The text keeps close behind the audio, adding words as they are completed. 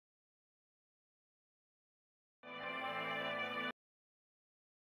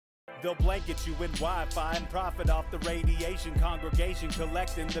They'll blanket you in Wi-Fi and profit off the radiation. Congregation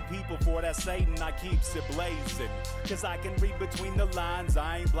collecting the people for that Satan. I keeps it blazing, cause I can read between the lines.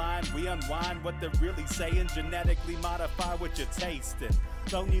 I ain't blind, we unwind what they're really saying. Genetically modify what you're tasting.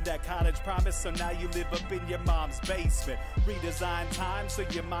 Loan you that cottage promise, so now you live up in your mom's basement. Redesign time so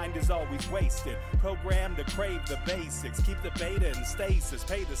your mind is always wasted. Programmed to crave the basics. Keep the beta in stasis.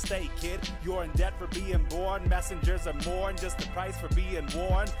 Pay the state, kid. You're in debt for being born. Messengers are more than just the price for being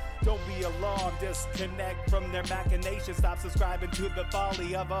warned. Don't be alarmed. Disconnect from their machinations. Stop subscribing to the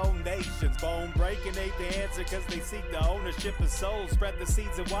folly of own nations. Bone breaking ain't the answer, cause they seek the ownership of souls. Spread the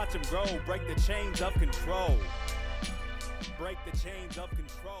seeds and watch them grow. Break the chains of control. Break the chains of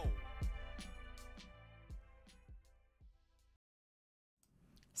control.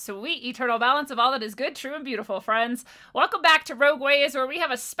 Sweet eternal balance of all that is good, true, and beautiful, friends. Welcome back to Rogue Ways, where we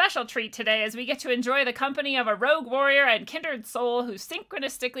have a special treat today as we get to enjoy the company of a rogue warrior and kindred soul who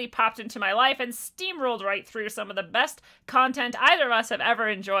synchronistically popped into my life and steamrolled right through some of the best content either of us have ever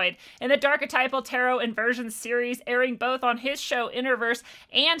enjoyed in the Darchetypal Tarot Inversion series, airing both on his show Innerverse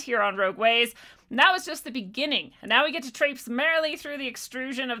and here on Rogue Ways. And that was just the beginning, and now we get to traipse merrily through the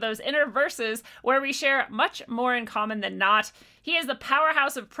extrusion of those inner verses where we share much more in common than not. He is the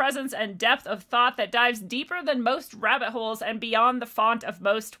powerhouse of presence and depth of thought that dives deeper than most rabbit holes and beyond the font of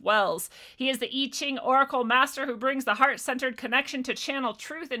most wells. He is the I Ching Oracle Master who brings the heart-centered connection to channel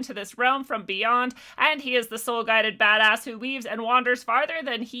truth into this realm from beyond, and he is the soul-guided badass who weaves and wanders farther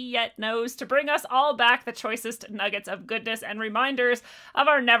than he yet knows to bring us all back the choicest nuggets of goodness and reminders of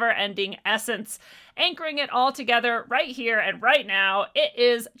our never-ending essence. Anchoring it all together right here and right now, it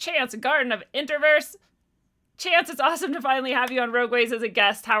is Chance Garton of Innerverse. Chance, it's awesome to finally have you on Rogue Ways as a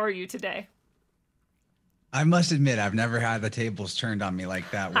guest. How are you today? I must admit, I've never had the tables turned on me like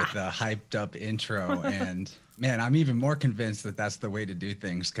that with a hyped up intro. And man, I'm even more convinced that that's the way to do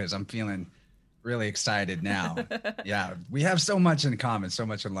things because I'm feeling really excited now. Yeah, we have so much in common, so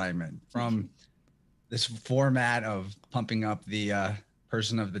much alignment from this format of pumping up the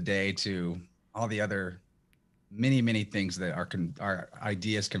person of the day to all the other many things that our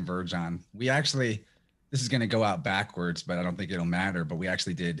ideas converge on. We actually, this is going to go out backwards, but I don't think it'll matter. But we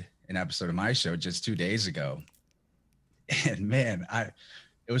actually did an episode of my show just 2 days ago. And man,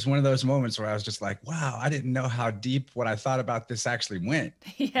 it was one of those moments where I was just like, wow, I didn't know how deep what I thought about this actually went.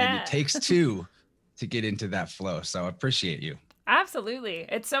 Yeah. And it takes two to get into that flow. So I appreciate you. Absolutely.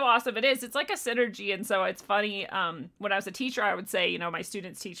 It's so awesome. It is. It's like a synergy. And so it's funny. When I was a teacher, I would say, you know, my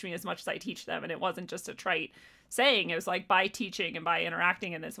students teach me as much as I teach them. And it wasn't just a trite saying. It was like by teaching and by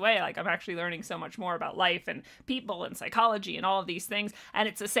interacting in this way, like I'm actually learning so much more about life and people and psychology and all of these things. And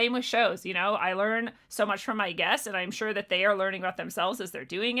it's the same with shows. You know, I learn so much from my guests and I'm sure that they are learning about themselves as they're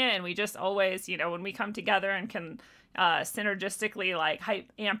doing it. And we just always, you know, when we come together and can synergistically like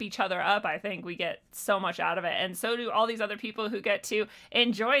amp each other up, I think we get so much out of it, and so do all these other people who get to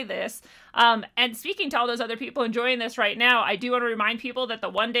enjoy this. And speaking to all those other people enjoying this right now, I do want to remind people that the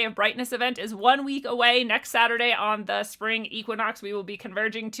One Day of Brightness event is 1 week away. Next Saturday on the spring equinox, we will be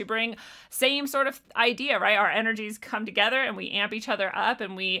converging to bring same sort of idea, right? Our energies come together and we amp each other up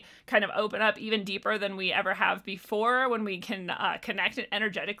and we kind of open up even deeper than we ever have before when we can connect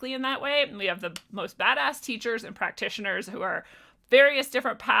energetically in that way. And we have the most badass teachers and practitioners who are various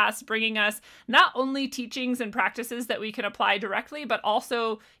different paths, bringing us not only teachings and practices that we can apply directly, but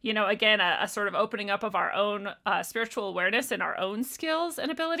also, you know, again, a sort of opening up of our own spiritual awareness and our own skills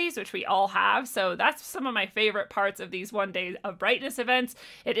and abilities, which we all have. So that's some of my favorite parts of these One Day of Brightness events.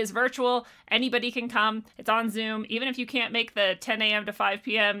 It is virtual. Anybody can come. It's on Zoom. Even if you can't make the 10 a.m. to 5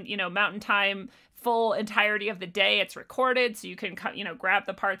 p.m., you know, Mountain Time full entirety of the day, it's recorded, so you can, you know, grab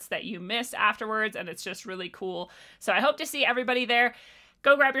the parts that you missed afterwards, and it's just really cool. So I hope to see everybody there.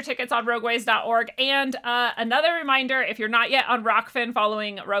 Go grab your tickets on rogueways.org. And another reminder, if you're not yet on Rockfin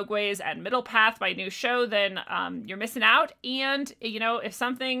following Rogue Ways and Middle Path, my new show, then you're missing out. And, you know, if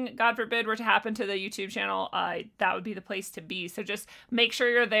something, God forbid, were to happen to the YouTube channel, that would be the place to be. So just make sure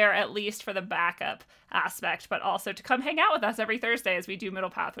you're there at least for the backup aspect, but also to come hang out with us every Thursday as we do Middle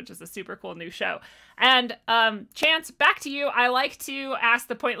Path, which is a super cool new show. And Chance, back to you. I like to ask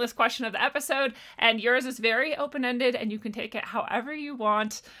the pointless question of the episode, and yours is very open-ended and you can take it however you want.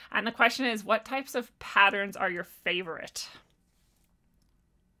 And the question is, what types of patterns are your favorite?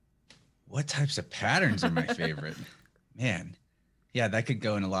 What types of patterns are my favorite? Man, yeah, that could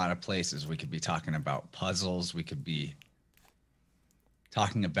go in a lot of places. We could be talking about puzzles. We could be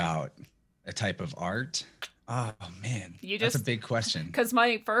talking about a type of art. Oh man, that's a big question. Because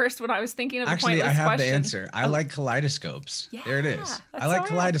when I was thinking of the actually, pointless I have question, the answer. I like kaleidoscopes. Yeah, there it is. I like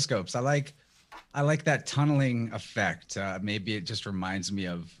kaleidoscopes. I like that tunneling effect. Maybe it just reminds me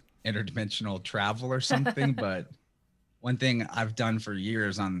of interdimensional travel or something. But one thing I've done for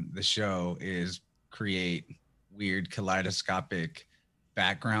years on the show is create weird kaleidoscopic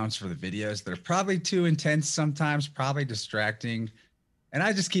backgrounds for the videos that are probably too intense sometimes, probably distracting. And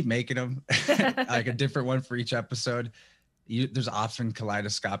I just keep making them like a different one for each episode. There's often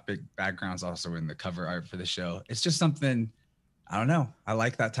kaleidoscopic backgrounds also in the cover art for the show. It's just something, I don't know. I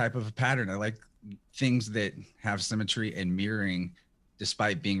like that type of a pattern. I like things that have symmetry and mirroring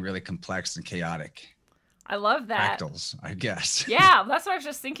despite being really complex and chaotic. I love that. Fractals, I guess. Yeah, that's what I was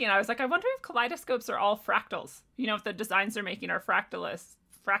just thinking. I was like, I wonder if kaleidoscopes are all fractals. You know, if the designs they're making are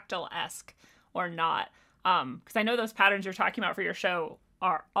fractal-esque or not. Because I know those patterns you're talking about for your show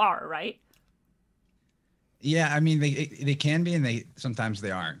are right? Yeah, I mean, they can be, and sometimes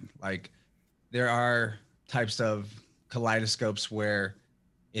they aren't. Like, there are types of kaleidoscopes where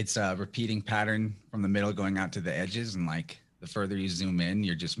it's a repeating pattern from the middle going out to the edges, and like the further you zoom in,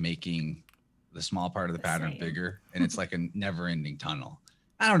 you're just making the small part of the pattern bigger, and it's like a never-ending tunnel.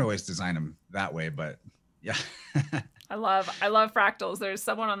 I don't always design them that way, but yeah. I love fractals. There's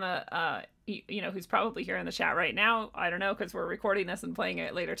someone on the who's probably here in the chat right now. I don't know, because we're recording this and playing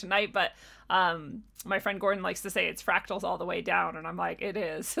it later tonight, but my friend Gordon likes to say it's fractals all the way down, and I'm like, it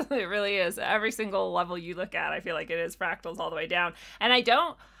is. It really is. Every single level you look at, I feel like it is fractals all the way down. And I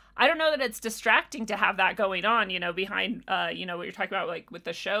don't know that it's distracting to have that going on, behind, what you're talking about, like with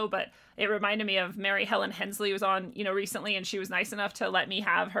the show, but it reminded me of Mary Helen Hensley was on, recently, and she was nice enough to let me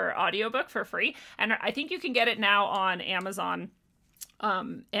have her audiobook for free. And I think you can get it now on Amazon.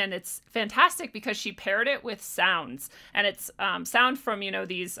 And it's fantastic because she paired it with sounds, and it's sound from,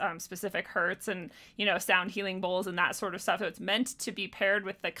 these specific hertz and, sound healing bowls and that sort of stuff. So it's meant to be paired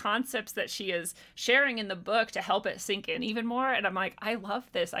with the concepts that she is sharing in the book to help it sink in even more. And I'm like, I love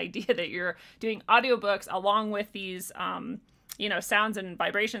this idea that you're doing audiobooks along with these, sounds and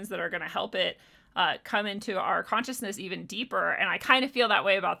vibrations that are going to help it come into our consciousness even deeper. And I kind of feel that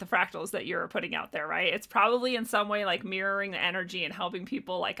way about the fractals that you're putting out there, right? It's probably in some way like mirroring the energy and helping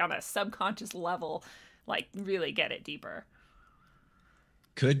people like on a subconscious level, like really get it deeper.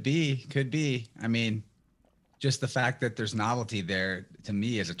 Could be. I mean, just the fact that there's novelty there to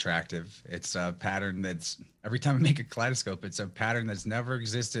me is attractive. It's a pattern that's, every time I make a kaleidoscope, it's a pattern that's never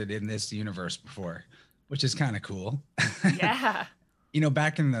existed in this universe before, which is kind of cool. Yeah.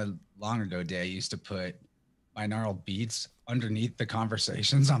 Back in the long ago day, I used to put binaural beats underneath the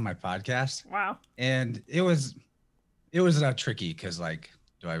conversations on my podcast. Wow. And it was tricky because, like,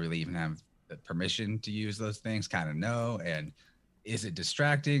 do I really even have the permission to use those things? Kind of no. And is it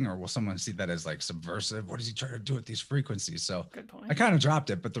distracting, or will someone see that as like subversive? What is he trying to do with these frequencies? So good point. I kind of dropped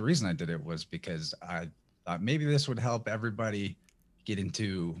it. But the reason I did it was because I thought maybe this would help everybody get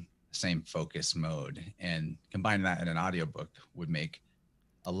into the same focus mode, and combining that in an audiobook would make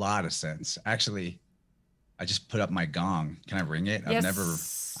a lot of sense. Actually, I just put up my gong. Can I ring it?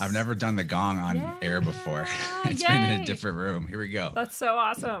 Yes. I've never done the gong on air before. It's been in a different room. Here we go. That's so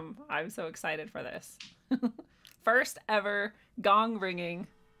awesome. I'm so excited for this. First ever gong ringing.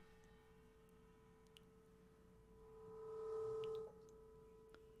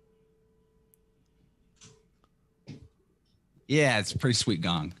 Yeah, it's a pretty sweet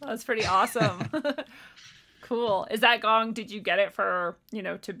gong. That's pretty awesome. Cool. Is that gong, did you get it for,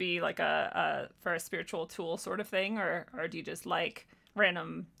 to be like for a spiritual tool sort of thing, or do you just like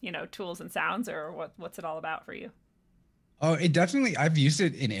random, tools and sounds, or what's it all about for you? Oh, I've used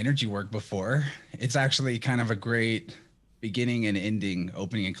it in energy work before. It's actually kind of a great beginning and ending,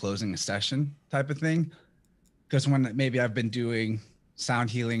 opening and closing a session type of thing. Because when maybe I've been doing sound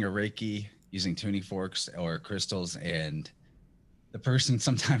healing or Reiki using tuning forks or crystals, and the person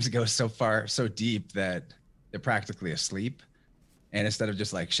sometimes goes so deep that they're practically asleep. And instead of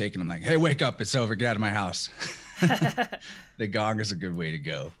just like shaking them like, hey, wake up, it's over, get out of my house. The gong is a good way to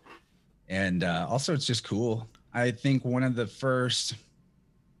go. And also it's just cool. I think one of the first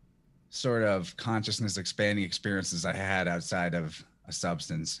sort of consciousness expanding experiences I had outside of a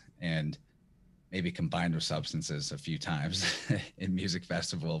substance, and maybe combined with substances a few times in music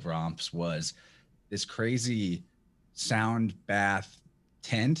festival romps, was this crazy sound bath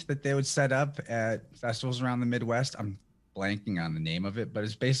tent that they would set up at festivals around the Midwest. I'm blanking on the name of it, but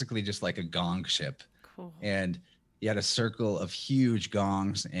it's basically just like a gong ship. Cool. And you had a circle of huge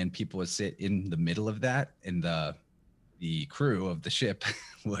gongs, and people would sit in the middle of that, and the crew of the ship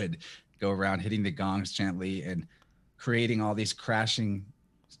would go around hitting the gongs gently and creating all these crashing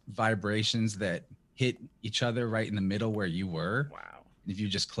vibrations that hit each other right in the middle where you were. Wow. If you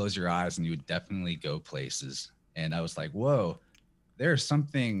just close your eyes, and you would definitely go places. And I was like, whoa, there's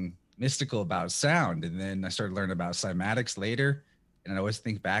something mystical about sound. And then I started learning about cymatics later. And I always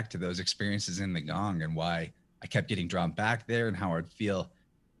think back to those experiences in the gong and why I kept getting drawn back there and how I'd feel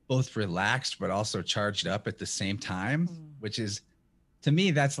both relaxed but also charged up at the same time, which is, to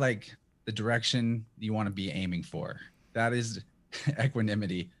me, that's like the direction you want to be aiming for. That is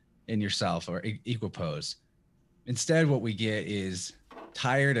equanimity in yourself, or equipoise. Instead, what we get is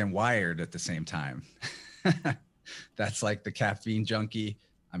tired and wired at the same time. That's like the caffeine junkie.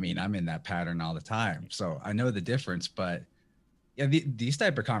 I mean, I'm in that pattern all the time, so I know the difference. But yeah, these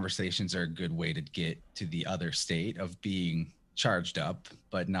type of conversations are a good way to get to the other state of being charged up,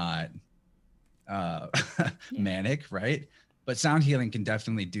 but not manic, right? But sound healing can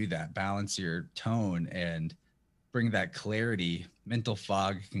definitely do that, balance your tone and bring that clarity. Mental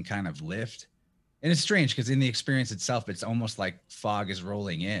fog can kind of lift. And it's strange because in the experience itself, it's almost like fog is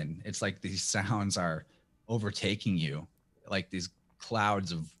rolling in. It's like these sounds are overtaking you, like these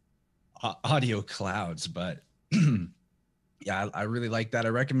clouds of audio clouds. But yeah, I really like that. I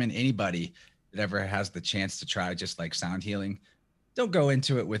recommend anybody that ever has the chance to try just like sound healing, don't go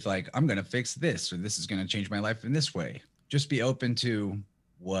into it with like, I'm going to fix this, or this is going to change my life in this way. Just be open to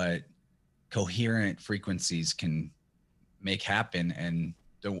what coherent frequencies can make happen, and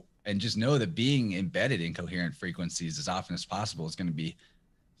just know that being embedded in coherent frequencies as often as possible is going to be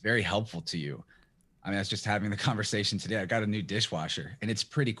very helpful to you. I mean, I was just having the conversation today. I got a new dishwasher and it's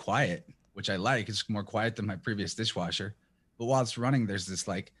pretty quiet, which I like. It's more quiet than my previous dishwasher. But while it's running, there's this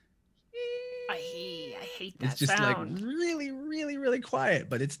like, I hate that it's just sound. like really, really, really quiet,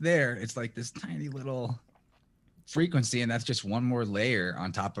 but it's there. It's like this tiny little frequency, and that's just one more layer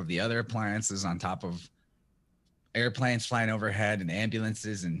on top of the other appliances, on top of airplanes flying overhead and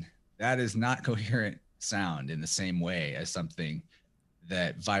ambulances. And that is not coherent sound in the same way as something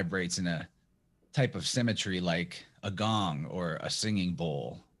that vibrates in a type of symmetry like a gong or a singing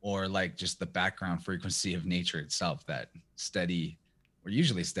bowl, or like just the background frequency of nature itself, that steady, or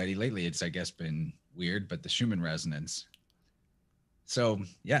usually steady. Lately it's, I guess, been weird, but the Schumann resonance. So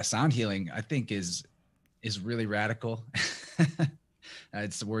yeah, sound healing I think is really radical.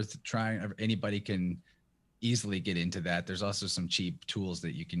 It's worth trying. Anybody can easily get into that. There's also some cheap tools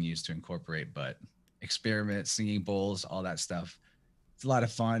that you can use to incorporate, but experiment, singing bowls, all that stuff. It's a lot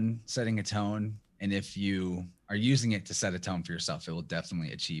of fun setting a tone. And if you are using it to set a tone for yourself, it will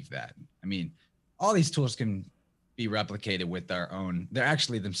definitely achieve that. I mean, all these tools can be replicated with our own, they're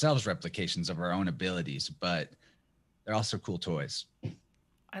actually themselves replications of our own abilities, but they're also cool toys.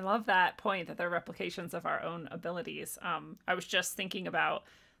 I love that point that they're replications of our own abilities. I was just thinking about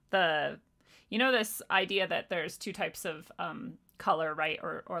this idea that there's two types of color, right?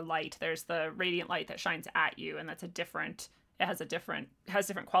 Or light. There's the radiant light that shines at you, and that's it has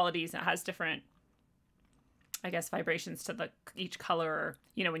different qualities, and it has different, I guess, vibrations to each color.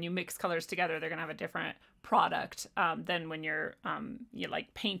 When you mix colors together, they're going to have a different product than when you're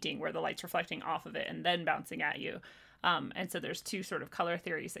like painting, where the light's reflecting off of it and then bouncing at you. And so there's two sort of color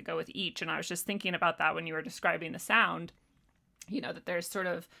theories that go with each. And I was just thinking about that when you were describing the sound, that there's sort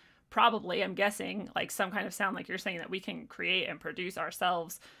of probably, I'm guessing, like some kind of sound, like you're saying, that we can create and produce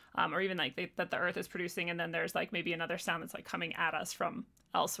ourselves, or even like that the earth is producing. And then there's like maybe another sound that's like coming at us from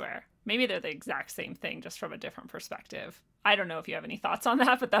elsewhere. Maybe they're the exact same thing, just from a different perspective. I don't know if you have any thoughts on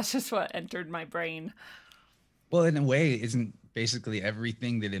that, but that's just what entered my brain. Well, in a way, isn't basically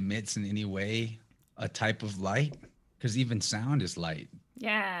everything that emits in any way a type of light? Because even sound is light.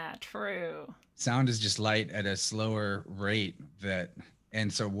 Yeah, true. Sound is just light at a slower rate.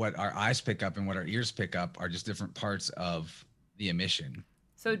 And so what our eyes pick up and what our ears pick up are just different parts of the emission.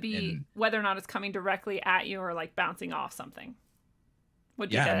 So it'd be whether or not it's coming directly at you or like bouncing off something.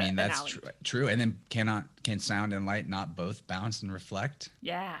 That's true. And then can sound and light not both bounce and reflect?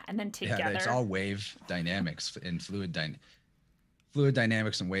 Yeah, and then together. Yeah, it's all wave dynamics and fluid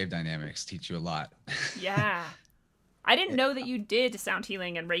dynamics and wave dynamics teach you a lot. Yeah. I didn't know that you did sound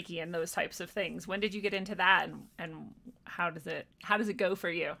healing and Reiki and those types of things. When did you get into that, and how does it go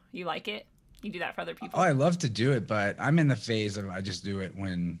for you? You like it? You do that for other people? Oh, I love to do it, but I'm in the phase of I just do it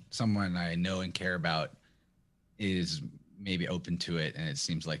when someone I know and care about is maybe open to it and it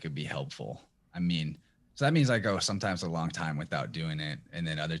seems like it'd be helpful. I mean, so that means I go sometimes a long time without doing it, and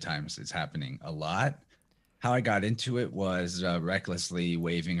then other times it's happening a lot. How I got into it was recklessly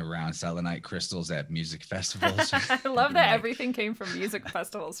waving around selenite crystals at music festivals. I love that everything came from music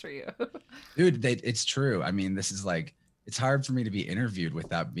festivals for you. Dude, it's true. I mean, this is like, it's hard for me to be interviewed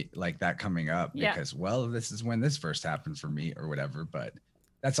without like that coming up because, well, this is when this first happened for me or whatever, but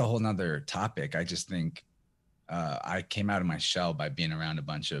that's a whole nother topic. I just think I came out of my shell by being around a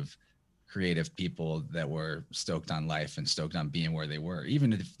bunch of creative people that were stoked on life and stoked on being where they were.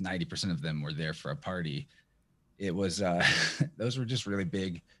 Even if 90% of them were there for a party, it was those were just really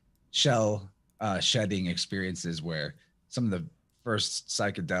big shell shedding experiences, where some of the first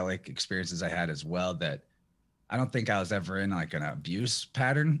psychedelic experiences I had as well, that I don't think I was ever in like an abuse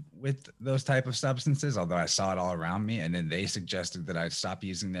pattern with those type of substances, although I saw it all around me. And then they suggested that I stop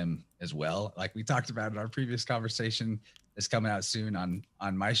using them as well, like we talked about in our previous conversation that's coming out soon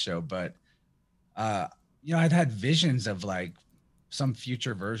on my show. But you know, I'd had visions of like some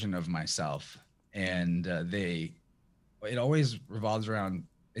future version of myself, and it always revolves around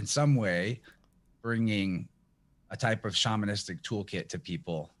in some way bringing a type of shamanistic toolkit to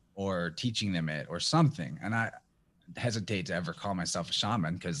people, or teaching them it or something. And I hesitate to ever call myself a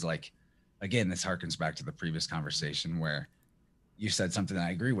shaman, because like, again, this harkens back to the previous conversation where you said something that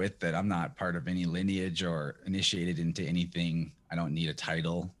I agree with, that I'm not part of any lineage or initiated into anything. I don't need a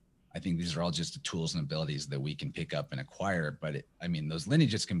title. I think these are all just the tools and abilities that we can pick up and acquire. But I mean, those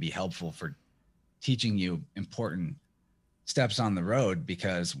lineages can be helpful for teaching you important steps on the road,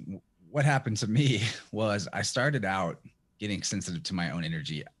 because what happened to me was I started out getting sensitive to my own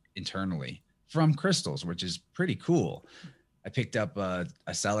energy internally from crystals, which is pretty cool. I picked up a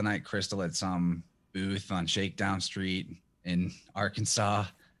selenite crystal at some booth on Shakedown Street in Arkansas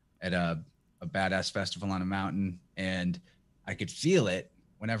at a badass festival on a mountain. And I could feel it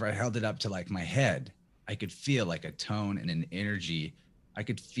whenever I held it up to like my head. I could feel like a tone and an energy. I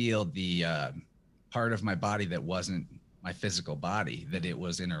could feel the part of my body that wasn't my physical body that it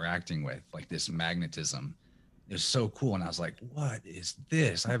was interacting with, like this magnetism. It was so cool. And I was like, what is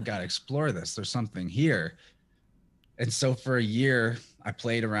this? I've got to explore this. There's something here. And so for a year, I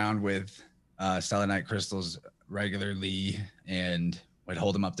played around with selenite crystals regularly, and would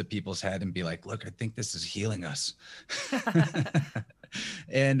hold them up to people's head and be like, look, I think this is healing us.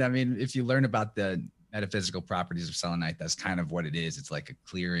 And I mean, if you learn about the metaphysical properties of selenite, that's kind of what it is. It's like a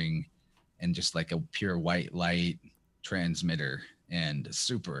clearing and just like a pure white light transmitter, and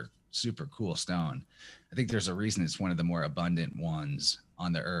super, super cool stone. I think there's a reason it's one of the more abundant ones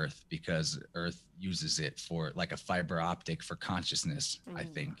on the earth, because earth uses it for like a fiber optic for consciousness. I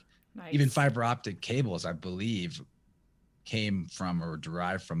think nice. Even fiber optic cables, I believe, came from or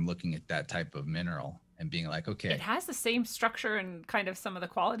derived from looking at that type of mineral and being like, okay, it has the same structure and kind of some of the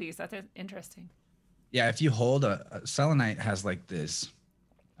qualities. That's interesting. Yeah, if you hold a selenite has like this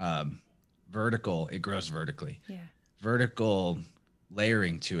vertical, it grows vertically. Yeah. Vertical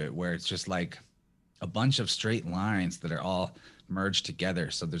layering to it, where it's just like a bunch of straight lines that are all merged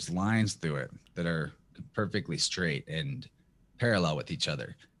together. So there's lines through it that are perfectly straight and parallel with each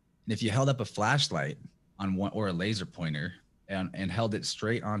other. And if you held up a flashlight on one, or a laser pointer, and held it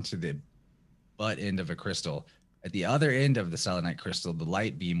straight onto the butt end of a crystal, at the other end of the selenite crystal, the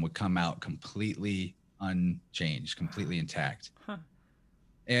light beam would come out completely unchanged, completely intact. Huh.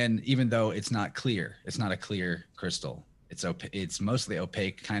 And even though it's not clear, it's not a clear crystal. It's mostly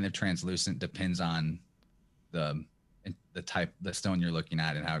opaque, kind of translucent, depends on the type, the stone you're looking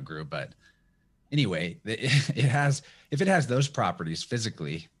at and how it grew. But anyway, if it has those properties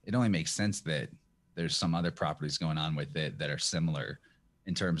physically, it only makes sense that there's some other properties going on with it that are similar,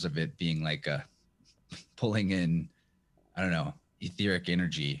 in terms of it being like a pulling in, I don't know, etheric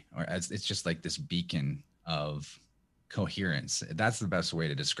energy, or it's just like this beacon of coherence. That's the best way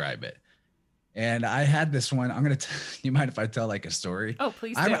to describe it. And I had this one. You mind if I tell like a story? Oh,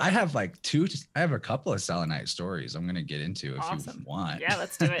 please do. I have like I have a couple of selenite stories I'm going to get into if you want. Yeah,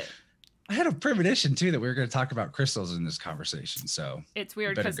 let's do it. I had a premonition too that we were going to talk about crystals in this conversation. So it's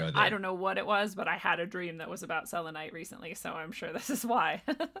weird because I don't know what it was, but I had a dream that was about selenite recently. So I'm sure this is why.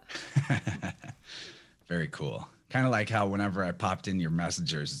 Very cool. Kind of like how whenever I popped in your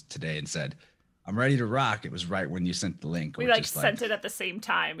messengers today and said, I'm ready to rock, it was right when you sent the link. We like sent it at the same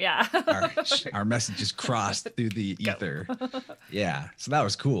time. Yeah. our messages crossed through the ether. Yeah. So that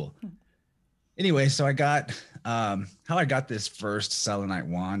was cool. Anyway, so I got, how I got this first selenite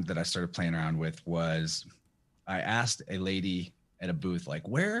wand that I started playing around with was, I asked a lady at a booth, like,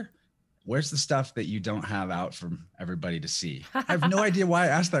 where's the stuff that you don't have out for everybody to see? I have no idea why I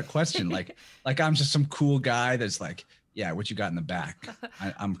asked that question. Like I'm just some cool guy that's like, yeah, what you got in the back?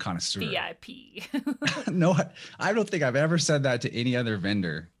 I'm connoisseur. VIP. No, I don't think I've ever said that to any other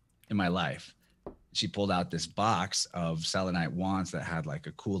vendor in my life. She pulled out this box of selenite wands that had like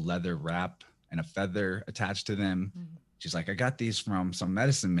a cool leather wrap and a feather attached to them. Mm-hmm. She's like, I got these from some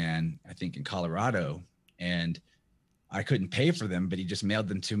medicine man, I think in Colorado, and I couldn't pay for them, but he just mailed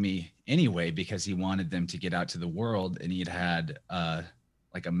them to me anyway because he wanted them to get out to the world, and he'd had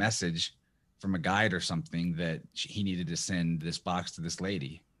like a message from a guide or something that he needed to send this box to this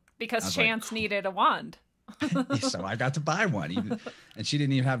lady. Because Chance like, needed a wand. So I got to buy one. And she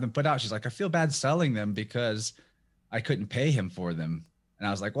didn't even have them put out. She's like, I feel bad selling them because I couldn't pay him for them. And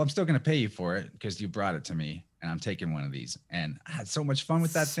I was like, well, I'm still going to pay you for it because you brought it to me and I'm taking one of these. And I had so much fun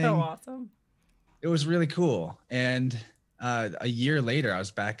with that thing. So awesome. It was really cool. And a year later, I was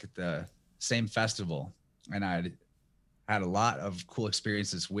back at the same festival and I'd had a lot of cool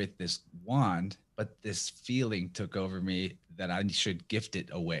experiences with this wand, but this feeling took over me that I should gift it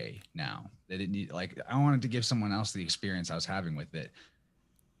away now. That it need, like, I wanted to give someone else the experience I was having with it.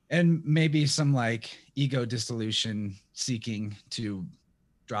 And maybe some like ego dissolution, seeking to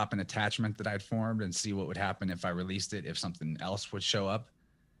drop an attachment that I'd formed and see what would happen if I released it, if something else would show up.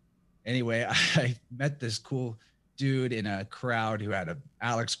 Anyway, I met this cool dude in a crowd who had a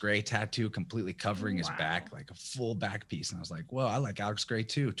Alex Grey tattoo completely covering his back, like a full back piece. And I was like, whoa, I like Alex Grey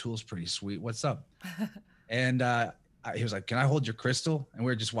too. Tool's pretty sweet. What's up? And he was like, can I hold your crystal? And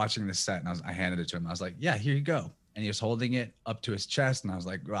we were just watching this set and I handed it to him. I was like, yeah, here you go. And he was holding it up to his chest. And I was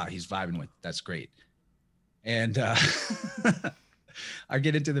like, wow, he's vibing with it. That's great. And I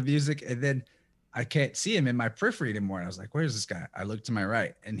get into the music and then I can't see him in my periphery anymore. And I was like, where's this guy? I look to my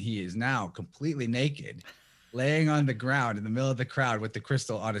right and he is now completely naked, laying on the ground in the middle of the crowd with the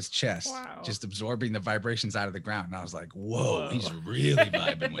crystal on his chest, just absorbing the vibrations out of the ground. And I was like, whoa. He's really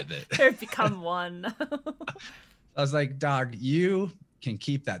vibing with it. They've become one. I was like, dog, you can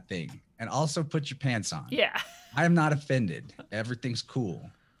keep that thing and also put your pants on. Yeah. I am not offended. Everything's cool.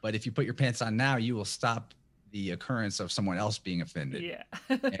 But if you put your pants on now, you will stop the occurrence of someone else being offended. Yeah.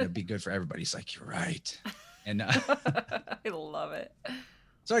 And it'd be good for everybody. He's like, you're right. And I love it.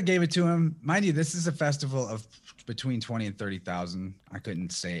 So I gave it to him. Mind you, this is a festival of between 20 and 30,000. I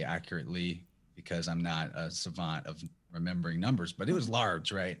couldn't say accurately because I'm not a savant of remembering numbers, but it was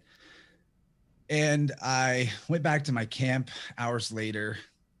large, right? And I went back to my camp hours later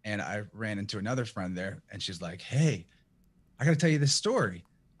and I ran into another friend there and she's like, hey, I got to tell you this story.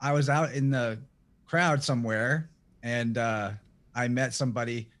 I was out in the crowd somewhere and I met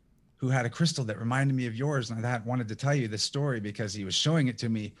somebody who had a crystal that reminded me of yours. And I wanted to tell you this story because he was showing it to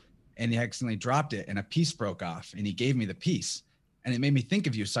me and he accidentally dropped it and a piece broke off and he gave me the piece and it made me think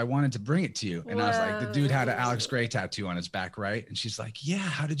of you. So I wanted to bring it to you. And I was like, the dude had an Alex Grey tattoo on his back, right? And she's like, yeah,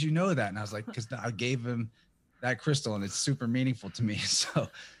 how did you know that? And I was like, because I gave him that crystal and it's super meaningful to me. So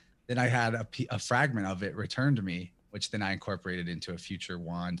then I had a fragment of it returned to me, which then I incorporated into a future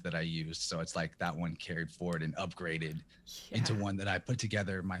wand that I used. So it's like that one carried forward and upgraded into one that I put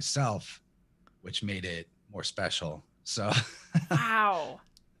together myself, which made it more special. So wow.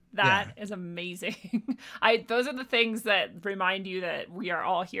 That is amazing. Those are the things that remind you that we are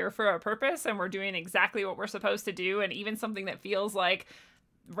all here for a purpose and we're doing exactly what we're supposed to do. And even something that feels like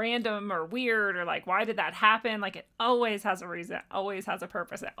random or weird or like, why did that happen? Like it always has a reason, it always has a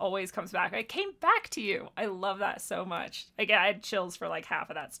purpose. It always comes back. It came back to you. I love that so much. Again, I had chills for like half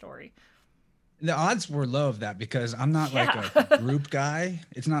of that story. The odds were low of that because I'm not like a group guy.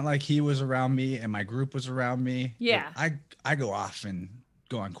 It's not like he was around me and my group was around me. Yeah. I go off and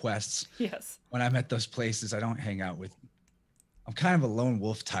go on quests. Yes. When I'm at those places, I don't hang out with, I'm kind of a lone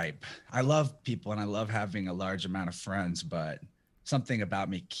wolf type. I love people and I love having a large amount of friends, but something about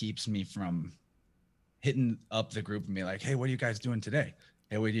me keeps me from hitting up the group and be like, hey, what are you guys doing today?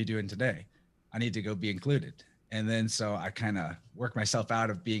 Hey, what are you doing today? I need to go be included. And then so I kind of work myself out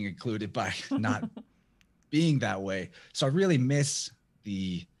of being included by not being that way. So I really miss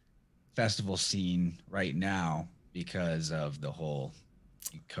the festival scene right now because of the whole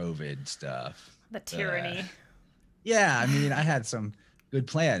COVID stuff. The tyranny. Yeah, I mean, I had some good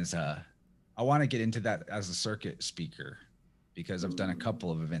plans. I want to get into that as a circuit speaker because I've done a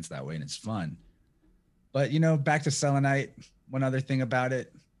couple of events that way and it's fun. But, you know, back to selenite, one other thing about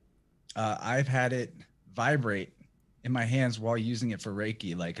it, I've had it vibrate in my hands while using it for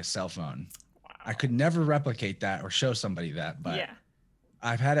Reiki like a cell phone. Wow. I could never replicate that or show somebody that, but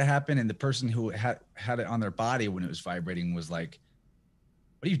I've had it happen. And the person who had it on their body when it was vibrating was like,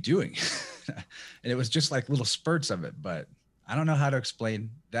 what are you doing? And it was just like little spurts of it, but I don't know how to explain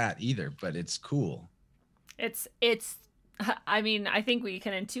that either, but it's cool. It's I mean, I think we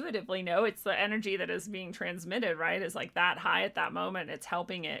can intuitively know it's the energy that is being transmitted, right? Is like that high at that moment. It's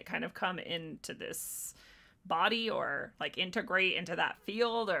helping it kind of come into this body or like integrate into that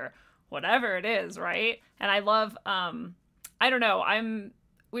field or whatever it is, right? And I love, I don't know,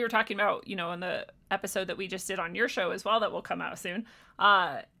 we were talking about, you know, in the episode that we just did on your show as well that will come out soon,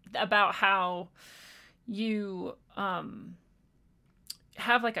 about how you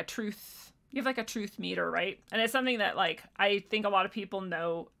have like a truth, you have like a truth meter, right? And it's something that like I think a lot of people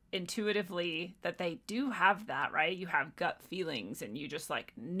know intuitively that they do have that, right? You have gut feelings and you just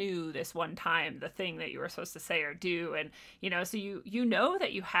like knew this one time the thing that you were supposed to say or do. And, so you know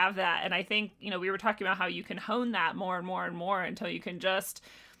that you have that. And I think, we were talking about how you can hone that more and more and more until you can just,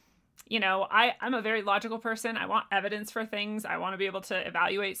 I'm a very logical person. I want evidence for things. I want to be able to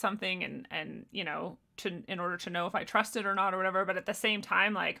evaluate something and in order to know if I trust it or not or whatever. But at the same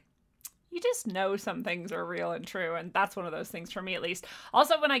time, like, you just know some things are real and true. And that's one of those things for me, at least.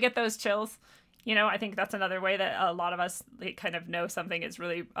 Also, when I get those chills, I think that's another way that a lot of us kind of know something is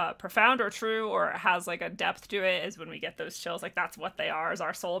really profound or true or has like a depth to it, is when we get those chills. Like, that's what they are, is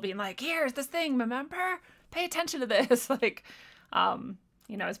our soul being like, here's this thing, remember? Pay attention to this. Like,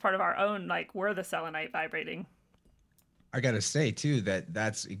 as part of our own, like, we're the selenite vibrating. I got to say, too,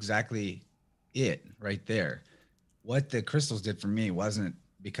 that's exactly it right there. What the crystals did for me wasn't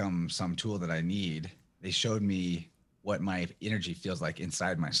become some tool that I need. They showed me what my energy feels like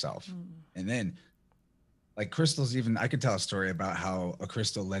inside myself. And then, like, crystals, even I could tell a story about how a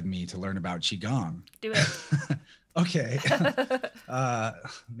crystal led me to learn about Qigong. Do it. Okay.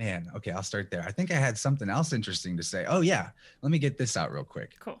 Man, okay, I'll start there. I think I had something else interesting to say. Oh yeah, let me get this out real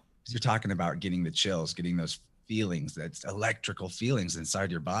quick. Cool. You're talking about getting the chills, getting those feelings, that's electrical feelings inside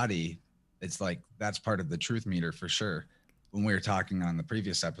your body. It's like, that's part of the truth meter for sure. When we were talking on the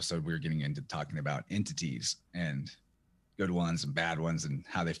previous episode, we were getting into talking about entities and good ones and bad ones and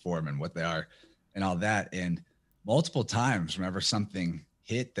how they form and what they are and all that. And multiple times, whenever something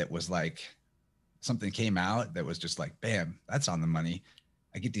hit that was like, something came out that was just like, bam, that's on the money,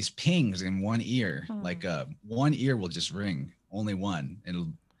 I get these pings in one ear. Like one ear will just ring, only one. It'll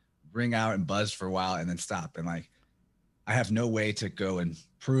ring out and buzz for a while and then stop. And like, I have no way to go and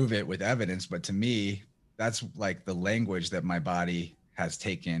prove it with evidence, but to me, that's like the language that my body has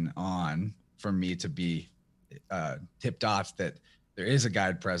taken on for me to be tipped off that there is a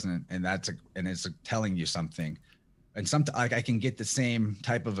guide present, and it's telling you something. And something like, I can get the same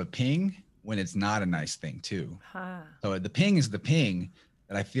type of a ping when it's not a nice thing too. So the ping is the ping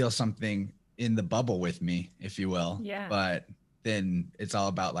that I feel something in the bubble with me, if you will. Yeah. But then it's all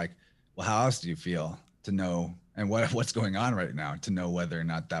about like, well, how else do you feel to know, and what's going on right now to know whether or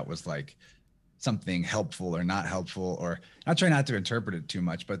not that was like something helpful or not helpful. Or I try not to interpret it too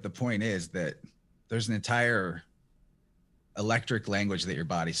much, but the point is that there's an entire electric language that your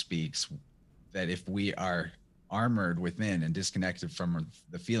body speaks, that if we are armored within and disconnected from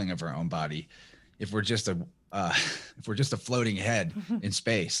the feeling of our own body, if we're just a floating head in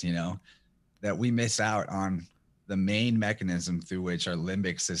space, that we miss out on the main mechanism through which our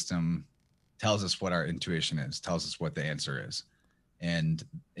limbic system tells us what our intuition is, tells us what the answer is. And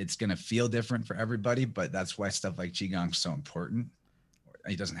it's going to feel different for everybody, but that's why stuff like Qigong is so important.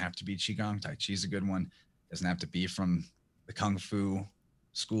 It doesn't have to be Qigong. Tai Chi is a good one. It doesn't have to be from the Kung Fu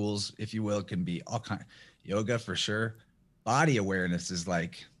schools, if you will. It can be all kind. Yoga for sure. Body awareness is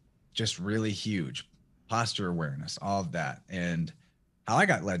like just really huge. Posture awareness, all of that. And how I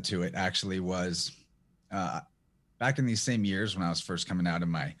got led to it actually was back in these same years when I was first coming out of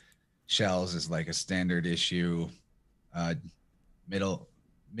my shells as like a standard issue,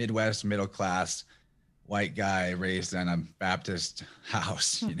 Midwest middle class white guy raised in a Baptist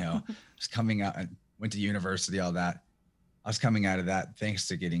house, was coming out and went to university, all that. I was coming out of that thanks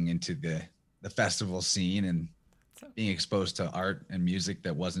to getting into the festival scene and being exposed to art and music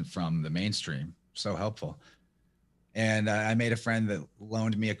that wasn't from the mainstream. So helpful. And I made a friend that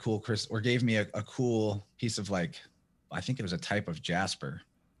loaned me a cool or gave me a cool piece of, like, I think it was a type of jasper.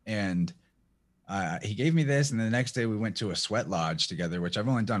 And he gave me this. And then the next day we went to a sweat lodge together, which I've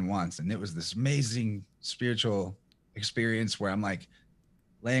only done once. And it was this amazing spiritual experience where I'm like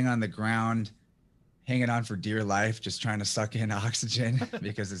laying on the ground, hanging on for dear life, just trying to suck in oxygen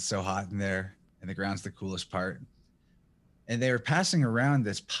because it's so hot in there. And the ground's the coolest part. And they were passing around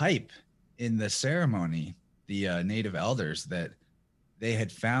this pipe in the ceremony, the native elders, that they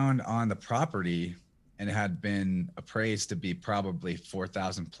had found on the property, and it had been appraised to be probably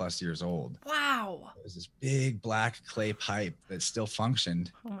 4,000 plus years old. Wow. It was this big black clay pipe that still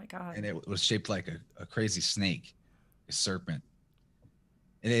functioned. Oh my God. And it was shaped like a crazy snake, a serpent.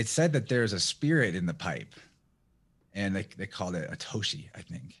 And it said that there's a spirit in the pipe, and they called it a Toshi, I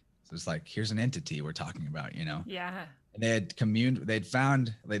think. So it's like, here's an entity we're talking about, Yeah. And they had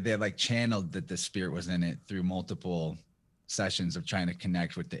they had like channeled that the spirit was in it through multiple sessions of trying to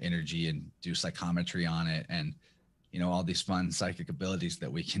connect with the energy and do psychometry on it, and all these fun psychic abilities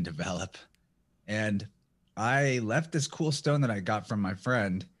that we can develop. And I left this cool stone that I got from my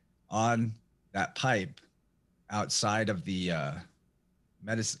friend on that pipe outside of the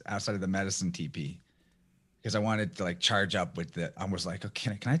medicine teepee. because I wanted to like charge up with the, I was like,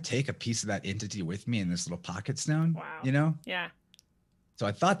 okay, can I take a piece of that entity with me in this little pocket stone? Wow. You know? Yeah. So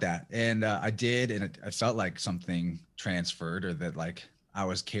I thought that, and I did, and I felt like something transferred, or that like I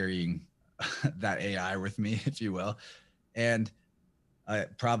was carrying that AI with me, if you will. And I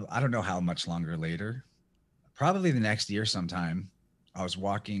don't know how much longer later, probably the next year sometime, I was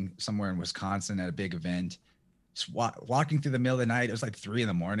walking somewhere in Wisconsin at a big event, just walking through the middle of the night. It was like 3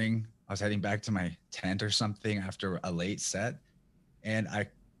 a.m. I was heading back to my tent or something after a late set. And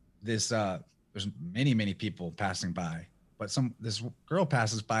there's many people passing by, but this girl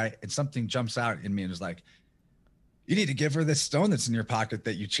passes by and something jumps out in me and is like, you need to give her this stone that's in your pocket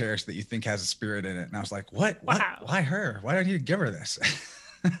that you cherish, that you think has a spirit in it. And I was like, what? Wow. Why her? Why do I need to give her this?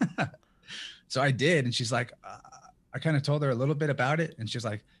 So I did. And she's like, I kind of told her a little bit about it. And she's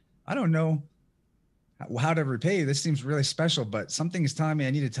like, I don't know how to repay you. This seems really special, but something is telling me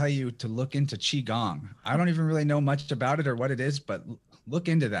I need to tell you to look into Qigong. I don't even really know much about it or what it is, but look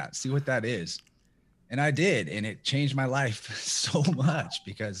into that, see what that is. And I did. And it changed my life so much,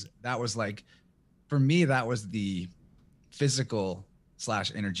 because that was like, for me, that was the physical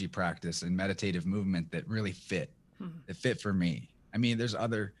 / energy practice and meditative movement that really fit. It fit for me. I mean, there's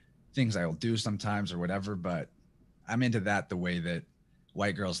other things I will do sometimes or whatever, but I'm into that the way that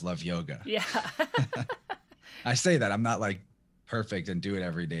white girls love yoga. Yeah. I say that I'm not like perfect and do it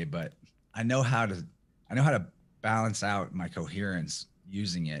every day, but I know how to balance out my coherence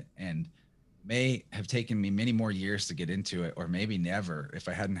using it, and may have taken me many more years to get into it, or maybe never, if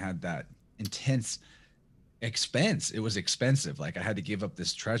I hadn't had that intense expense. It was expensive. Like I had to give up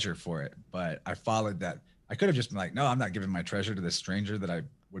this treasure for it, but I followed that. I could have just been like, no, I'm not giving my treasure to this stranger that I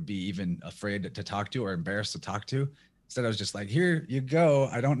would be even afraid to talk to or embarrassed to talk to. Instead, I was just like, here you go.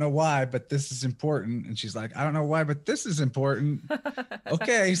 I don't know why, but this is important. And she's like, I don't know why, but this is important.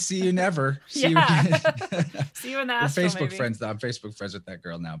 Okay. See you never. See you again. See you in the We're astral, Facebook maybe. friends though. I'm Facebook friends with that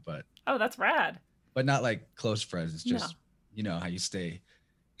girl now, but Oh, that's rad. but not like close friends. It's just, No. you know, how you stay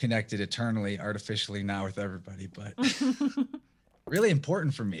connected eternally, artificially now with everybody, but really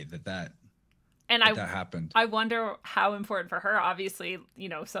important for me that that happened. I wonder how important for her. Obviously, you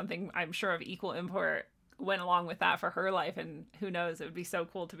know, something I'm sure of equal import went along with that for her life, and who knows, it would be so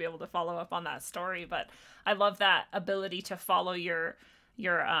cool to be able to follow up on that story. But I love that ability to follow your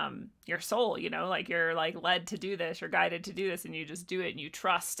soul, you know, like you're like led to do this, you're guided to do this, and you just do it and you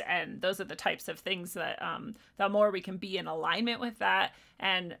trust. And those are the types of things that the more we can be in alignment with that.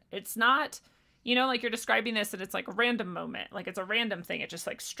 And it's not, you know, like you're describing this and it's like a random moment, like it's a random thing, it just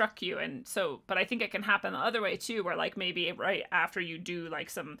like struck you. And so, but I think it can happen the other way too, where like maybe right after you do like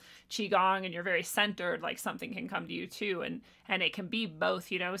some qigong and you're very centered, like something can come to you too, and it can be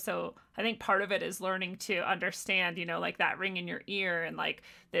both, you know. So I think part of it is learning to understand, you know, like that ring in your ear and like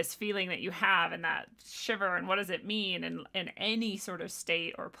this feeling that you have and that shiver and what does it mean, and in any sort of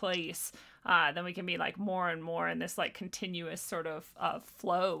state or place. Then we can be like more and more in this like continuous sort of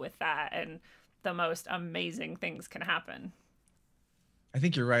flow with that, and the most amazing things can happen. I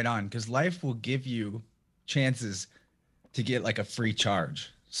think you're right on, because life will give you chances to get like a free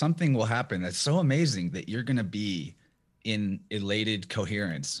charge. Something will happen that's so amazing that you're going to be in elated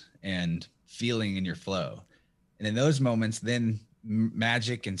coherence and feeling in your flow. And in those moments, then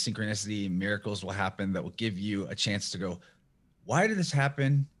magic and synchronicity, miracles will happen that will give you a chance to go, why did this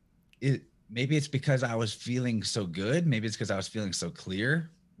happen? Maybe it's because I was feeling so good. Maybe it's because I was feeling so clear.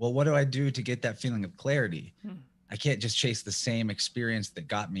 Well, what do I do to get that feeling of clarity? I can't just chase the same experience that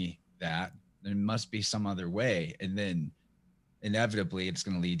got me that. There must be some other way. And then inevitably it's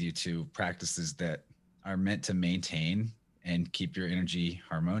going to lead you to practices that are meant to maintain and keep your energy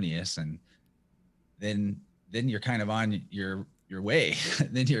harmonious. And then you're kind of on your way.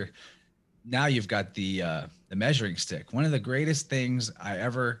 Then now you've got the measuring stick. One of the greatest things I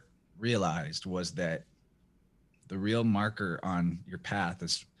ever realized was that the real marker on your path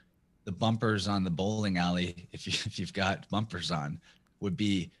is the bumpers on the bowling alley. If you've got bumpers on, would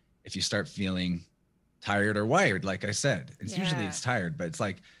be if you start feeling tired or wired, like I said. It's usually it's tired, but it's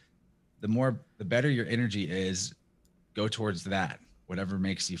like the better your energy is, go towards that, whatever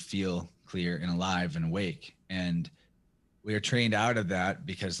makes you feel clear and alive and awake. And we are trained out of that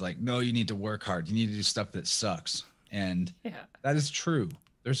because like, no, you need to work hard. You need to do stuff that sucks. And that is true.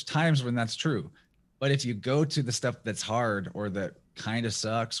 There's times when that's true. But if you go to the stuff that's hard or that kind of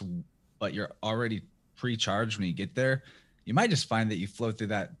sucks, but you're already pre-charged when you get there, you might just find that you flow through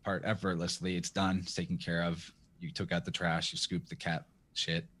that part effortlessly. It's done, it's taken care of. You took out the trash, you scooped the cat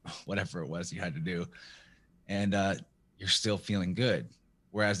shit, whatever it was you had to do. And you're still feeling good.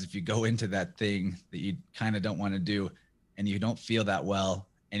 Whereas if you go into that thing that you kind of don't want to do and you don't feel that well,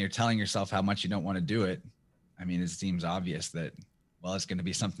 and you're telling yourself how much you don't want to do it, I mean, it seems obvious that, well, it's going to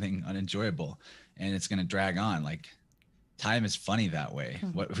be something unenjoyable and it's going to drag on. Like, time is funny that way.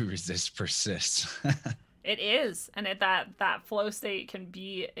 What we resist persists. It is, and that flow state can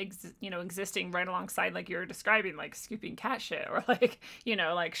be existing right alongside, like you're describing, like scooping cat shit, or like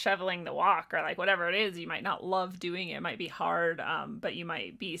like shoveling the walk, or like whatever it is. You might not love doing it, it might be hard, but you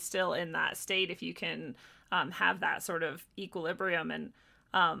might be still in that state if you can have that sort of equilibrium. And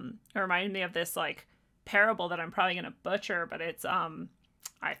it reminded me of this like parable that I'm probably gonna butcher, but it's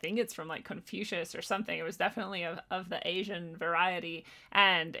I think it's from like Confucius or something. It was definitely of the Asian variety.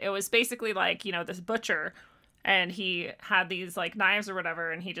 And it was basically like, this butcher, and he had these like knives or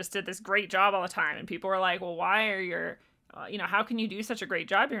whatever, and he just did this great job all the time. And people were like, well, why are your, how can you do such a great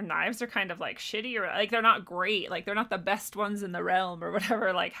job? Your knives are kind of like shitty, or like they're not great. Like they're not the best ones in the realm or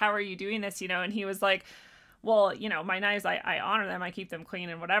whatever. Like, how are you doing this? And he was like, well, my knives, I honor them. I keep them clean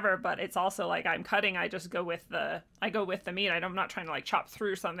and whatever, but it's also like I'm cutting. I just go with the meat. I'm not trying to like chop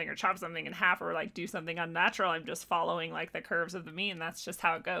through something or chop something in half or like do something unnatural. I'm just following like the curves of the meat, and that's just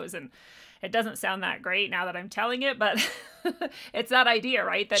how it goes. And it doesn't sound that great now that I'm telling it, but it's that idea,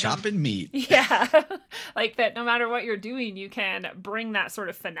 right? That chopping meat. Yeah. Like that no matter what you're doing, you can bring that sort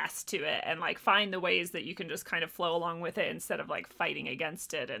of finesse to it and like find the ways that you can just kind of flow along with it instead of like fighting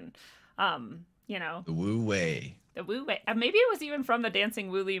against it. And, the Wu Wei. The Wu Wei. Maybe it was even from the Dancing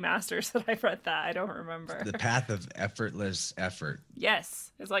Wu Masters that I read that. I don't remember. The path of effortless effort.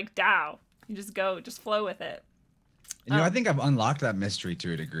 Yes. It's like Tao. You just flow with it. And, I think I've unlocked that mystery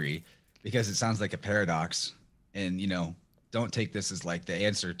to a degree because it sounds like a paradox. And, don't take this as like the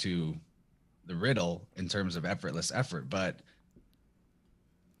answer to the riddle in terms of effortless effort. But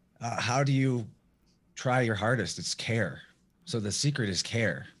how do you try your hardest? It's care. So the secret is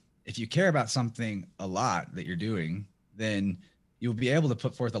care. If you care about something a lot that you're doing, then you'll be able to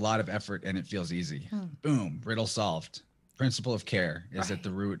put forth a lot of effort and it feels easy. Boom, riddle solved. Principle of care is at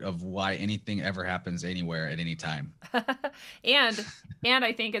the root of why anything ever happens anywhere at any time. and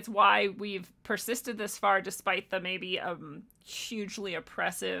I think it's why we've persisted this far despite the maybe hugely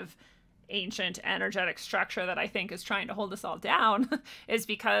oppressive ancient energetic structure that I think is trying to hold us all down is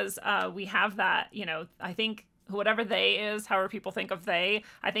because we have that, I think whatever they is, however people think of they,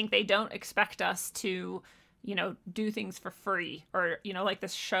 I think they don't expect us to, do things for free or, like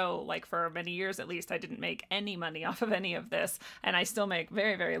this show, like for many years, at least I didn't make any money off of any of this. And I still make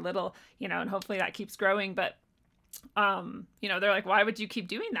very, very little, and hopefully that keeps growing. But, they're like, why would you keep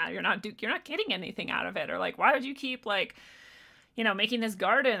doing that? You're not getting anything out of it. Or like, why would you keep like, making this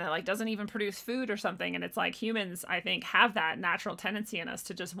garden that like doesn't even produce food or something. And it's like humans, I think, have that natural tendency in us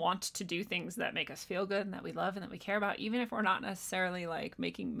to just want to do things that make us feel good and that we love and that we care about, even if we're not necessarily like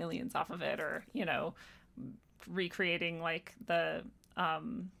making millions off of it or, recreating like the, I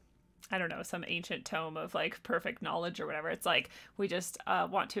don't know, some ancient tome of like perfect knowledge or whatever. It's like, we just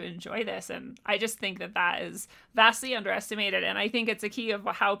want to enjoy this. And I just think that is vastly underestimated. And I think it's a key of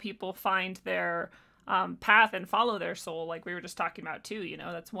how people find their path and follow their soul, like we were just talking about too.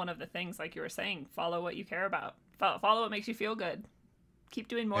 That's one of the things, like you were saying, follow what you care about, follow what makes you feel good, keep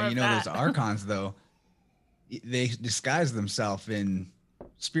doing more of that. Those archons though, they disguise themselves in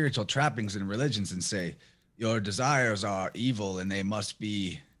spiritual trappings and religions and say your desires are evil and they must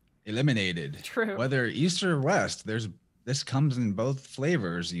be eliminated. True. Whether east or west, this comes in both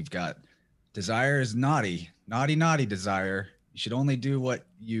flavors. You've got desire is naughty desire. You should only do what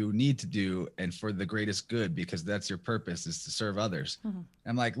you need to do and for the greatest good, because that's your purpose, is to serve others. Mm-hmm.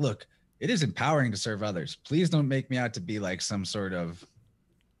 I'm like, look, it is empowering to serve others. Please don't make me out to be like some sort of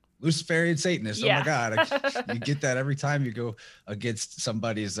Luciferian Satanist. Yeah. Oh my God. You get that every time you go against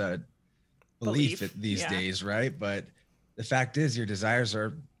somebody's belief these days, right? But the fact is your desires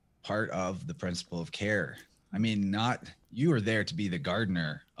are part of the principle of care. I mean, you are there to be the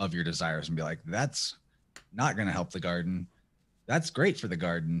gardener of your desires and be like, that's not going to help the garden. That's great for the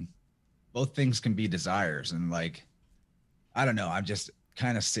garden. Both things can be desires. And like, I don't know. I'm just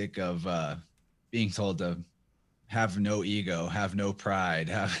kind of sick of being told to have no ego, have no pride,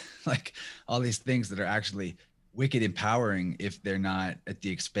 have like all these things that are actually wicked empowering if they're not at the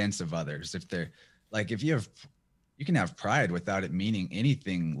expense of others. If they're like, you can have pride without it meaning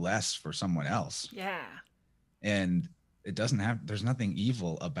anything less for someone else. Yeah. And there's nothing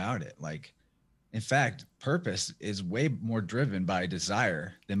evil about it. Like, in fact, purpose is way more driven by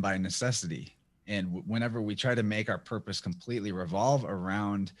desire than by necessity. And whenever we try to make our purpose completely revolve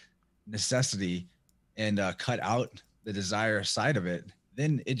around necessity and cut out the desire side of it,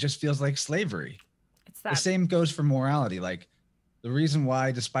 then it just feels like slavery. The same goes for morality. Like, the reason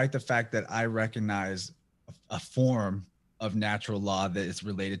why, despite the fact that I recognize a form of natural law that is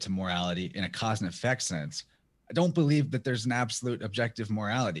related to morality in a cause and effect sense, I don't believe that there's an absolute objective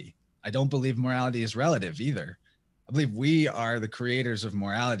morality. I don't believe morality is relative either. I believe we are the creators of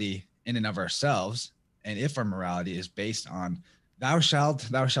morality in and of ourselves. And if our morality is based on thou shalt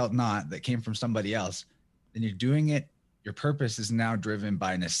not, that came from somebody else, then you're doing it. Your purpose is now driven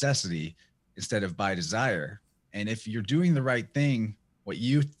by necessity instead of by desire. And if you're doing the right thing, what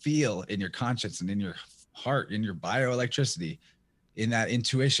you feel in your conscience and in your heart, in your bioelectricity, in that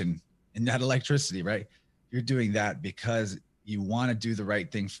intuition, in that electricity, right? You're doing that because you want to do the right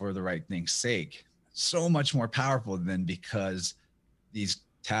thing for the right thing's sake. So much more powerful than because these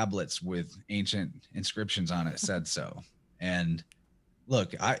tablets with ancient inscriptions on it said so. And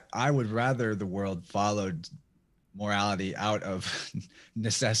look, I would rather the world followed morality out of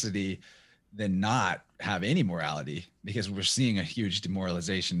necessity than not have any morality, because we're seeing a huge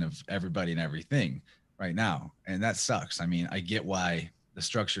demoralization of everybody and everything right now. And that sucks. I mean, I get why the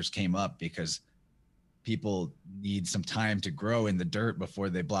structures came up, because people need some time to grow in the dirt before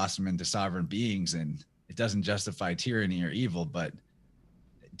they blossom into sovereign beings. And it doesn't justify tyranny or evil, but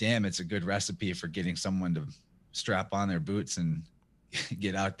damn, it's a good recipe for getting someone to strap on their boots and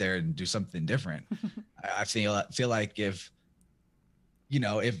get out there and do something different. I feel like if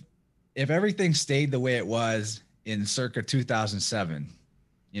everything stayed the way it was in circa 2007,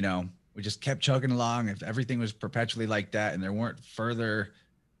 we just kept chugging along. If everything was perpetually like that and there weren't further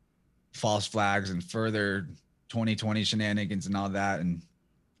false flags and further 2020 shenanigans and all that, and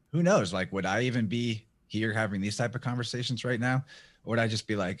who knows, like, would I even be here having these type of conversations right now? Or would I just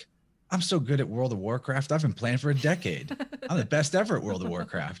be like, I'm so good at World of Warcraft, I've been playing for a decade. I'm the best ever at World of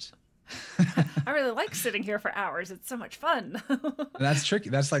Warcraft. I really like sitting here for hours. It's so much fun. That's tricky.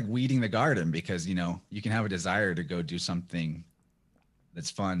 That's like weeding the garden, because, you can have a desire to go do something that's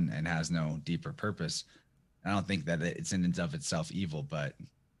fun and has no deeper purpose. I don't think that it's in and of itself evil, but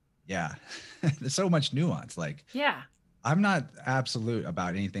yeah, there's so much nuance. Like, yeah, I'm not absolute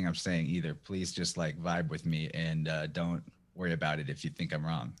about anything I'm saying either. Please just like vibe with me and don't worry about it if you think I'm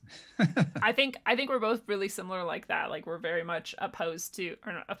wrong. I think we're both really similar like that. Like, we're very much opposed to,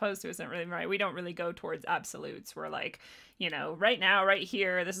 or not opposed to isn't really right. We don't really go towards absolutes. We're like, right now, right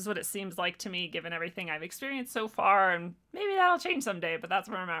here, this is what it seems like to me, given everything I've experienced so far, and maybe that'll change someday, but that's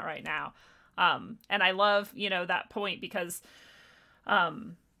where I'm at right now. And I love, that point, because,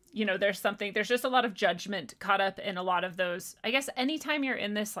 there's just a lot of judgment caught up in a lot of those. I guess anytime you're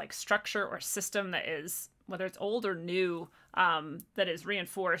in this like structure or system that is, whether it's old or new, that is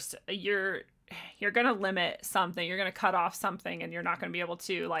reinforced, you're going to limit something, you're going to cut off something, and you're not going to be able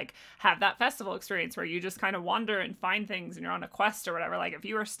to like have that festival experience where you just kind of wander and find things and you're on a quest or whatever. Like, if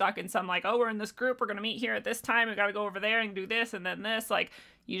you were stuck in some like, oh, we're in this group, we're going to meet here at this time, we got to go over there and do this and then this, like,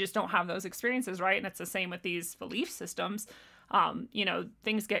 you just don't have those experiences, right? And it's the same with these belief systems.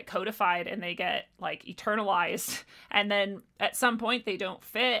 Things get codified and they get like eternalized, and then at some point they don't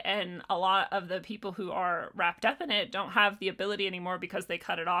fit, and a lot of the people who are wrapped up in it don't have the ability anymore, because they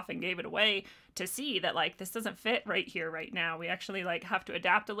cut it off and gave it away, to see that like, this doesn't fit right here, right now. We actually like have to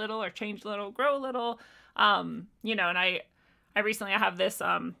adapt a little or change a little, grow a little, and I recently, I have this,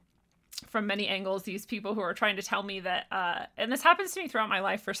 from many angles, these people who are trying to tell me that, and this happens to me throughout my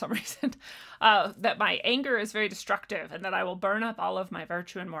life for some reason, that my anger is very destructive, and that I will burn up all of my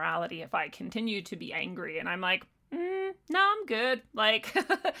virtue and morality if I continue to be angry. And I'm like, no, I'm good. Like,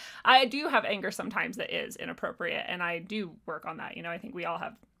 I do have anger sometimes that is inappropriate, and I do work on that. I think we all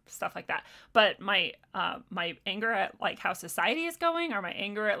have stuff like that. But my anger at like how society is going, or my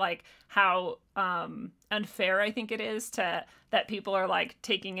anger at like how unfair I think it is that people are like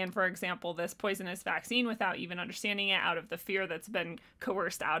taking in, for example, this poisonous vaccine without even understanding it, out of the fear that's been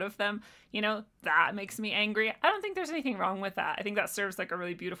coerced out of them, that makes me angry. I don't think there's anything wrong with that. I think that serves like a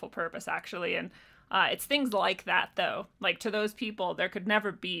really beautiful purpose, actually. And it's things like that, though, like, to those people there could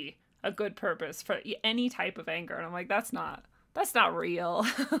never be a good purpose for any type of anger, and I'm like, that's not real.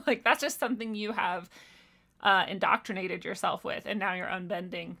 Like, that's just something you have indoctrinated yourself with, and now you're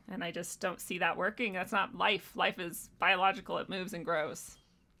unbending, and I just don't see that working. That's not life. Life is biological. It moves and grows.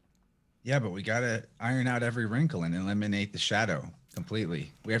 Yeah, but we got to iron out every wrinkle and eliminate the shadow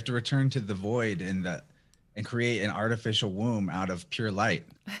completely. We have to return to the void and create an artificial womb out of pure light.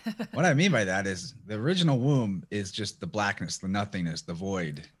 What I mean by that is, the original womb is just the blackness, the nothingness, the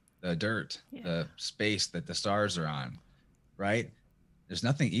void, the dirt, the space that the stars are on. Right? There's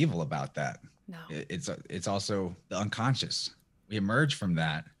nothing evil about that. No. It's also the unconscious. We emerge from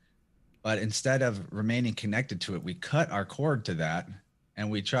that, but instead of remaining connected to it, we cut our cord to that, and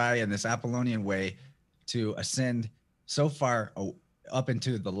we try in this Apollonian way to ascend so far up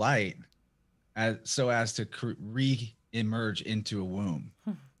into the light so as to re-emerge into a womb.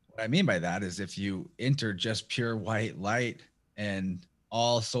 What what I mean by that is if you enter just pure white light and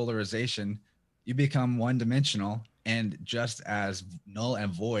all solarization, you become one dimensional and just as null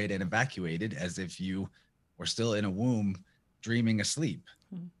and void and evacuated as if you were still in a womb dreaming asleep.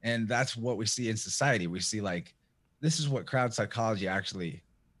 Mm-hmm. And that's what we see in society. We see like, this is what crowd psychology actually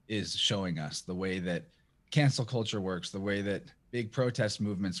is showing us, the way that cancel culture works, the way that big protest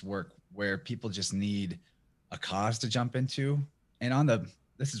movements work, where people just need a cause to jump into. And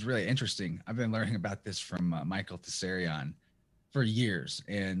this is really interesting. I've been learning about this from Michael Tessarion for years,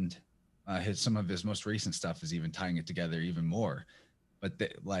 and some of his most recent stuff is even tying it together even more. But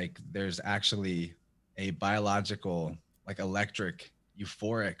there's actually a biological, like electric,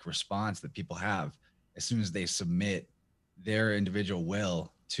 euphoric response that people have as soon as they submit their individual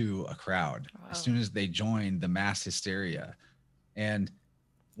will to a crowd. Wow. As soon as they join the mass hysteria. And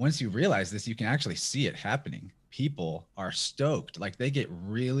once you realize this, you can actually see it happening. People are stoked, like they get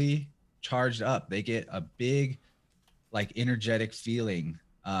really charged up. They get a big, like energetic feeling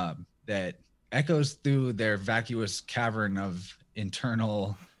that echoes through their vacuous cavern of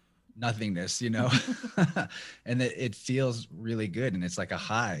internal nothingness, and that it feels really good. And it's like a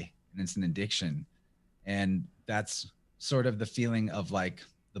high, and it's an addiction. And that's sort of the feeling of like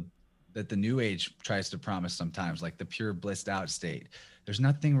that the new age tries to promise sometimes, like the pure blissed out state. There's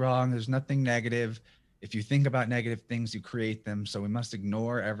nothing wrong. There's nothing negative. If you think about negative things, you create them. So we must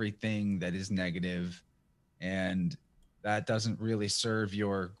ignore everything that is negative. And that doesn't really serve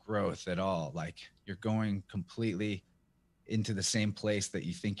your growth at all. Like you're going completely into the same place that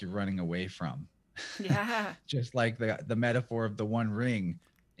you think you're running away from. Yeah. Just like the metaphor of the One Ring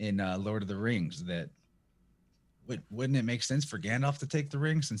in Lord of the Rings, that wouldn't it make sense for Gandalf to take the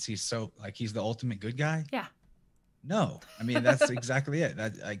ring since he's the ultimate good guy? Yeah. No, I mean, that's exactly it.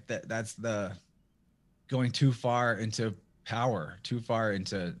 That's the going too far into power, too far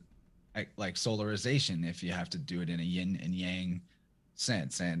into like solarization, if you have to do it in a yin and yang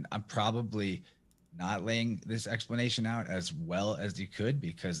sense. And I'm probably not laying this explanation out as well as you could,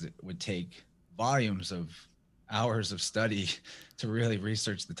 because it would take volumes of hours of study to really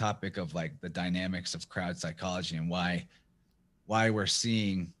research the topic of like the dynamics of crowd psychology and why we're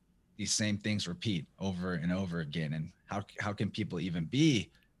seeing these same things repeat over and over again, and how can people even be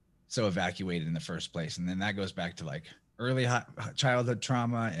so evacuated in the first place. And then that goes back to like early childhood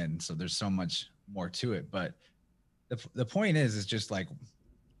trauma, and so there's so much more to it. But the point is just like,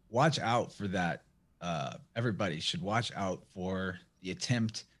 watch out for that. Everybody should watch out for the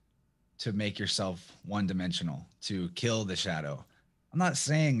attempt to make yourself one-dimensional, to kill the shadow. I'm not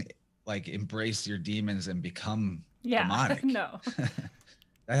saying like embrace your demons and become demonic. No.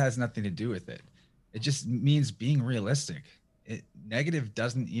 That has nothing to do with it. It just means being realistic. Negative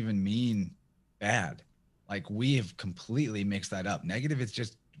doesn't even mean bad. Like we have completely mixed that up. Negative is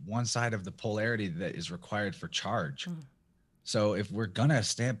just one side of the polarity that is required for charge. So if we're gonna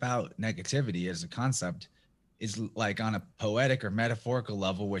stamp out negativity as a concept, is like on a poetic or metaphorical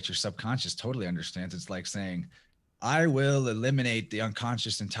level, which your subconscious totally understands. It's like saying, I will eliminate the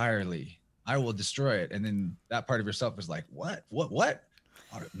unconscious entirely. I will destroy it. And then that part of yourself is like, what?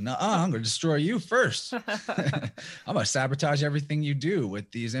 No, I'm going to destroy you first. I'm going to sabotage everything you do with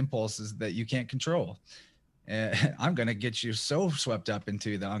these impulses that you can't control. And I'm going to get you so swept up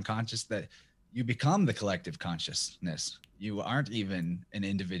into the unconscious that you become the collective consciousness. You aren't even an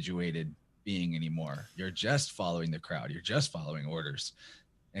individuated being anymore. You're just following the crowd. You're just following orders.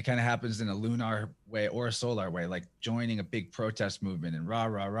 And it kind of happens in a lunar way or a solar way, like joining a big protest movement and rah,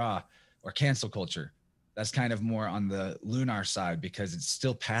 rah, rah, or cancel culture. That's kind of more on the lunar side because it's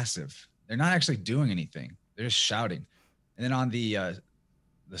still passive. They're not actually doing anything. They're just shouting. And then on the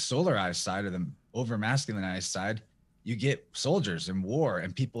solarized side, or the over masculinized side, you get soldiers and war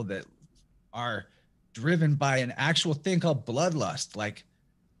and people that are driven by an actual thing called bloodlust, like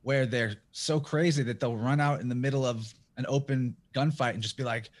where they're so crazy that they'll run out in the middle of an open gunfight and just be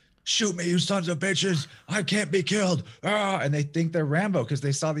like, shoot me, you sons of bitches. I can't be killed. And they think they're Rambo because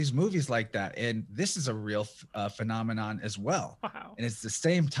they saw these movies like that. And this is a real phenomenon as well. Wow. And it's the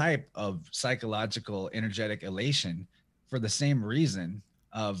same type of psychological, energetic elation for the same reason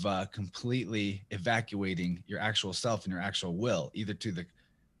of completely evacuating your actual self and your actual will, either to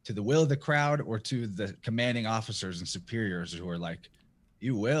the will of the crowd or to the commanding officers and superiors who are like,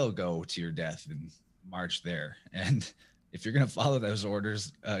 you will go to your death and march there. And if you're going to follow those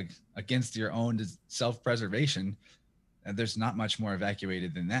orders against your own self-preservation, there's not much more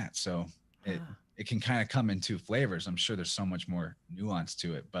evacuated than that. So it can kind of come in two flavors. I'm sure there's so much more nuance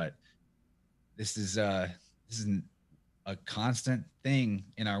to it, but this is a constant thing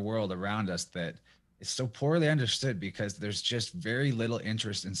in our world around us that it's so poorly understood because there's just very little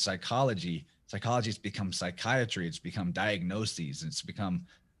interest in psychology. Psychology has become psychiatry. It's become diagnoses. It's become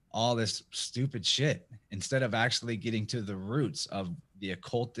all this stupid shit instead of actually getting to the roots of the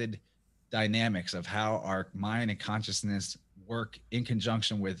occulted dynamics of how our mind and consciousness work in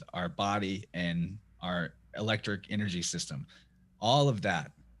conjunction with our body and our electric energy system. All of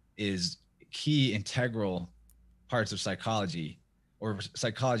that is key integral parts of psychology, or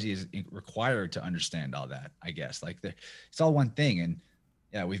psychology is required to understand all that, I guess. Like it's all one thing. And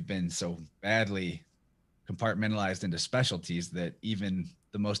yeah, we've been so badly compartmentalized into specialties that even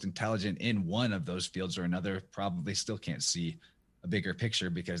the most intelligent in one of those fields or another probably still can't see a bigger picture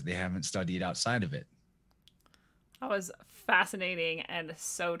because they haven't studied outside of it. That was fascinating and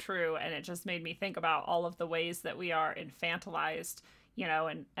so true. And it just made me think about all of the ways that we are infantilized, you know,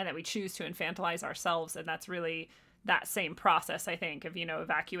 and that we choose to infantilize ourselves. And that's really that same process, I think, of, you know,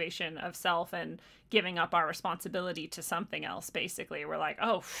 evacuation of self and giving up our responsibility to something else. Basically, we're like,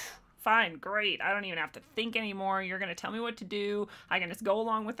 oh, fine, great. I don't even have to think anymore. You're going to tell me what to do. I can just go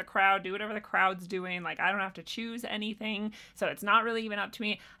along with the crowd, do whatever the crowd's doing. Like, I don't have to choose anything. So it's not really even up to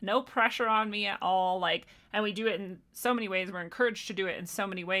me. No pressure on me at all. Like, and we do it in so many ways. We're encouraged to do it in so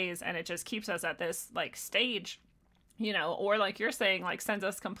many ways. And it just keeps us at this like stage, you know, or like you're saying, like sends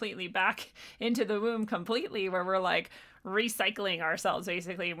us completely back into the womb completely, where we're like recycling ourselves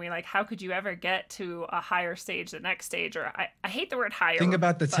basically. And we like, how could you ever get to a higher stage, the next stage? Or I hate the word higher. Think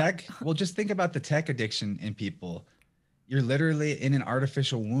about the tech. Well, just think about the tech addiction in people. You're literally in an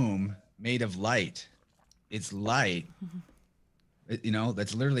artificial womb made of light. It's light, you know,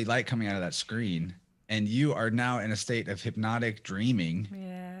 that's literally light coming out of that screen. And you are now in a state of hypnotic dreaming.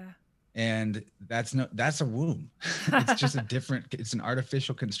 Yeah. And that's a womb. It's just it's an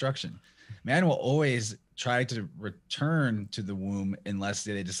artificial construction. Man will always try to return to the womb unless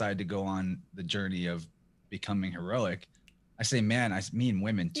they decide to go on the journey of becoming heroic. I say man, I mean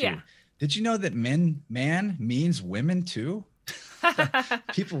women too. Yeah. Did you know that man means women too?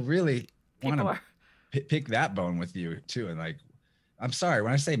 People really want to pick that bone with you too. And like, I'm sorry,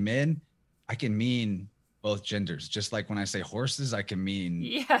 when I say men, I can mean both genders. Just like when I say horses, I can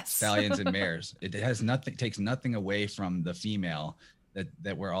mean stallions and mares. It takes nothing away from the female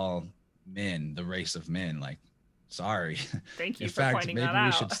that we're all men, the race of men. Like, sorry. Thank you In for fact, pointing maybe that out.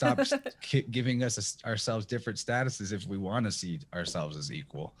 we should stop giving ourselves different statuses if we want to see ourselves as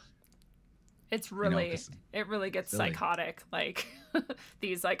equal. It's really, it really gets psychotic. Like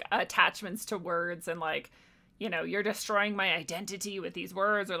these like attachments to words and like, you know, you're destroying my identity with these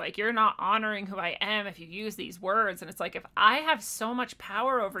words, or like, you're not honoring who I am if you use these words. And it's like, if I have so much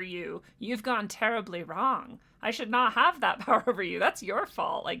power over you, you've gone terribly wrong. I should not have that power over you. That's your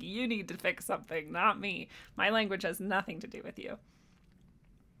fault. Like, you need to fix something, not me. My language has nothing to do with you.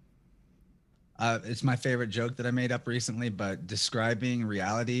 It's my favorite joke that I made up recently, but describing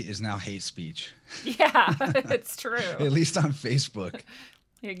reality is now hate speech. Yeah, it's true. At least on Facebook.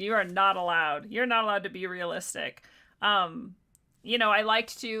 You are not allowed. You're not allowed to be realistic. You know, I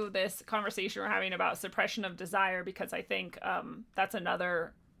liked too this conversation we're having about suppression of desire, because I think that's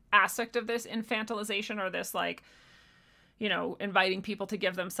another aspect of this infantilization, or this like, you know, inviting people to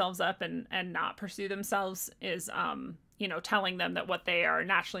give themselves up and not pursue themselves, is you know, telling them that what they are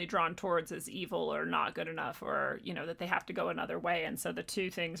naturally drawn towards is evil or not good enough, or, you know, that they have to go another way. And so the two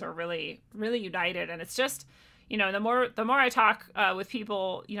things are really, really united. And it's just, you know, the more I talk with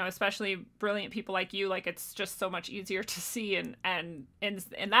people, you know, especially brilliant people like you, like, it's just so much easier to see, and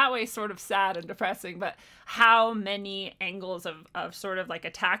in that way sort of sad and depressing, but how many angles of sort of like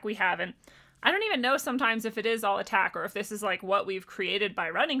attack we have. And I don't even know sometimes if it is all attack, or if this is like what we've created by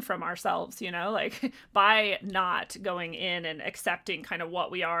running from ourselves, you know, like by not going in and accepting kind of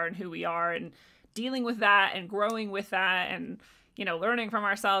what we are and who we are, and dealing with that and growing with that, and, you know, learning from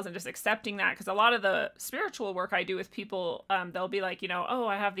ourselves and just accepting that. Because a lot of the spiritual work I do with people, they'll be like, you know, oh,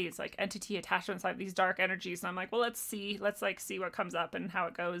 I have these like entity attachments, I have these dark energies. And I'm like, well, let's see what comes up and how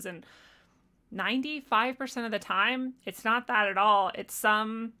it goes. And 95% of the time, it's not that at all. It's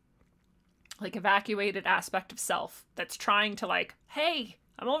some like evacuated aspect of self that's trying to like, hey,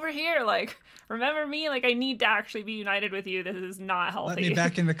 I'm over here, like, remember me, like, I need to actually be united with you. This is not healthy. Let me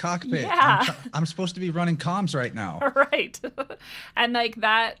back in the cockpit. Yeah. I'm supposed to be running comms right now. Right. And like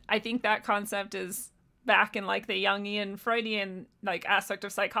that, I think that concept is back in like the Jungian, Freudian like aspect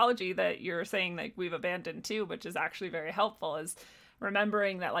of psychology that you're saying like we've abandoned too, which is actually very helpful, is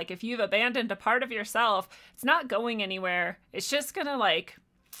remembering that like if you've abandoned a part of yourself, it's not going anywhere. It's just gonna like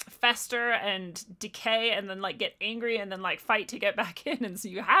fester and decay, and then like get angry, and then like fight to get back in. And so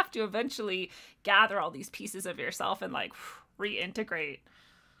you have to eventually gather all these pieces of yourself and like reintegrate.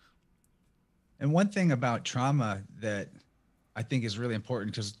 And one thing about trauma that I think is really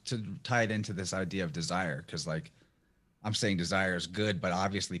important, because to tie it into this idea of desire, because like I'm saying desire is good, but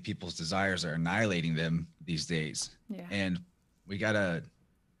obviously people's desires are annihilating them these days. Yeah. And we got to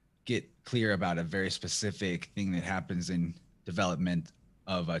get clear about a very specific thing that happens in development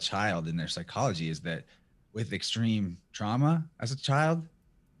of a child in their psychology, is that with extreme trauma as a child,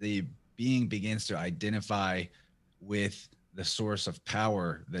 the being begins to identify with the source of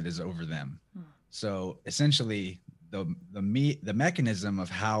power that is over them. So essentially, the mechanism of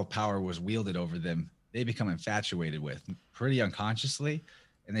how power was wielded over them, they become infatuated with pretty unconsciously,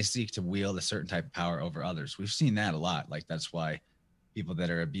 and they seek to wield a certain type of power over others. We've seen that a lot. Like that's why people that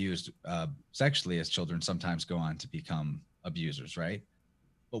are abused sexually as children sometimes go on to become abusers, right?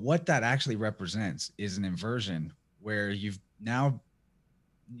 But what that actually represents is an inversion where you now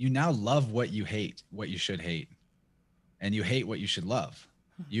love what you hate, what you should hate, and you hate what you should love.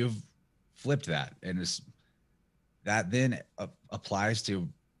 You've flipped that, and that then applies to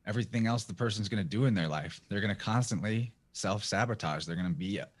everything else the person's going to do in their life. They're going to constantly self-sabotage.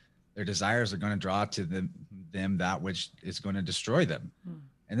 Their desires are going to draw to them that which is going to destroy them.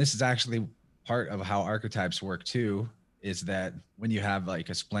 And this is actually part of how archetypes work too, is that when you have like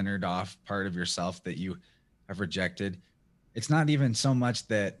a splintered off part of yourself that you have rejected, it's not even so much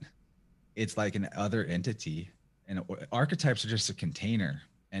that it's like an other entity, and archetypes are just a container,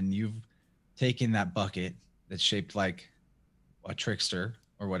 and you've taken that bucket that's shaped like a trickster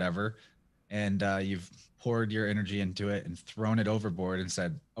or whatever, and you've poured your energy into it and thrown it overboard and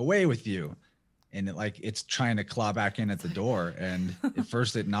said, away with you. And it's trying to claw back in at the door. And at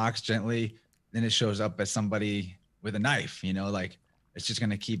first it knocks gently, then it shows up as somebody with a knife, like it's just going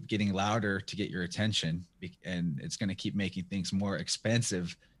to keep getting louder to get your attention. And it's going to keep making things more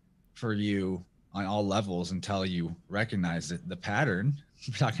expensive for you on all levels until you recognize the pattern.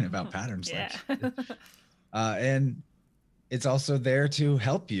 We're talking about patterns. Yeah. And it's also there to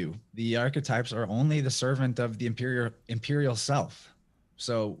help you. The archetypes are only the servant of the imperial self.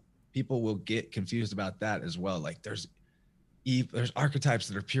 So people will get confused about that as well. Like there's archetypes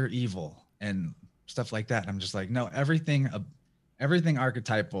that are pure evil and stuff like that. I'm just like, no, everything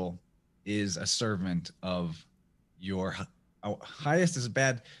archetypal is a servant of your highest. Is a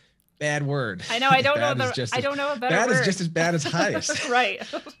bad word. I know. I don't know. I don't know a better word. Bad is just as bad as highest. Right.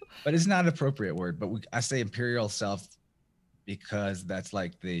 But it's not an appropriate word. But I say imperial self because that's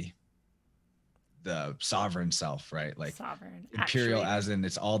like the sovereign self, right? Like sovereign, imperial, as in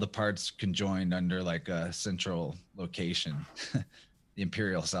it's all the parts conjoined under like a central location. The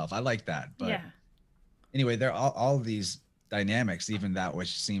imperial self. I like that. But yeah. Anyway, there are all of these dynamics, even that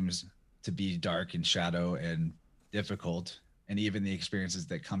which seems to be dark and shadow and difficult, and even the experiences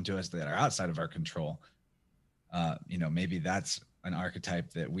that come to us that are outside of our control. Maybe that's an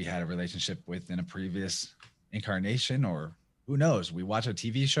archetype that we had a relationship with in a previous incarnation, or who knows? We watched a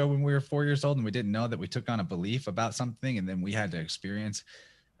TV show when we were 4 years old and we didn't know that we took on a belief about something, and then we had to experience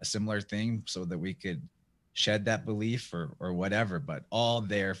a similar thing so that we could shed that belief or whatever, but all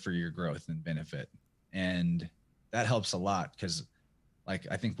there for your growth and benefit. And that helps a lot, because like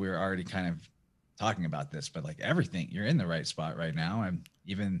I think we were already kind of talking about this, but like everything, you're in the right spot right now, and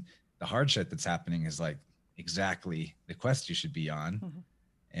even the hard shit that's happening is like exactly the quest you should be on.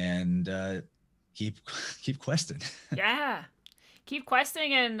 And keep questing. Yeah, keep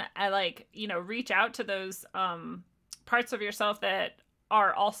questing, and reach out to those parts of yourself that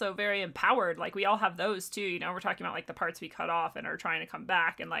are also very empowered. Like we all have those too. We're talking about like the parts we cut off and are trying to come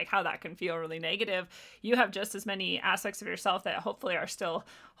back, and like how that can feel really negative. You have just as many aspects of yourself that hopefully are still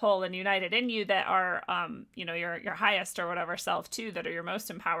whole and united in you, that are your highest or whatever self too, that are your most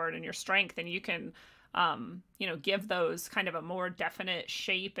empowered and your strength, and you can give those kind of a more definite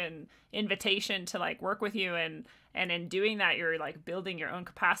shape and invitation to like work with you, and in doing that you're like building your own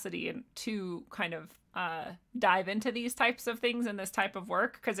capacity and to kind of dive into these types of things and this type of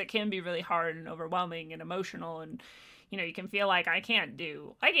work, because it can be really hard and overwhelming and emotional, and you can feel like I can't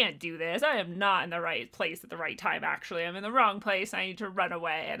do this. I am not in the right place at the right time. Actually, I'm in the wrong place. I need to run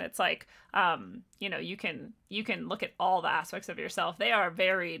away. And it's like, you can look at all the aspects of yourself. They are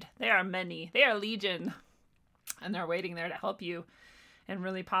varied. They are many. They are legion, and they're waiting there to help you in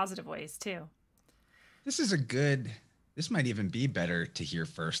really positive ways too. This might even be better to hear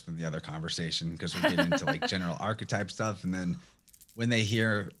first than the other conversation, because we'll get into like general archetype stuff. And then when they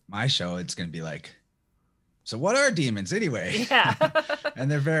hear my show, it's going to be like, so what are demons anyway? Yeah.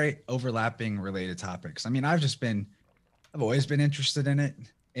 And they're very overlapping related topics. I mean, I've always been interested in it.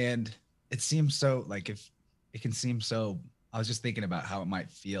 And it seems so like, I was just thinking about how it might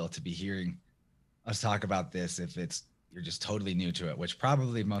feel to be hearing us talk about this, if it's you're just totally new to it, which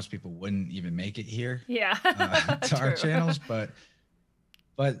probably most people wouldn't even make it here Yeah. to our channels, but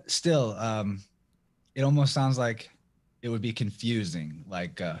still, it almost sounds like it would be confusing.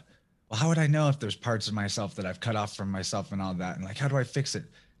 Like, well, how would I know if there's parts of myself that I've cut off from myself and all that? And like, how do I fix it?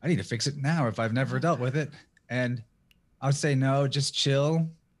 I need to fix it now if I've never dealt with it. And I would say, no, just chill.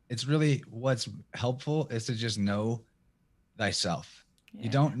 It's really what's helpful is to just know thyself. You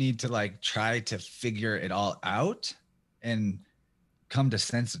don't need to like try to figure it all out and come to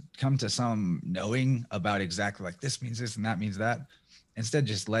some knowing about exactly like this means this and that means that. Instead,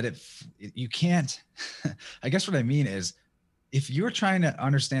 just let it, you can't, I guess what I mean is if you're trying to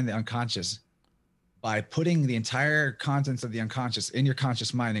understand the unconscious by putting the entire contents of the unconscious in your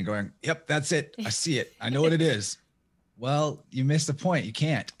conscious mind and going, yep, that's it. I see it. I know what it is. Well, you missed the point. You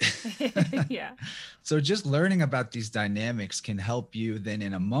can't. Yeah. So just learning about these dynamics can help you then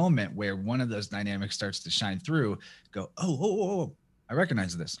in a moment where one of those dynamics starts to shine through, go, oh, I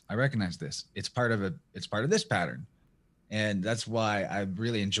recognize this. I recognize this. It's part of this pattern. And that's why I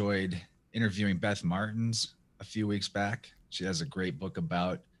really enjoyed interviewing Beth Martins a few weeks back. She has a great book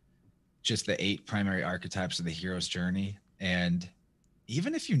about just the 8 primary archetypes of the hero's journey. And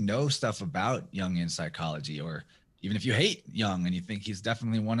even if you know stuff about Jungian psychology, or even if you hate Jung and you think he's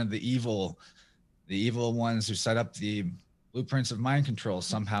definitely one of the evil ones who set up the blueprints of mind control,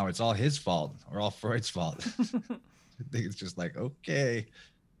 somehow it's all his fault or all Freud's fault. I think it's just like, okay,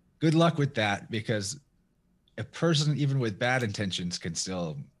 good luck with that, because a person, even with bad intentions, can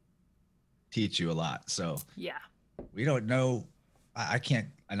still teach you a lot. So yeah, we don't know. I can't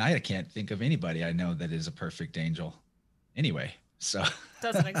think of anybody I know that is a perfect angel anyway. So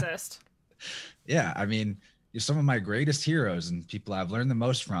doesn't exist. Yeah. I mean, you're some of my greatest heroes and people I've learned the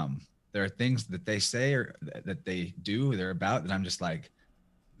most from. There are things that they say or that they do, they're about, that I'm just like,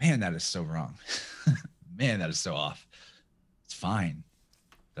 man, that is so wrong. Man, that is so off. It's fine.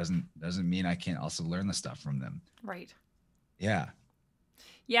 Doesn't mean I can't also learn the stuff from them. Right. Yeah.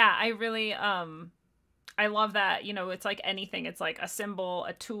 Yeah, I really I love that, you know, it's like anything. It's like a symbol,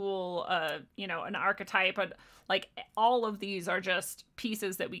 a tool, you know, an archetype, but like all of these are just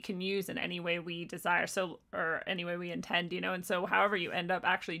pieces that we can use in any way we desire, so, or any way we intend, you know, and so however you end up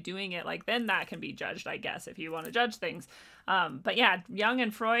actually doing it, like then that can be judged, I guess, if you want to judge things. But yeah, Jung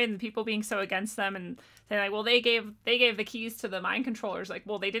and Freud and people being so against them, and they're like, well, they gave the keys to the mind controllers. Like,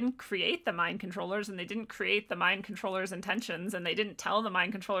 well, they didn't create the mind controllers, and they didn't create the mind controllers' intentions, and they didn't tell the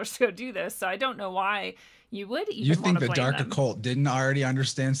mind controllers to go do this. So I don't know why you would even You think want to the blame dark them. occult didn't already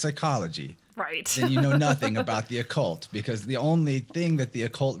understand psychology? Right. Then you know nothing about the occult, because the only thing that the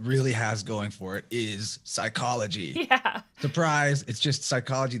occult really has going for it is psychology. Yeah. Surprise. It's just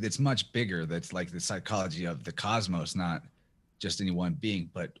psychology that's much bigger. That's like the psychology of the cosmos, not just any one being.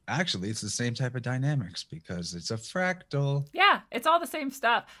 But actually, it's the same type of dynamics because it's a fractal. Yeah, it's all the same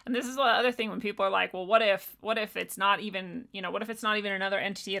stuff. And this is the other thing when people are like, well, what if it's not even, you know, what if it's not even another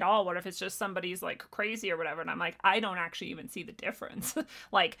entity at all? What if it's just somebody's like crazy or whatever? And I'm like, I don't actually even see the difference.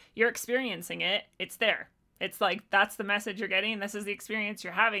 Like, you're experiencing it, it's there. It's like, that's the message you're getting, and this is the experience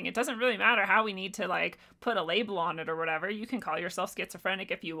you're having. It doesn't really matter how we need to like put a label on it or whatever. You can call yourself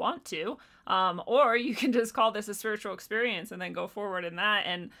schizophrenic if you want to, or you can just call this a spiritual experience and then go forward in that.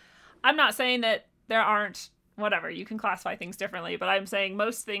 And I'm not saying that there aren't, whatever, you can classify things differently, but I'm saying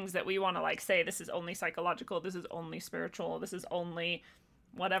most things that we want to like say, this is only psychological, this is only spiritual, this is only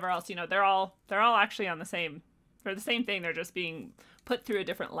whatever else, you know, they're all actually on the same, for the same thing. They're just being put through a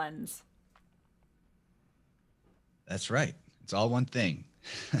different lens. That's right. It's all one thing.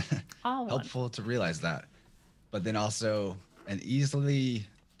 All Helpful to realize that. But then also an easily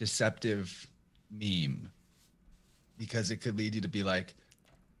deceptive meme, because it could lead you to be like,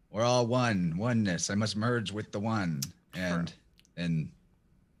 we're all oneness. I must merge with the one. And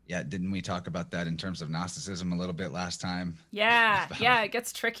yeah, didn't we talk about that in terms of Gnosticism a little bit last time? Yeah, yeah, it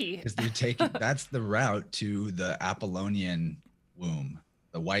gets tricky. Because they're taking, that's the route to the Apollonian womb,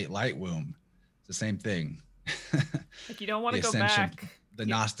 the white light womb. It's the same thing. Like, you don't want to go ascension, back. the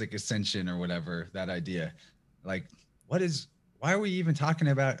Gnostic ascension or whatever, that idea. Like, why are we even talking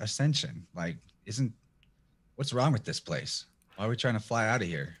about ascension? Like, what's wrong with this place? Why are we trying to fly out of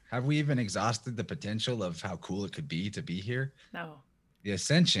here? Have we even exhausted the potential of how cool it could be to be here? No. The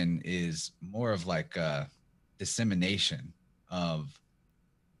ascension is more of like a dissemination of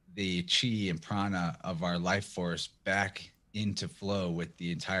the chi and prana of our life force back into flow with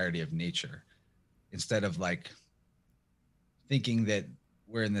the entirety of nature, instead of like thinking that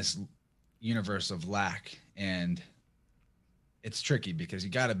we're in this universe of lack. And it's tricky because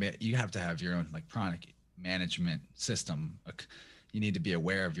you have to have your own like pranic management system. You need to be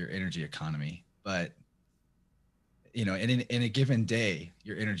aware of your energy economy, but you know, and in a given day,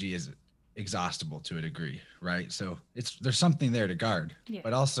 your energy is exhaustible to a degree, right? So there's something there to guard, Yeah.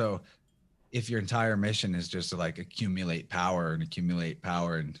 but also if your entire mission is just to like accumulate power and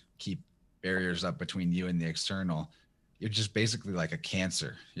keep barriers up between you and the external, you're just basically like a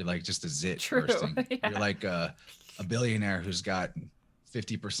cancer. You're like just a zit True. bursting. Yeah. You're like a billionaire who's got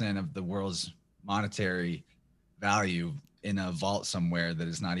 50% of the world's monetary value in a vault somewhere that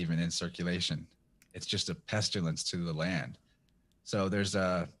is not even in circulation. It's just a pestilence to the land. So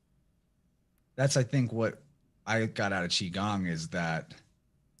that's I think what I got out of Qigong is that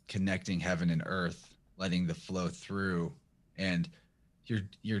connecting heaven and earth, letting the flow through, and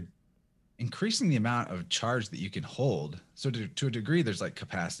you're increasing the amount of charge that you can hold. So to a degree, there's like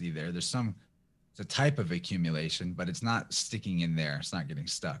capacity there. It's a type of accumulation, but it's not sticking in there. It's not getting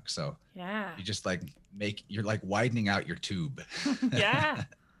stuck. So Yeah. you just like you're like widening out your tube. Yeah.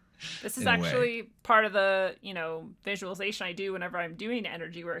 This is actually part of the, you know, visualization I do whenever I'm doing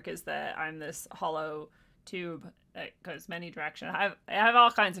energy work, is that I'm this hollow tube that goes many directions. I have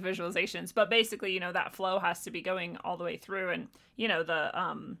all kinds of visualizations, but basically, you know, that flow has to be going all the way through, and, you know, the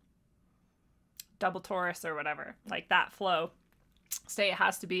double torus or whatever, like that flow state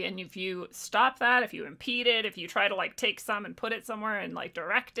has to be. And if you stop that, if you impede it, if you try to like take some and put it somewhere and like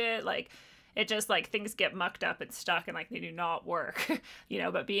direct it, like it just like things get mucked up and stuck and like they do not work, you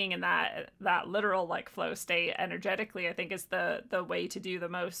know. But being in that literal like flow state energetically, I think is the way to do the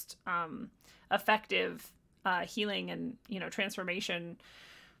most effective healing and, you know, transformation,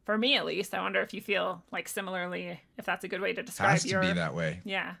 for me at least. I wonder if you feel like similarly, if that's a good way to describe Has to be that way.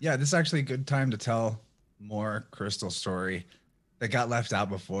 Yeah. Yeah, this is actually a good time to tell more crystal story that got left out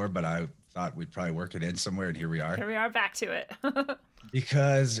before, but I thought we'd probably work it in somewhere, and here we are. Here we are, back to it.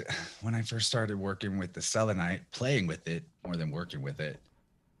 Because when I first started working with the selenite, playing with it more than working with it,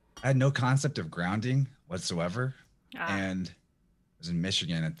 I had no concept of grounding whatsoever. And I was in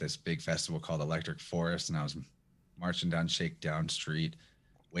Michigan at this big festival called Electric Forest, and I was marching down Shakedown Street,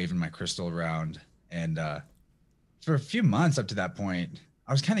 waving my crystal around. And for a few months up to that point,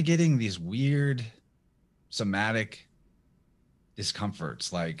 I was kind of getting these weird somatic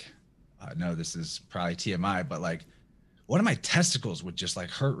discomforts. Like, no, this is probably TMI, but like one of my testicles would just like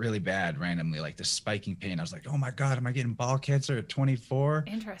hurt really bad randomly, like this spiking pain. I was like, oh my God, am I getting ball cancer at 24?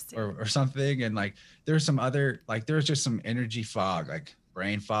 Interesting. Or something. And like, there's some other, like, there was just some energy fog, like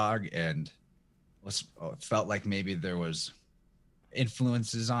brain fog. And it felt like maybe there was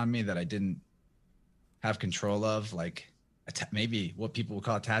influences on me that I didn't have control of, like maybe what people would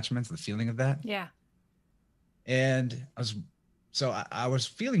call attachments, the feeling of that. Yeah. And I was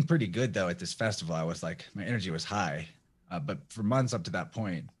feeling pretty good though at this festival. I was like, my energy was high, but for months up to that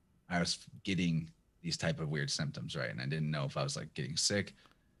point, I was getting these type of weird symptoms, right? And I didn't know if I was like getting sick,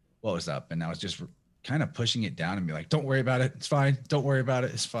 what was up. And I was just kind of pushing it down and be like, don't worry about it. It's fine. Don't worry about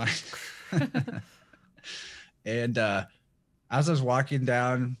it. It's fine. And as I was walking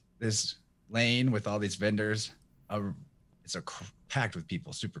down this lane with all these vendors, it's packed with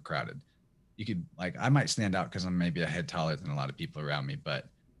people, super crowded. You could like, I might stand out because I'm maybe a head taller than a lot of people around me, but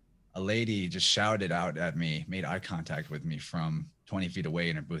a lady just shouted out at me, made eye contact with me from 20 feet away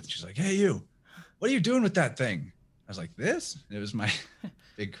in her booth. She's like, hey, you, what are you doing with that thing? I was like, this? It was my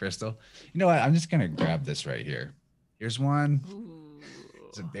big crystal. You know what? I'm just going to grab this right here. Here's one. Ooh,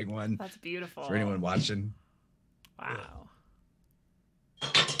 it's a big one. That's beautiful. For anyone watching. Wow.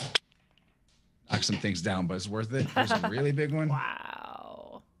 Knock some things down, but it's worth it. Here's a really big one.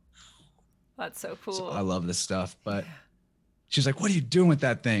 Wow. That's so cool. So I love this stuff, but she's like, what are you doing with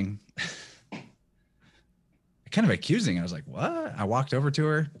that thing? Kind of accusing. I was like, what? I walked over to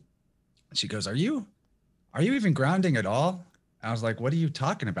her. She goes, are you even grounding at all? I was like, what are you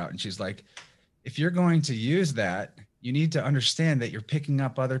talking about? And she's like, if you're going to use that, you need to understand that you're picking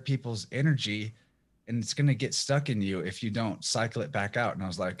up other people's energy and it's going to get stuck in you if you don't cycle it back out. And I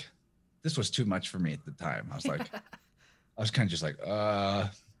was like, this was too much for me at the time. I was like, I was kind of just like,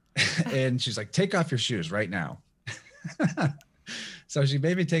 and she's like, take off your shoes right now. So she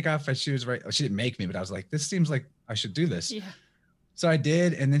made me take off my shoes. Right. She didn't make me, but I was like, this seems like I should do this. Yeah. So I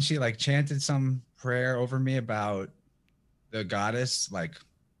did. And then she like chanted some prayer over me about the goddess, like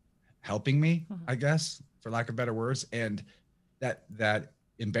helping me, I guess, for lack of better words. And that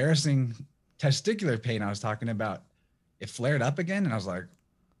embarrassing testicular pain I was talking about, it flared up again. And I was like,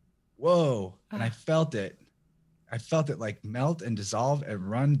 whoa. And I felt it like melt and dissolve and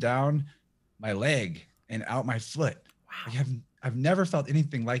run down my leg and out my foot. Wow. Like I've never felt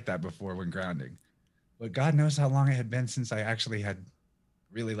anything like that before when grounding, but God knows how long it had been since I actually had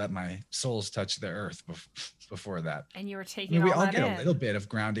really let my soles touch the earth before that. And you were taking I mean, we all all that get in. a little bit of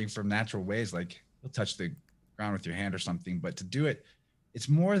grounding from natural ways. Like we'll touch the ground with your hand or something, but to do it, it's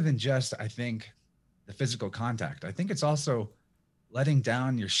more than just, I think, the physical contact. I think it's also letting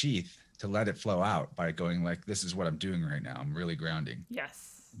down your sheath to let it flow out by going like, this is what I'm doing right now. I'm really grounding.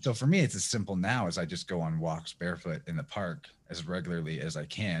 Yes. So for me, it's as simple now as I just go on walks barefoot in the park as regularly as I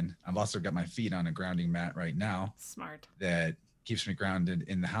can. I've also got my feet on a grounding mat right now. Smart. That keeps me grounded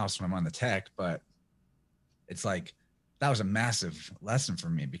in the house when I'm on the tech. But it's like, that was a massive lesson for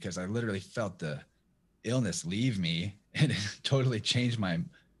me because I literally felt the illness leave me, and it totally changed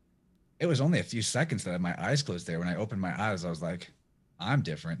it was only a few seconds that I had my eyes closed there. When I opened my eyes, I was like, I'm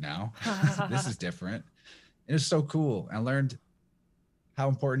different now. This is different. It was so cool. I learned how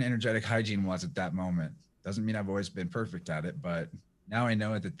important energetic hygiene was at that moment. Doesn't mean I've always been perfect at it, but now I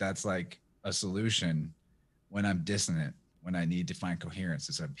know that that's like a solution when I'm dissonant, when I need to find coherence.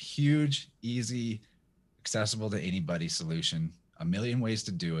 It's a huge, easy, accessible to anybody solution, a million ways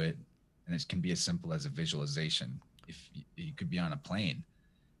to do it. And it can be as simple as a visualization. If you could be on a plane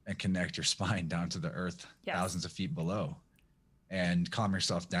and connect your spine down to the earth, yes, thousands of feet below, and calm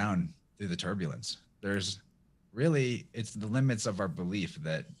yourself down through the turbulence. There's really, it's the limits of our belief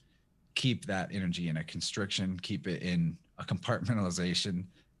that keep that energy in a constriction, keep it in a compartmentalization,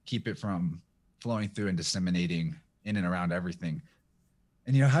 keep it from flowing through and disseminating in and around everything.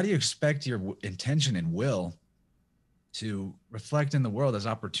 And, how do you expect your intention and will to reflect in the world as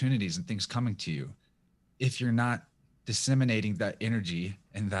opportunities and things coming to you if you're not disseminating that energy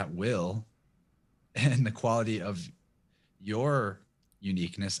and that will and the quality of your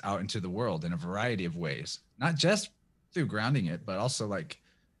uniqueness out into the world in a variety of ways, not just through grounding it, but also like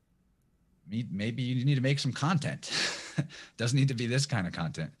maybe you need to make some content. Doesn't need to be this kind of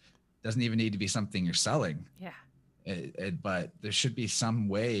content. Doesn't even need to be something you're selling. Yeah. But there should be some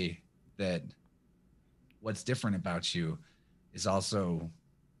way that what's different about you is also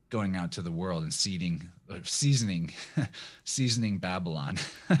going out to the world and seasoning Babylon.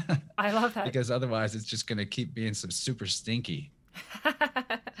 I love that. Because otherwise it's just going to keep being some super stinky.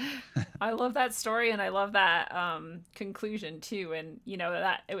 I love that story, and I love that conclusion too. And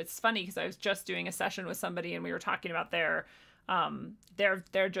that it was funny because I was just doing a session with somebody and we were talking about they're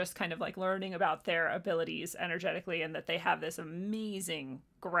just kind of like learning about their abilities energetically, and that they have this amazing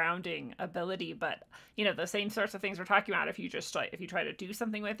grounding ability. But the same sorts of things we're talking about, if you try to do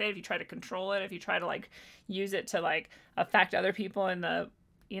something with it, if you try to control it, if you try to like use it to like affect other people in the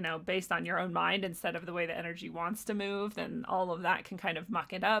based on your own mind instead of the way the energy wants to move, then all of that can kind of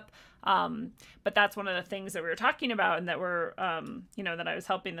muck it up. But that's one of the things that we were talking about, and that we're, that I was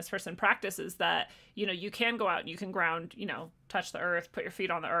helping this person practice, is that, you can go out and you can ground, touch the earth, put your feet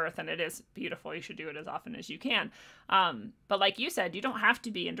on the earth, and it is beautiful. You should do it as often as you can. But like you said, you don't have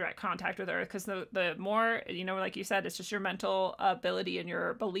to be in direct contact with earth, because the more, like you said, it's just your mental ability and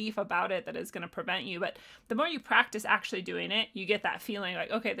your belief about it that is going to prevent you. But the more you practice actually doing it, you get that feeling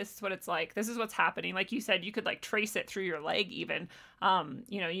like, okay, this is what it's like. This is what's happening. Like you said, you could like trace it through your leg even.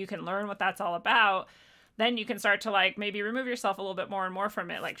 You can learn what that's all about. Then you can start to like maybe remove yourself a little bit more and more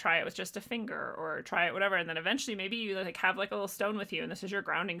from it. Like try it with just a finger, or try it whatever. And then eventually maybe you like have like a little stone with you, and this is your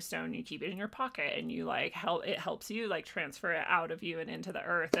grounding stone. You keep it in your pocket, and you like it helps you like transfer it out of you and into the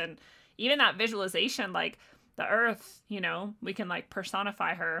earth. And even that visualization, like the earth, we can like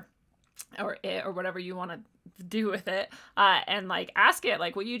personify her or it or whatever you want to do with it, and like ask it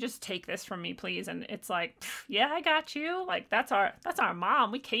like, will you just take this from me please? And it's like, yeah, I got you. Like that's our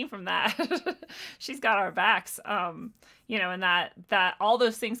mom, we came from that. She's got our backs. And that all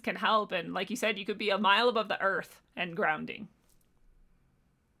those things can help. And like you said, you could be a mile above the earth and grounding.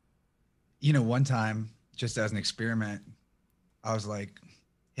 One time, just as an experiment, I was like,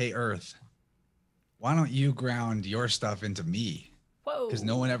 hey earth, why don't you ground your stuff into me? Because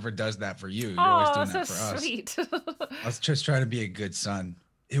no one ever does that for you. You're always doing that for us. Sweet. I was just trying to be a good son.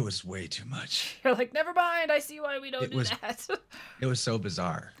 It was way too much. You're like, never mind. I see why we don't do that. It was so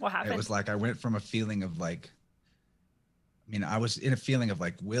bizarre. What happened? It was like I went from a feeling of like, I was in a feeling of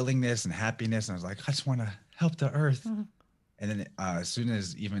like willingness and happiness. And I was like, I just want to help the earth. Mm-hmm. And then as soon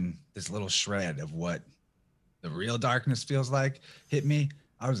as even this little shred of what the real darkness feels like hit me,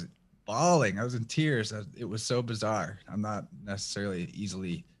 I was bawling. I was in tears. It was so bizarre. I'm not necessarily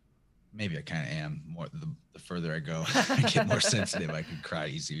easily, maybe I kind of am more the further I go. I get more sensitive. I could cry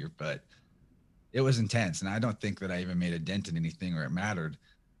easier, but it was intense. And I don't think that I even made a dent in anything or it mattered,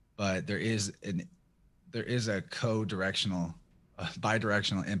 but there is a bidirectional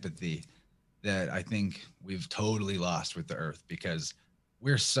empathy that I think we've totally lost with the earth, because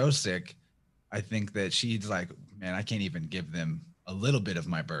we're so sick. I think that she's like, man, I can't even give them a little bit of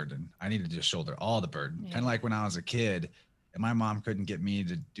my burden. I need to just shoulder all the burden. Yeah. Kind of like when I was a kid and my mom couldn't get me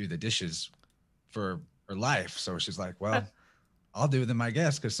to do the dishes for her life. So she's like, well, I'll do them, I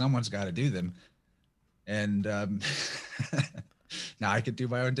guess, because someone's got to do them. And now I could do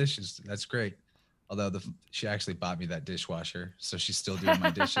my own dishes. That's great. Although she actually bought me that dishwasher, so she's still doing my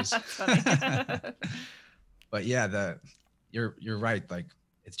dishes. That's funny. But yeah, you're right. Like,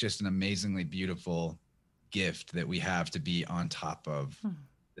 it's just an amazingly beautiful gift that we have to be on top of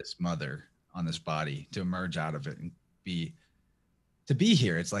this mother on this body, to emerge out of it and be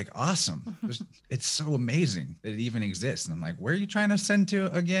here. It's like awesome. It's so amazing that it even exists. And I'm like, where are you trying to send to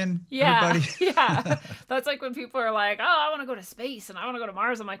again? Yeah. Everybody? Yeah. That's like when people are like, oh, I want to go to space and I want to go to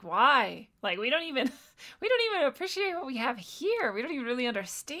Mars. I'm like, why? Like, we don't even appreciate what we have here. We don't even really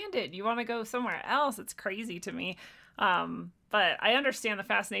understand it. You want to go somewhere else. It's crazy to me. But I understand the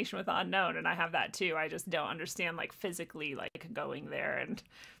fascination with the unknown, and I have that too. I just don't understand, like, physically, like, going there and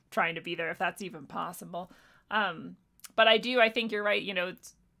trying to be there, if that's even possible. But I think you're right. You know,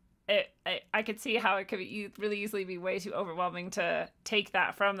 I could see how it could really easily be way too overwhelming to take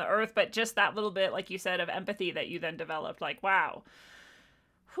that from the earth, but just that little bit, like you said, of empathy that you then developed, like, wow,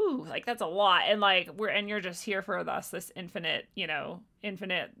 whew, like, that's a lot. And like, you're just here for us, this infinite,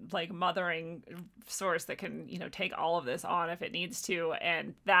 like, mothering source that can, take all of this on if it needs to.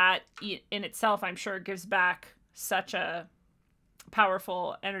 And that in itself, I'm sure, gives back such a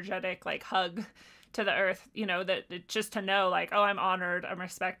powerful, energetic, like, hug to the earth, that just to know, like, oh, I'm honored, I'm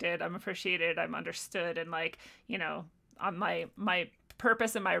respected, I'm appreciated, I'm understood, and, like, my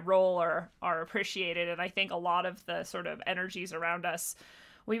purpose and my role are appreciated. And I think a lot of the sort of energies around us,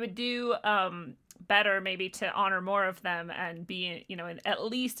 we would do better maybe to honor more of them and be, at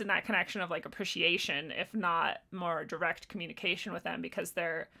least in that connection of, like, appreciation, if not more direct communication with them, because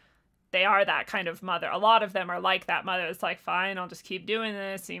they are that kind of mother. A lot of them are like that mother. It's like, fine, I'll just keep doing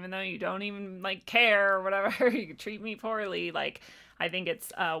this, even though you don't even, like, care or whatever. You treat me poorly. Like, I think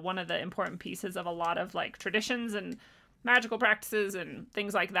it's one of the important pieces of a lot of, like, traditions and magical practices and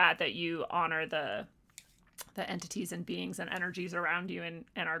things like that, that you honor the entities and beings and energies around you and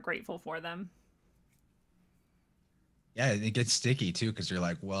are grateful for them. Yeah, it gets sticky too, because you're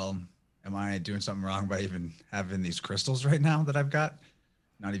like, well, am I doing something wrong by even having these crystals right now that I've got?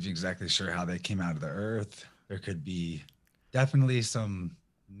 Not even exactly sure how they came out of the earth. There could be definitely some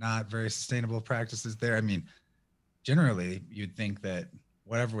not very sustainable practices there. I mean, generally, you'd think that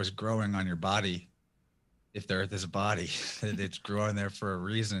whatever was growing on your body, if the earth is a body, that it's growing there for a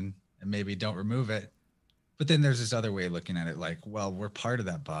reason, and maybe don't remove it. But then there's this other way of looking at it, like, well, we're part of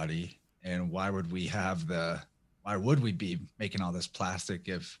that body, and why would we be making all this plastic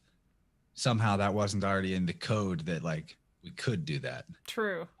if somehow that wasn't already in the code that, like, we could do that?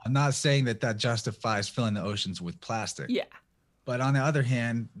 True. I'm not saying that justifies filling the oceans with plastic. Yeah. But on the other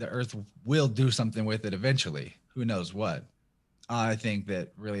hand, the earth will do something with it eventually. Who knows what? I think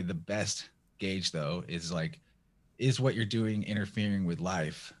that really the best gauge, though, is, like, is what you're doing interfering with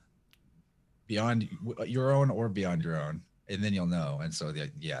life beyond your own or beyond your own? And then you'll know. And so,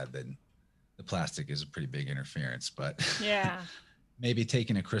 then the plastic is a pretty big interference. But yeah, maybe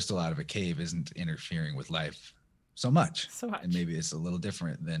taking a crystal out of a cave isn't interfering with life so much. And maybe it's a little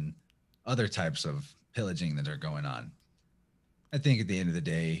different than other types of pillaging that are going on. I think at the end of the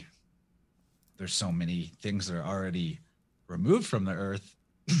day, there's so many things that are already removed from the earth.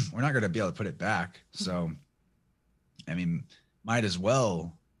 We're not going to be able to put it back. So, I mean, might as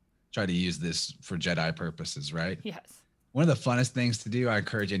well try to use this for Jedi purposes, right? Yes. One of the funnest things to do, I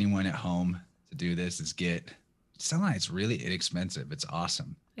encourage anyone at home to do this, is get selenite's really inexpensive. It's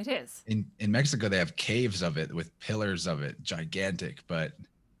awesome. It is. In Mexico, they have caves of it with pillars of it, gigantic. But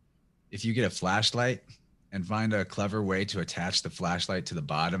if you get a flashlight and find a clever way to attach the flashlight to the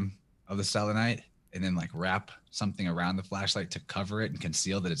bottom of the selenite, and then, like, wrap something around the flashlight to cover it and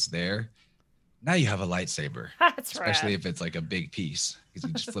conceal that it's there, now you have a lightsaber. That's especially rad. If it's like a big piece, because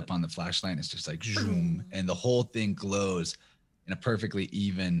you just flip on the flashlight and it's just like zoom, and the whole thing glows in a perfectly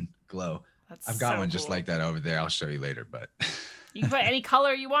even glow. I've got one just like that over there. I'll show you later, but you can put any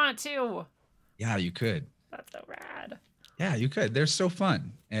color you want to. Yeah, you could. That's so rad. Yeah, you could. They're so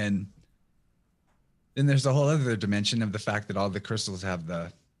fun. And then there's a whole other dimension of the fact that all the crystals have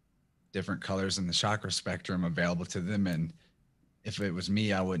the different colors in the chakra spectrum available to them. And if it was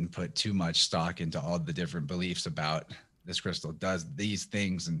me, I wouldn't put too much stock into all the different beliefs about this crystal does these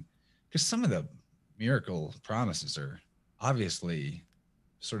things. And because some of the miracle promises are obviously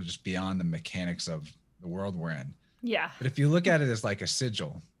sort of just beyond the mechanics of the world we're in. Yeah. But if you look at it as like a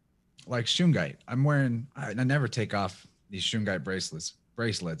sigil, like shungite, I never take off these shungite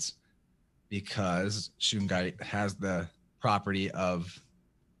bracelets because shungite has the property of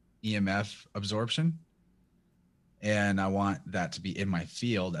EMF absorption. And I want that to be in my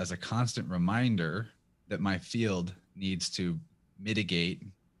field as a constant reminder that my field needs to mitigate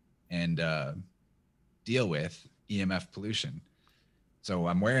and deal with EMF pollution. So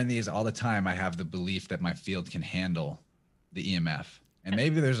I'm wearing these all the time. I have the belief that my field can handle the EMF. And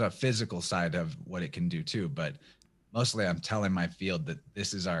maybe there's a physical side of what it can do too, but mostly I'm telling my field that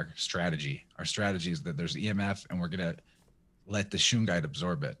this is our strategy. Our strategy is that there's EMF and we're going to let the shungite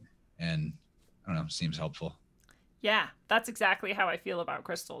absorb it. And I don't know, seems helpful. Yeah, that's exactly how I feel about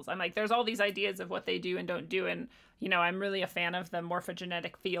crystals. I'm like, there's all these ideas of what they do and don't do. And, you know, I'm really a fan of the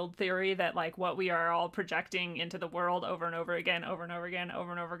morphogenetic field theory that like what we are all projecting into the world over and over again, over and over again,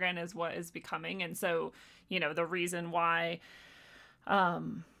 over and over again is what is becoming. And so, you know, the reason why,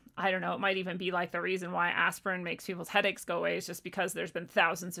 I don't know, it might even be like the reason why aspirin makes people's headaches go away is just because there's been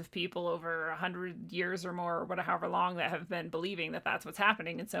thousands of people over 100 years or more, or whatever, however long, that have been believing that that's what's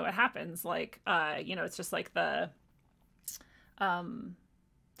happening. And so it happens. Like, you know, it's just like the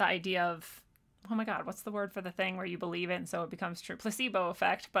idea of, oh my God, what's the word for the thing where you believe it and so it becomes true? Placebo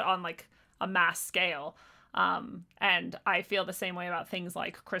effect, but on like a mass scale. And I feel the same way about things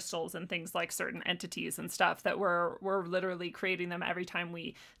like crystals and things like certain entities and stuff, that we're literally creating them every time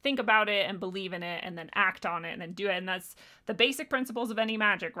we think about it and believe in it and then act on it and then do it. And that's the basic principles of any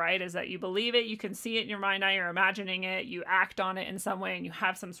magic, right? Is that you believe it, you can see it in your mind, now you're imagining it, you act on it in some way, and you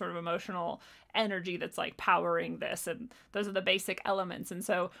have some sort of emotional energy that's like powering this. And those are the basic elements. And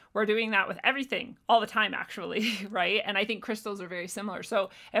so we're doing that with everything all the time, actually, right? And I think crystals are very similar. So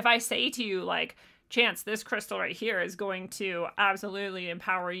if I say to you, like, Chance, this crystal right here is going to absolutely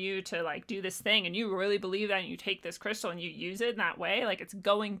empower you to like do this thing, and you really believe that, and you take this crystal and you use it in that way, like it's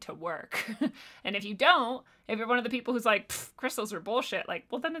going to work. And if you don't, if you're one of the people who's like, crystals are bullshit, like,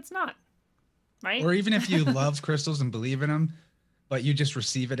 well, then it's not, right? Or even if you love crystals and believe in them, but you just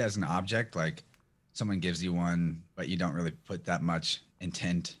receive it as an object, like someone gives you one, but you don't really put that much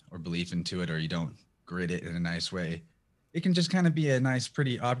intent or belief into it, or you don't grid it in a nice way. It can just kind of be a nice,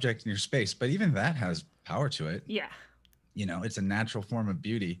 pretty object in your space, but even that has power to it. Yeah. You know, it's a natural form of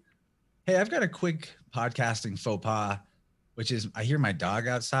beauty. Hey, I've got a quick podcasting faux pas, which is I hear my dog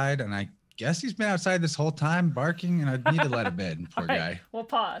outside, and I guess he's been outside this whole time barking, and I need to let him in. Poor All right, guy. we'll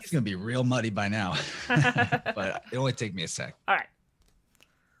pause. He's going to be real muddy by now, but it only take me a sec. All right.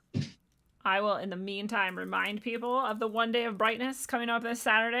 I will, in the meantime, remind people of the One Day of Brightness coming up this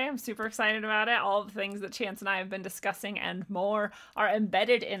Saturday. I'm super excited about it. All the things that Chance and I have been discussing and more are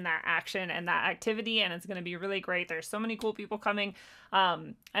embedded in that action and that activity, and it's going to be really great. There's so many cool people coming,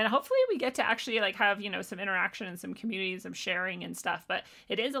 and hopefully we get to actually like have, you know, some interaction and some community, some sharing and stuff. But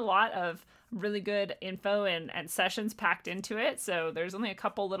it is a lot of really good info and sessions packed into it. So there's only a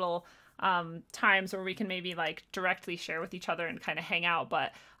couple little times where we can maybe like directly share with each other and kind of hang out,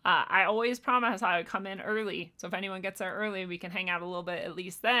 but I always promise I would come in early, so if anyone gets there early, we can hang out a little bit at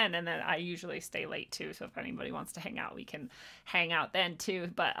least then, and then I usually stay late too, so if anybody wants to hang out, we can hang out then too.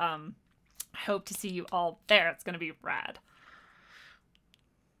 But I hope to see you all there. It's gonna be rad.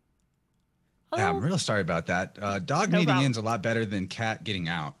 Yeah, I'm real sorry about that. Dog meeting in's a lot better than cat getting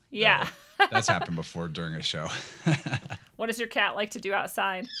out. Yeah. That's happened before during a show. What does your cat like to do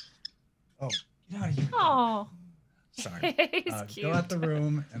outside? Oh, get out of here. Oh. Sorry. He's cute. Go out the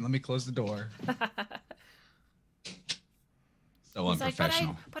room and let me close the door. So He's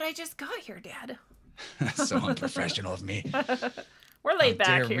unprofessional. like, but I just got here, Dad. So unprofessional of me. We're laid back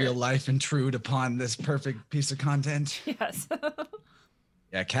dare here. Real life intrude upon this perfect piece of content. Yes.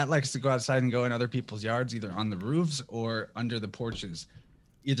 Yeah, Cat likes to go outside and go in other people's yards, either on the roofs or under the porches.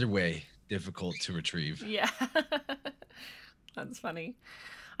 Either way, difficult to retrieve. Yeah. That's funny.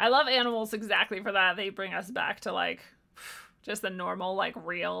 I love animals exactly for that. They bring us back to like just the normal, like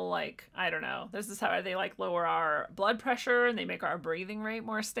real, like, I don't know. This is how they like lower our blood pressure, and they make our breathing rate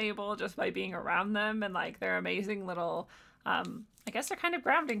more stable just by being around them. And like they're amazing little, I guess they're kind of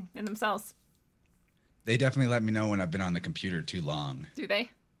grounding in themselves. They definitely let me know when I've been on the computer too long. Do they?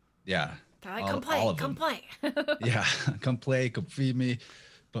 Yeah. They're like, come play, come play. Yeah, come play, come feed me,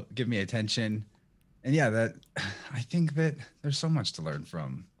 but give me attention. And yeah, that I think that there's so much to learn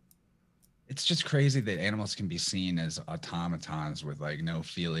from. It's just crazy that animals can be seen as automatons with like no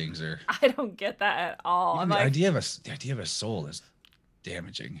feelings or. I don't get that at all. The idea of a soul is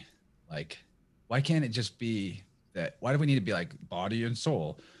damaging. Like, why can't it just be that? Why do we need to be like body and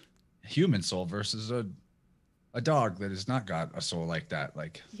soul, human soul versus a dog that has not got a soul like that?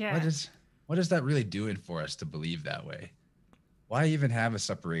 Like, yeah. What is that really doing for us to believe that way? Why even have a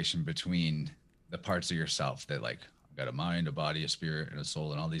separation between the parts of yourself that like I've got a mind, a body, a spirit, and a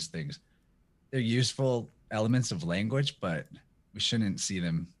soul, and all these things? They're useful elements of language, but we shouldn't see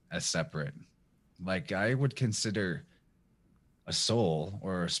them as separate. Like I would consider a soul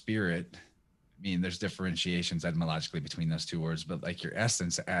or a spirit mean, there's differentiations etymologically between those two words, but like your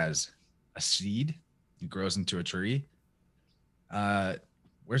essence as a seed, it grows into a tree.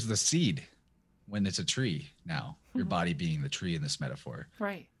 Where's the seed when it's a tree now? Your body being the tree in this metaphor.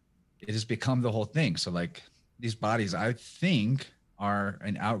 Right. It has become the whole thing. So like these bodies, I think, are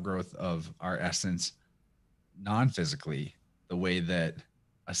an outgrowth of our essence non-physically, the way that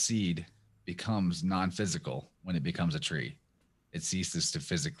a seed becomes non-physical when it becomes a tree. It ceases to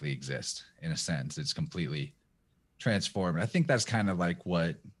physically exist in a sense. It's completely transformed. I think that's kind of like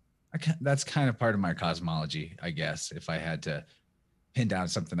that's kind of part of my cosmology, I guess. If I had to pin down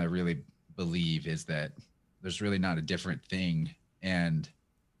something I really believe, is that there's really not a different thing. And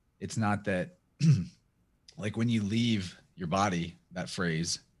it's not that like when you leave your body, that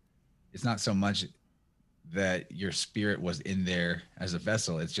phrase, it's not so much that your spirit was in there as a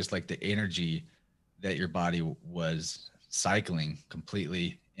vessel. It's just like the energy that your body was cycling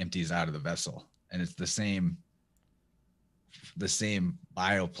completely empties out of the vessel. And it's the same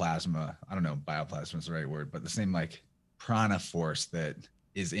bioplasma. I don't know if bioplasma is the right word, but the same like prana force that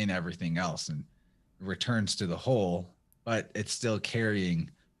is in everything else and returns to the whole, but it's still carrying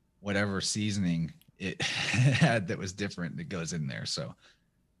whatever seasoning it had that was different that goes in there. So,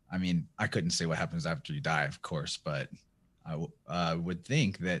 I mean, I couldn't say what happens after you die, of course, but I would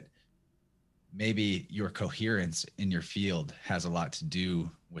think that maybe your coherence in your field has a lot to do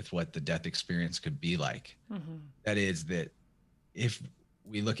with what the death experience could be like. Mm-hmm. That is, that if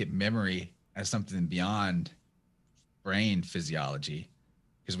we look at memory as something beyond brain physiology,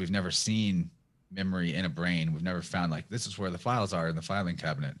 because we've never seen memory in a brain, we've never found like, this is where the files are in the filing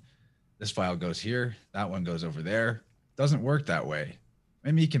cabinet. This file goes here, that one goes over there. It doesn't work that way.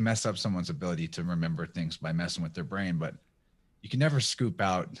 Maybe you can mess up someone's ability to remember things by messing with their brain, but you can never scoop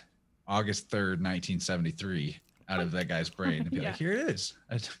out August 3rd, 1973 out of that guy's brain and be like, here it is.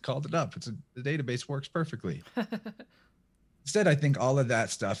 I called it up. The database works perfectly. Instead, I think all of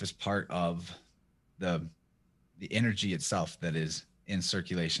that stuff is part of the energy itself that is in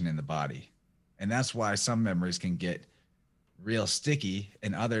circulation in the body. And that's why some memories can get real sticky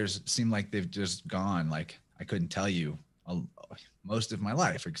and others seem like they've just gone. Like I couldn't tell you most of my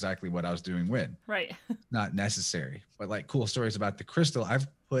life exactly what I was doing when. Right. Not necessary. But like cool stories about the crystal, I've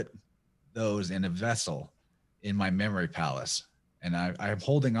put those in a vessel in my memory palace, and I'm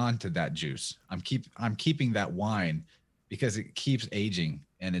holding on to that juice. I'm keeping that wine because it keeps aging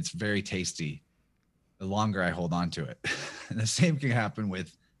and it's very tasty the longer I hold on to it. And the same can happen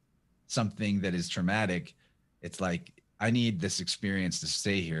with something that is traumatic. It's like I need this experience to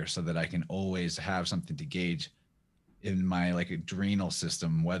stay here so that I can always have something to gauge in my like adrenal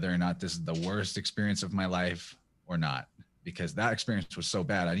system whether or not this is the worst experience of my life or not, because that experience was so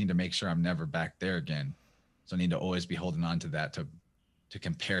bad. I need to make sure I'm never back there again. So I need to always be holding on to that to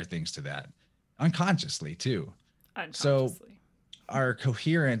compare things to that unconsciously too. So our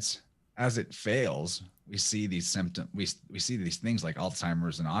coherence, as it fails, we see these symptoms, we see these things like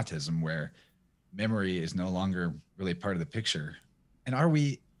Alzheimer's and autism where memory is no longer really part of the picture. And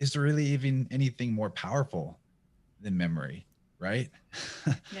is there really even anything more powerful than memory, right?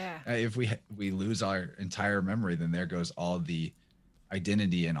 Yeah. If we lose our entire memory, then there goes all the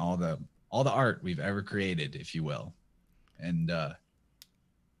identity and all the art we've ever created, if you will. And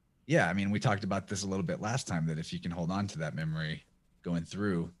yeah, I mean, we talked about this a little bit last time, that if you can hold on to that memory going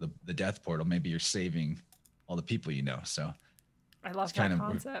through the death portal, maybe you're saving all the people you know. So I love that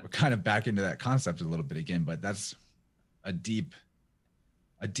concept. We're kind of back into that concept a little bit again, but that's a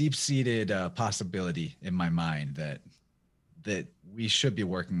deep-seated possibility in my mind that we should be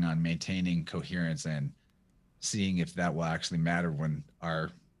working on maintaining coherence and seeing if that will actually matter when our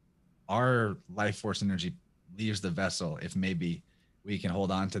life force energy leaves the vessel, if maybe we can hold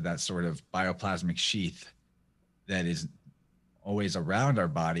on to that sort of bioplasmic sheath that is always around our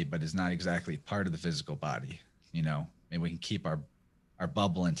body, but is not exactly part of the physical body. You know, maybe we can keep our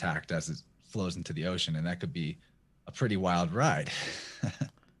bubble intact as it flows into the ocean, and that could be a pretty wild ride.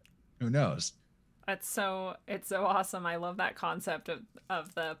 Who knows? It's so awesome. I love that concept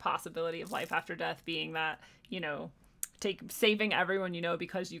of the possibility of life after death being that, you know, saving everyone you know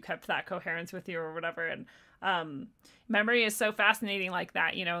because you kept that coherence with you or whatever. And memory is so fascinating like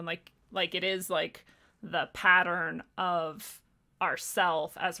that, you know, and like it is like the pattern of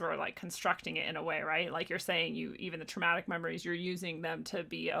ourself as we're like constructing it in a way, right? Like you're saying, even the traumatic memories, you're using them to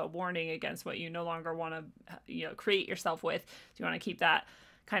be a warning against what you no longer want to, you know, create yourself with. So you want to keep that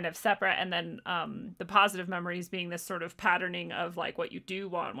kind of separate. And then the positive memories being this sort of patterning of like what you do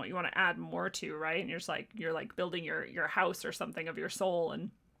want, what you want to add more to, right? And you're like building your house or something of your soul.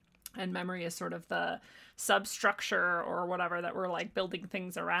 And And memory is sort of the substructure or whatever that we're like building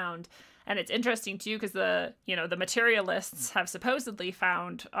things around. And it's interesting too, because the materialists have supposedly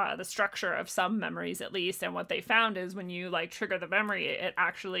found the structure of some memories at least. And what they found is when you like trigger the memory, it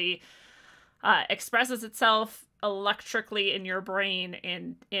actually expresses itself electrically in your brain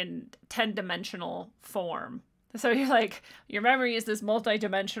in 10-dimensional form. So you're like, your memory is this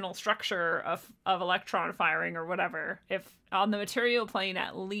multi-dimensional structure of electron firing or whatever, if on the material plane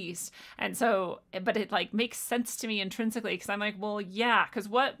at least. And so, but it like makes sense to me intrinsically, because I'm like, well, yeah, because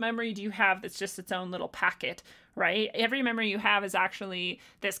what memory do you have that's just its own little packet, right? Every memory you have is actually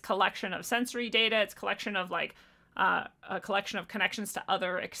this collection of sensory data. It's a collection of like, a collection of connections to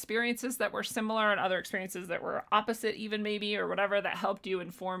other experiences that were similar and other experiences that were opposite even maybe, or whatever, that helped you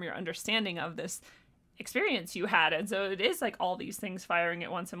inform your understanding of this experience you had. And so it is like all these things firing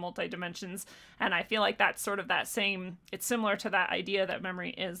at once in multi dimensions. And I feel like that's sort of that same, it's similar to that idea that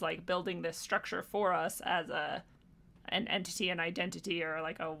memory is like building this structure for us as an entity, an identity, or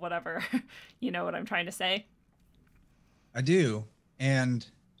like a whatever. You know what I'm trying to say? I do. And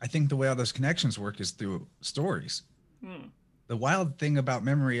I think the way all those connections work is through stories. The wild thing about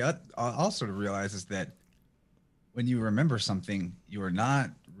memory I also to realize is that when you remember something, you are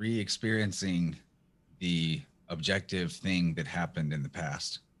not re-experiencing the objective thing that happened in the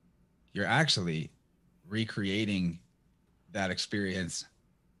past. You're actually recreating that experience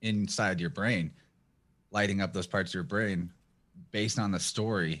inside your brain, lighting up those parts of your brain based on the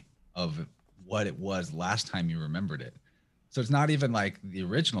story of what it was last time you remembered it. So it's not even like the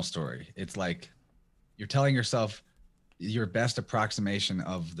original story. It's like you're telling yourself your best approximation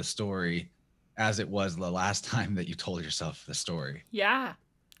of the story as it was the last time that you told yourself the story. Yeah.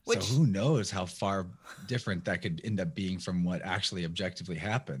 So who knows how far different that could end up being from what actually objectively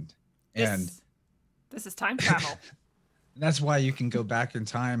happened. And this is time travel. That's why you can go back in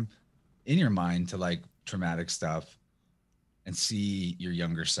time in your mind to like traumatic stuff and see your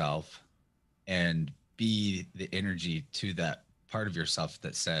younger self and be the energy to that part of yourself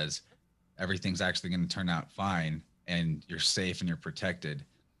that says everything's actually going to turn out fine and you're safe and you're protected.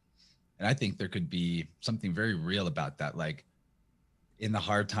 And I think there could be something very real about that. Like, in the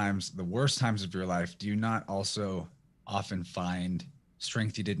hard times, the worst times of your life, do you not also often find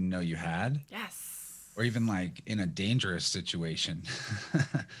strength you didn't know you had? Yes. Or even like in a dangerous situation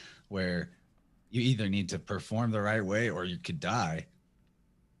where you either need to perform the right way or you could die.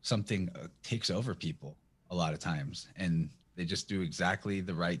 Something takes over people a lot of times and they just do exactly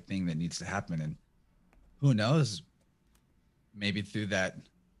the right thing that needs to happen. And who knows, maybe through that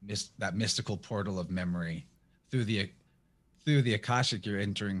mystical portal of memory, through the Akashic, you're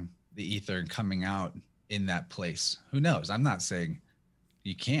entering the ether and coming out in that place. Who knows? I'm not saying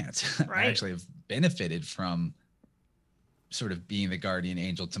you can't. Right. I actually have benefited from sort of being the guardian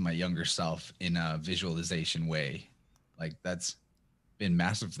angel to my younger self in a visualization way. Like, that's been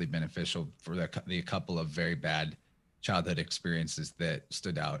massively beneficial for the couple of very bad childhood experiences that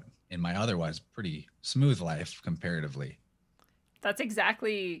stood out in my otherwise pretty smooth life comparatively. That's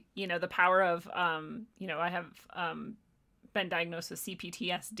exactly, the power of, I have been diagnosed with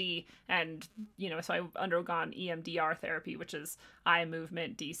CPTSD, and so I've undergone EMDR therapy, which is eye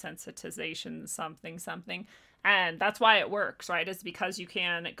movement desensitization something, and that's why it works, right? Is because you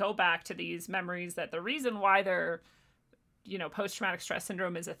can go back to these memories that the reason why they're post-traumatic stress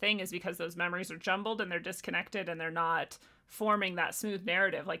syndrome is a thing is because those memories are jumbled and they're disconnected and they're not forming that smooth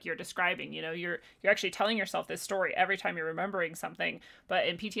narrative like you're describing. You're actually telling yourself this story every time you're remembering something. But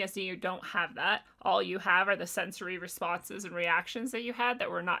in PTSD, you don't have that. All you have are the sensory responses and reactions that you had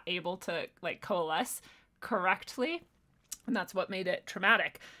that were not able to like coalesce correctly. And that's what made it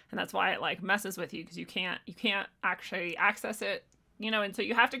traumatic. And that's why it like messes with you, because you can't actually access it, and so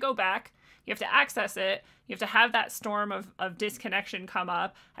you have to go back. You have to access it. You have to have that storm of disconnection come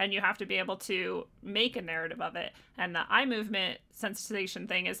up, and you have to be able to make a narrative of it. And the eye movement sensitization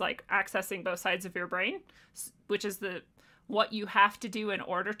thing is like accessing both sides of your brain, which is what you have to do in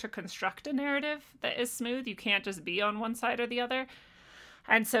order to construct a narrative that is smooth. You can't just be on one side or the other.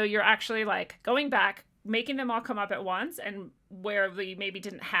 And so you're actually like going back, making them all come up at once, and where we maybe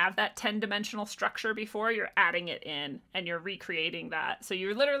didn't have that 10-dimensional structure before, you're adding it in and you're recreating that. So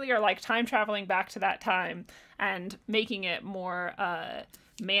you literally are like time traveling back to that time and making it more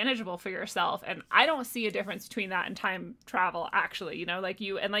manageable for yourself. And I don't see a difference between that and time travel, actually. Like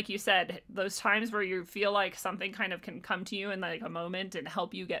you said, those times where you feel like something kind of can come to you in like a moment and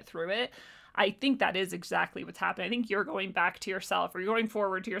help you get through it, I think that is exactly what's happening. I think you're going back to yourself, or you're going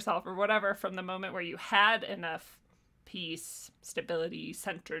forward to yourself, or whatever, from the moment where you had enough peace, stability,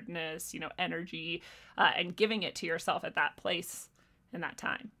 centeredness, energy, and giving it to yourself at that place in that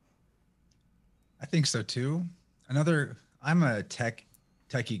time. I think so too. I'm a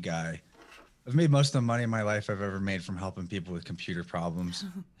techie guy. I've made most of the money in my life I've ever made from helping people with computer problems,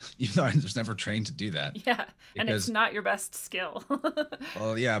 even though I was never trained to do that. Yeah, and it's Because, not your best skill.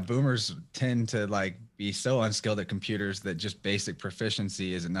 well, yeah, boomers tend to like be so unskilled at computers that just basic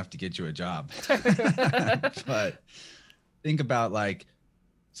proficiency is enough to get you a job. But think about like,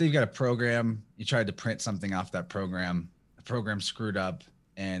 say you've got a program, you tried to print something off that program, the program screwed up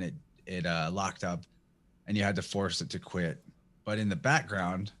and it locked up and you had to force it to quit. But in the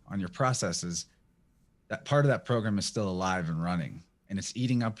background on your processes, that part of that program is still alive and running and it's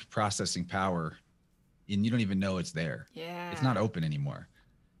eating up processing power and you don't even know it's there. Yeah. It's not open anymore.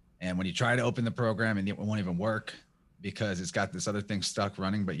 And when you try to open the program and it won't even work because it's got this other thing stuck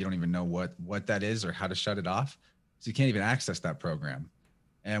running, but you don't even know what that is or how to shut it off. So you can't even access that program.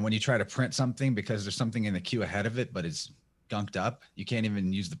 And when you try to print something because there's something in the queue ahead of it, but it's gunked up, you can't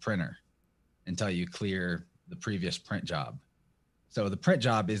even use the printer until you clear the previous print job. So the print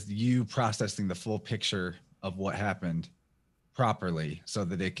job is you processing the full picture of what happened properly so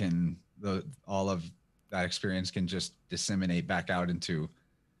that it can, all of that experience can just disseminate back out into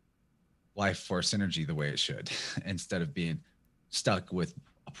life force energy the way it should, instead of being stuck with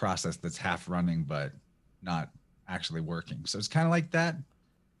a process that's half running, but not actually working. So it's kind of like that.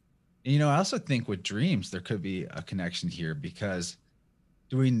 You know, I also think with dreams, there could be a connection here because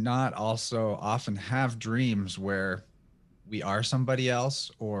do we not also often have dreams where we are somebody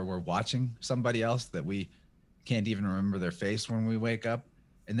else or we're watching somebody else that we can't even remember their face when we wake up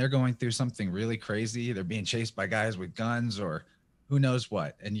and they're going through something really crazy. They're being chased by guys with guns or who knows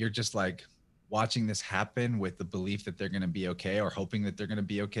what. And you're just like watching this happen with the belief that they're going to be okay or hoping that they're going to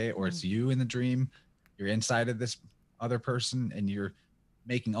be okay. Or it's you in the dream. You're inside of this other person and you're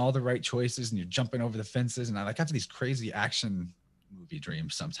making all the right choices and you're jumping over the fences. And I like have these crazy action movie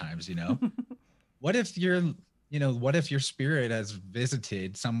dreams sometimes, you know. What if your spirit has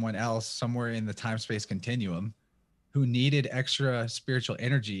visited someone else somewhere in the time-space continuum who needed extra spiritual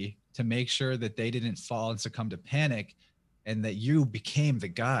energy to make sure that they didn't fall and succumb to panic and that you became the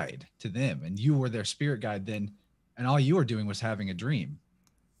guide to them and you were their spirit guide then and all you were doing was having a dream.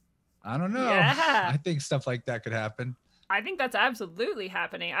 I don't know. Yeah. I think stuff like that could happen. I think that's absolutely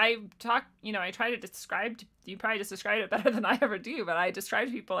happening. I try to describe, you probably just described it better than I ever do, but I describe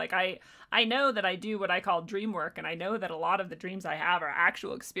to people like I know that I do what I call dream work, and I know that a lot of the dreams I have are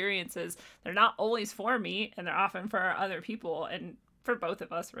actual experiences. They're not always for me, and they're often for other people, and for both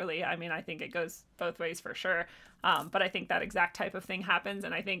of us, really. I mean, I think it goes both ways for sure. But I think that exact type of thing happens,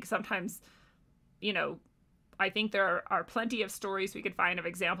 and I think sometimes, I think there are plenty of stories we could find of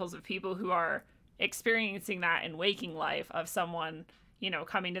examples of people who are experiencing that in waking life, of someone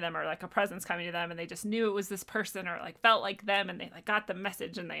coming to them, or like a presence coming to them, and they just knew it was this person, or like felt like them, and they like got the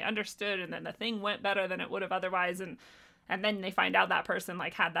message and they understood, and then the thing went better than it would have otherwise, and then they find out that person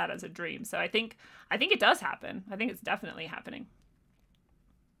like had that as a dream. So I think it does happen. I think it's definitely happening.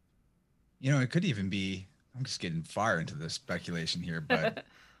 It could even be, I'm just getting far into the speculation here, but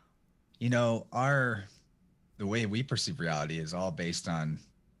the way we perceive reality is all based on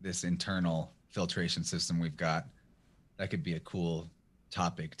this internal filtration system we've got. That could be a cool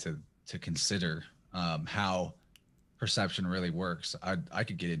topic to consider, how perception really works. I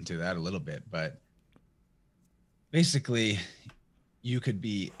could get into that a little bit, but basically you could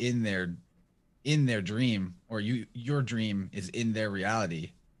be in their dream, or your dream is in their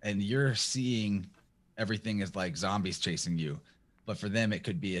reality, and you're seeing everything as like zombies chasing you, but for them it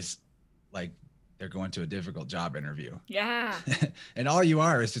could be as like they're going to a difficult job interview. Yeah. And all you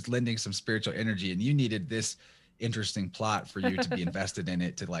are is just lending some spiritual energy, and you needed this interesting plot for you to be invested in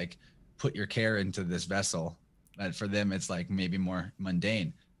it, to like put your care into this vessel. But for them, it's like maybe more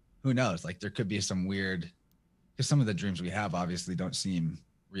mundane. Who knows? Like there could be some weird, because some of the dreams we have obviously don't seem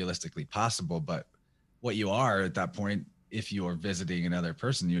realistically possible, but what you are at that point, if you are visiting another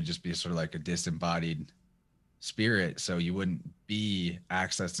person, you would just be sort of like a disembodied spirit. So you wouldn't be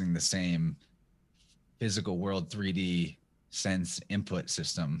accessing the same physical world 3D sense input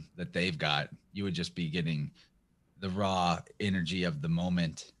system that they've got. You would just be getting the raw energy of the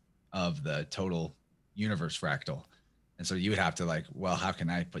moment of the total universe fractal. And so you would have to like, well, how can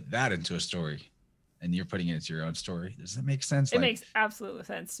I put that into a story? And you're putting it into your own story. Does that make sense? It makes absolute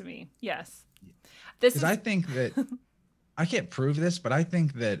sense to me. Yes. Because I think that I can't prove this, but I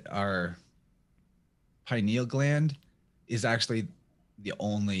think that our pineal gland is actually the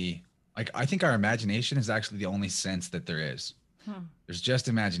only, like, I think our imagination is actually the only sense that there is. There's just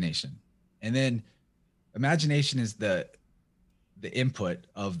imagination. And then imagination is the input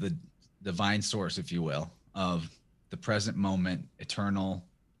of the divine source, if you will, of the present moment, eternal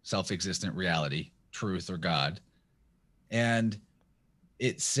self-existent reality, truth, or God. And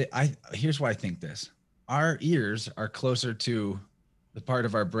here's why I think this. Our ears are closer to the part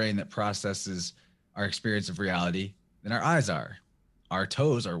of our brain that processes our experience of reality than our eyes are. Our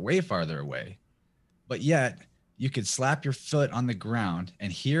toes are way farther away. But yet, you could slap your foot on the ground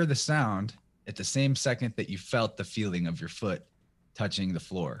and hear the sound at the same second that you felt the feeling of your foot touching the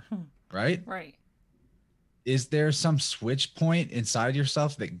floor, right? Right. Is there some switch point inside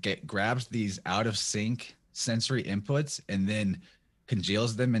yourself that grabs these out of sync sensory inputs and then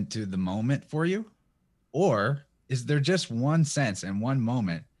congeals them into the moment for you? Or is there just one sense and one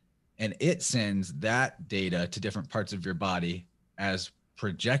moment, and it sends that data to different parts of your body as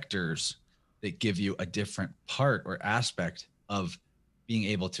projectors that give you a different part or aspect of being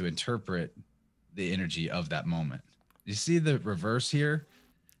able to interpret the energy of that moment? You see the reverse here?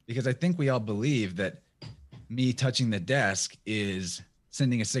 Because I think we all believe that me touching the desk is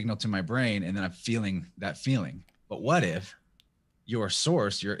sending a signal to my brain and then I'm feeling that feeling. But what if your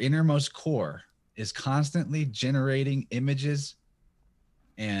source, your innermost core, is constantly generating images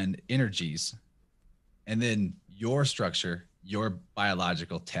and energies, and then your structure, your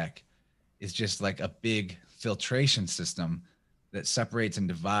biological tech, is just like a big filtration system that separates and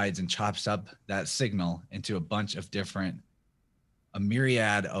divides and chops up that signal into a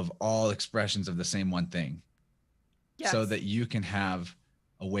myriad of all expressions of the same one thing. Yes. So that you can have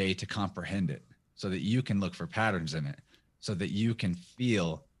a way to comprehend it, so that you can look for patterns in it, so that you can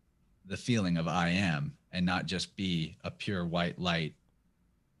feel the feeling of I am and not just be a pure white light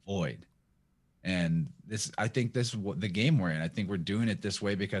void. And I think this is the game we're in. I think we're doing it this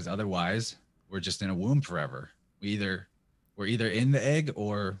way because otherwise we're just in a womb forever. We're either in the egg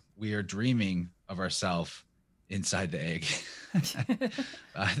or we are dreaming of ourselves inside the egg.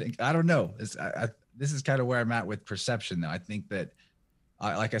 I don't know. This is kind of where I'm at with perception, though. I think that,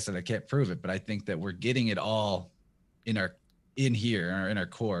 like I said, I can't prove it, but I think that we're getting it all in our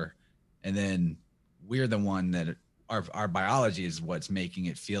core, and then we're the one that our biology is what's making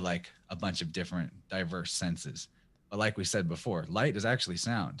it feel like a bunch of different diverse senses. But like we said before, light is actually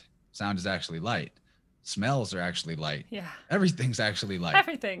sound. Sound is actually light. Smells are actually light. Yeah. Everything's actually light.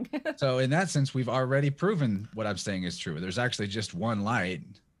 Everything. So in that sense, we've already proven what I'm saying is true. There's actually just one light,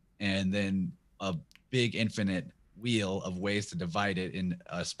 and then a big infinite wheel of ways to divide it in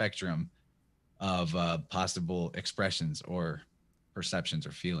a spectrum of possible expressions or perceptions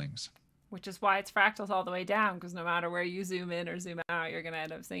or feelings. Which is why it's fractals all the way down, because no matter where you zoom in or zoom out, you're going to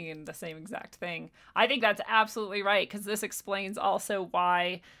end up seeing the same exact thing. I think that's absolutely right, because this explains also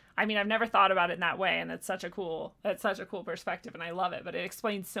why, I mean, I've never thought about it in that way, and it's such a cool perspective, and I love it, but it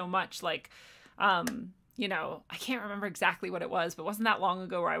explains so much. Like, you know, I can't remember exactly what it was, but wasn't that long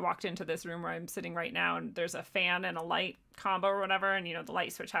ago where I walked into this room where I'm sitting right now, and there's a fan and a light combo or whatever, and, you know, the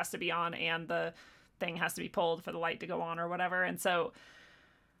light switch has to be on and the thing has to be pulled for the light to go on or whatever. And so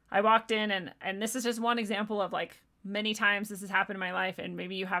I walked in, and this is just one example of, like, many times this has happened in my life, and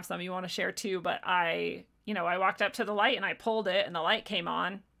maybe you have some you want to share too, but I walked up to the light and I pulled it and the light came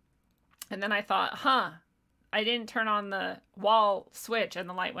on, and then I thought, I didn't turn on the wall switch and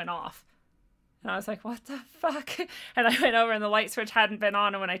the light went off. And I was like, what the fuck? And I went over and the light switch hadn't been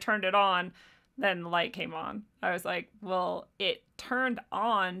on, and when I turned it on, then the light came on. I was like, well, it turned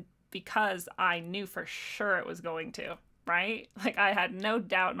on because I knew for sure it was going to. Right? Like, I had no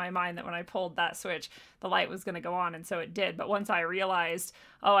doubt in my mind that when I pulled that switch, the light was going to go on, and so it did. But once I realized,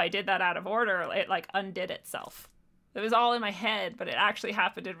 I did that out of order, it like undid itself. It was all in my head, but it actually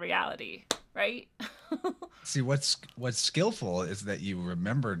happened in reality, right? See, what's skillful is that you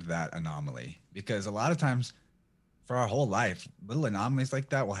remembered that anomaly, because a lot of times for our whole life, little anomalies like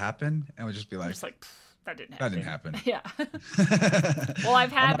that will happen, and we'll just be like, that didn't happen. Yeah. Well, I'm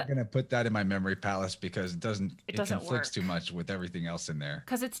not going to put that in my memory palace because it conflicts work too much with everything else in there.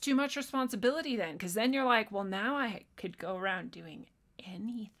 Because it's too much responsibility then. Because then you're like, well, now I could go around doing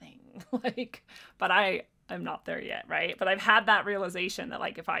anything. But I'm not there yet, right? But I've had that realization that,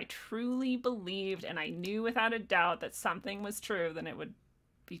 like, if I truly believed and I knew without a doubt that something was true, then it would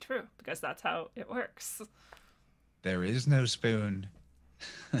be true, because that's how it works. There is no spoon.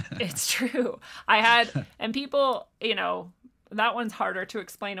 It's true. And people, you know, that one's harder to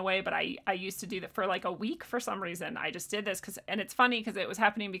explain away, but I used to do that for like a week for some reason. I just did this and it's funny because it was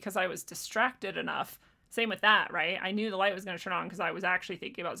happening because I was distracted enough. Same with that, right? I knew the light was going to turn on because I was actually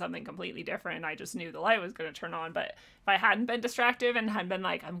thinking about something completely different. I just knew the light was going to turn on. But if I hadn't been distracted and had been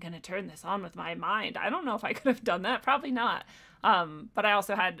like, I'm going to turn this on with my mind, I don't know if I could have done that. Probably not. But I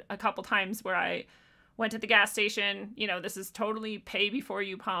also had a couple times where I went to the gas station, this is totally pay before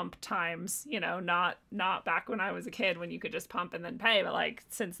you pump times, not back when I was a kid when you could just pump and then pay, but like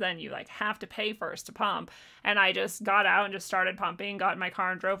since then you like have to pay first to pump. And I just got out and just started pumping, got in my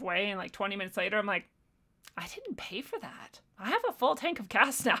car and drove away, and like 20 minutes later I'm like, I didn't pay for that. I have a full tank of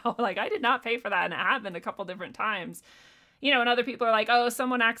gas now. Like I did not pay for that, and it happened a couple different times. And other people are like, oh,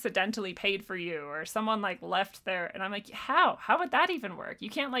 someone accidentally paid for you, or someone like left there. And I'm like, how would that even work? You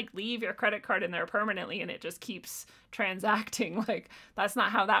can't like leave your credit card in there permanently and it just keeps transacting. Like that's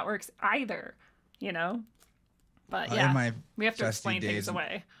not how that works either, But yeah, we have to explain things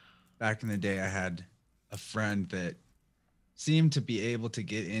away. Back in the day, I had a friend that seemed to be able to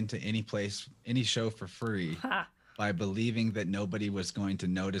get into any place, any show for free by believing that nobody was going to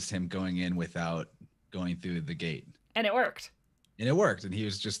notice him going in without going through the gate. And it worked. And he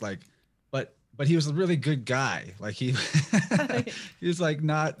was just like, but he was a really good guy. Like he was like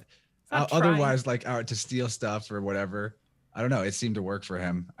not otherwise like out to steal stuff or whatever. I don't know. It seemed to work for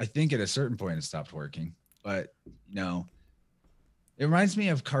him. I think at a certain point it stopped working, but it reminds me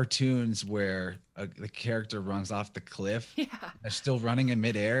of cartoons where the character runs off the cliff. Yeah. They're still running in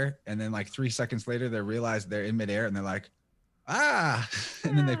midair. And then like 3 seconds later, they realize they're in midair and they're like,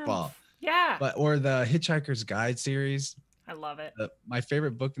 and then they fall. Yeah. Or the Hitchhiker's Guide series. I love it. My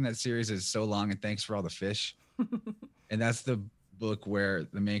favorite book in that series is So Long and Thanks for All the Fish. And that's the book where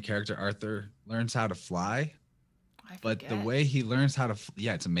the main character, Arthur, learns how to fly. But the way he learns how to,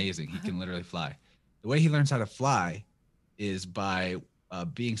 it's amazing. He can literally fly. The way he learns how to fly is by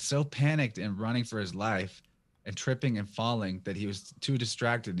being so panicked and running for his life and tripping and falling that he was too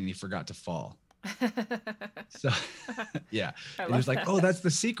distracted and he forgot to fall. So yeah, he was like, oh, that's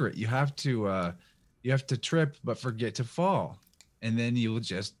the secret. You have to trip but forget to fall, and then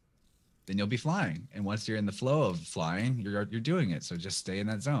you'll be flying. And once you're in the flow of flying, you're doing it. So just stay in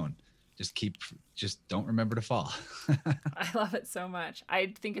that zone. Just don't remember to fall. I love it so much.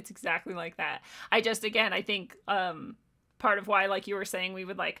 I think it's exactly like that. I think part of why, like you were saying, we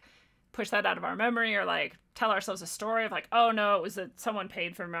would like push that out of our memory or like tell ourselves a story of like, oh no, it was that someone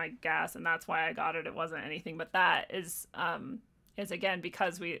paid for my gas and that's why I got it. It wasn't anything but that is again,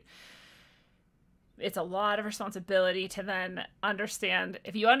 because it's a lot of responsibility to then understand.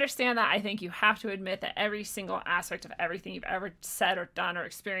 If you understand that, I think you have to admit that every single aspect of everything you've ever said or done or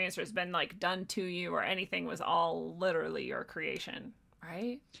experienced or has been like done to you or anything was all literally your creation,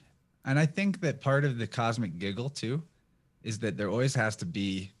 right? And I think that part of the cosmic giggle too is that there always has to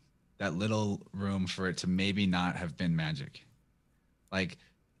be that little room for it to maybe not have been magic. Like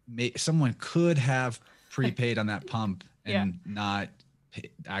someone could have prepaid on that pump and not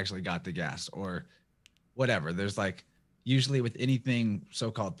actually got the gas or whatever. There's like, usually with anything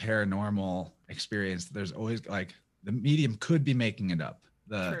so-called paranormal experience, there's always like the medium could be making it up.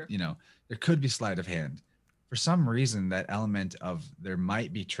 There could be sleight of hand. For some reason, that element of there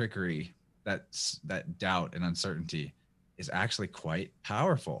might be trickery, that doubt and uncertainty is actually quite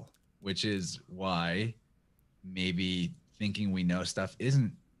powerful, which is why maybe thinking we know stuff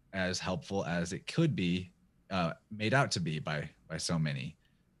isn't as helpful as it could be made out to be by so many.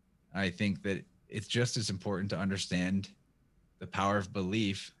 I think that it's just as important to understand the power of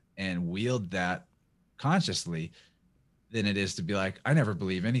belief and wield that consciously than it is to be like, I never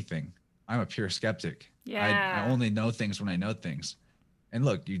believe anything. I'm a pure skeptic. Yeah. I only know things when I know things. And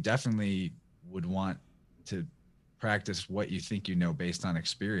look, you definitely would want to practice what you think you know based on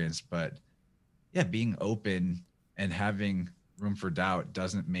experience, but yeah, being open and having room for doubt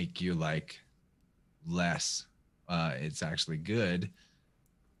doesn't make you like less. It's actually good.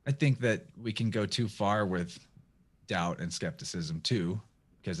 I think that we can go too far with doubt and skepticism too,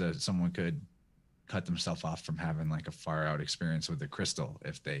 because someone could cut themselves off from having like a far out experience with a crystal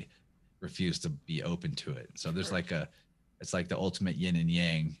if they refuse to be open to it. So there's it's like the ultimate yin and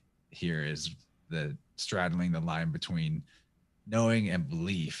yang here is the straddling the line between knowing and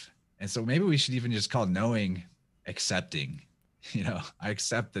belief. And so maybe we should even just call knowing accepting. I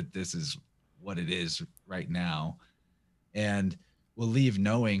accept that this is what it is right now, and we'll leave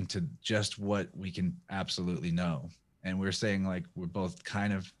knowing to just what we can absolutely know. And we're saying like we're both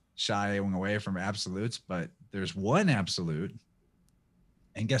kind of shying away from absolutes, but there's one absolute,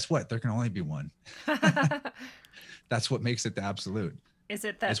 and guess what? There can only be one. That's what makes it the absolute. Is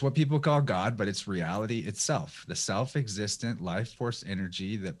it that? It's what people call God, but it's reality itself. The self-existent life force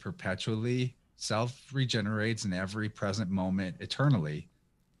energy that perpetually self-regenerates in every present moment eternally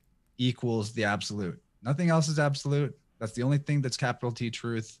equals the absolute. Nothing else is absolute. That's the only thing that's capital T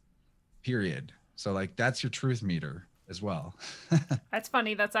truth, period. So like that's your truth meter. as well. That's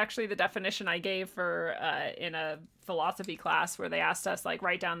funny. That's actually the definition I gave for in a philosophy class where they asked us like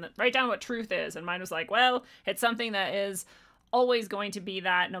write down what truth is, and mine was like, well, it's something that is always going to be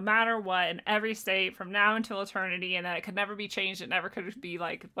that no matter what in every state from now until eternity, and that it could never be changed. It never could be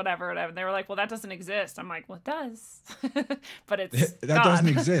like whatever. And they were like, well, that doesn't exist. I'm like, well, it does, but it's that God. doesn't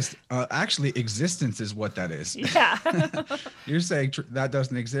exist. Actually, existence is what that is. Yeah. You're saying that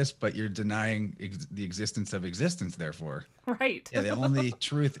doesn't exist, but you're denying the existence of existence. Therefore, right. Yeah, the only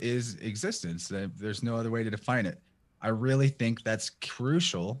truth is existence. There's no other way to define it. I really think that's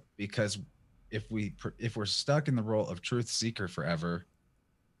crucial because if we're stuck in the role of truth seeker forever,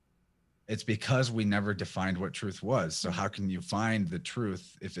 it's because we never defined what truth was. So how can you find the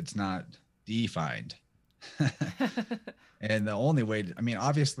truth if it's not defined? And the only way,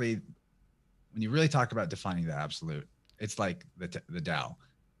 obviously, when you really talk about defining the absolute, it's like the Tao.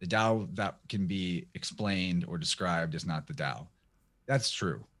 The Tao that can be explained or described is not the Tao. That's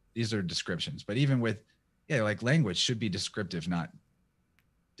true. These are descriptions. But even with, like language should be descriptive, not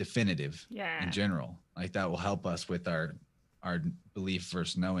definitive in general. Like that will help us with our belief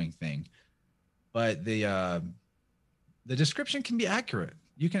versus knowing thing. But the description can be accurate.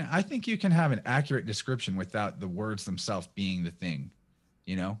 I think you can have an accurate description without the words themselves being the thing,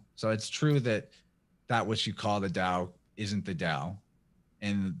 So it's true that which you call the Tao isn't the Tao.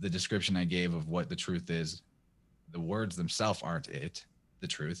 And the description I gave of what the truth is, the words themselves aren't the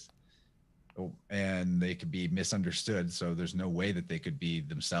truth. And they could be misunderstood. So there's no way that they could be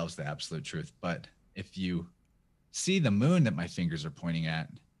themselves the absolute truth. But if you see the moon that my fingers are pointing at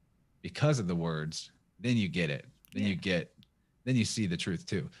because of the words, then you get it. Then you see the truth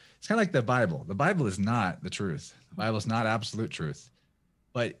too. It's kind of like the Bible. The Bible is not the truth. The Bible is not absolute truth,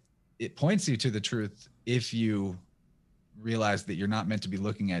 but it points you to the truth if you realize that you're not meant to be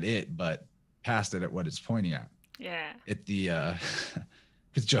looking at it, but past it at what it's pointing at. Yeah.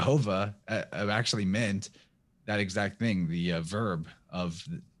 Because Jehovah actually meant that exact thing, the verb of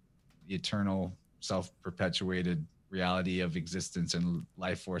the eternal self-perpetuated reality of existence and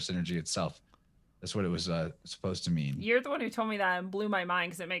life force energy itself. That's what it was supposed to mean. You're the one who told me that and blew my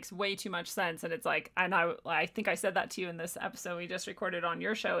mind because it makes way too much sense. And it's like, and I think I said that to you in this episode we just recorded on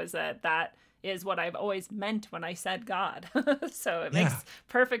your show, is that is what I've always meant when I said God. So it makes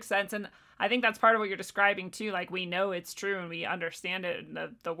perfect sense. And I think that's part of what you're describing too. Like we know it's true and we understand it.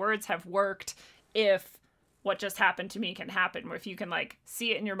 And the words have worked if what just happened to me can happen. Where if you can like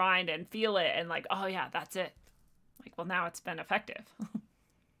see it in your mind and feel it and like, oh yeah, that's it. Like, well, now it's been effective.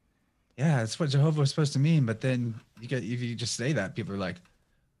 Yeah, that's what Jehovah was supposed to mean. But then if you just say that, people are like,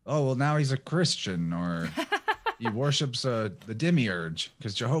 oh, well, now he's a Christian, or he worships the demiurge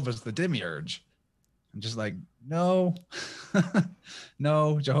because Jehovah's the demiurge. I'm just like, no,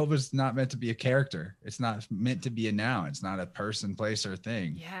 no, Jehovah's not meant to be a character. It's not meant to be a noun. It's not a person, place, or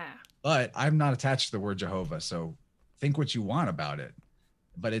thing. Yeah. But I'm not attached to the word Jehovah, so think what you want about it.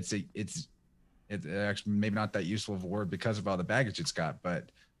 But it's actually maybe not that useful of a word because of all the baggage it's got.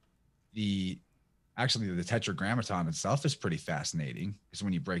 But the tetragrammaton itself is pretty fascinating, because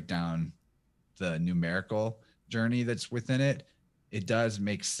when you break down the numerical journey that's within it, it does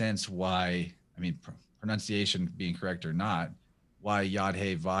make sense why, pronunciation being correct or not, why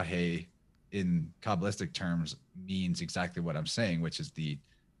Yod-He Vah-He in Kabbalistic terms means exactly what I'm saying, which is the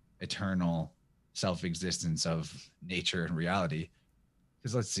eternal self-existence of nature and reality.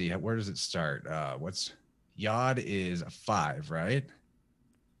 Because let's see, where does it start? Yod is a 5, right?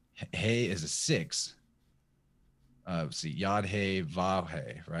 He is a 6. See, Yod-He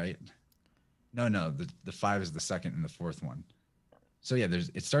Vah-He, right? No, the 5 is the second and the fourth one. So yeah,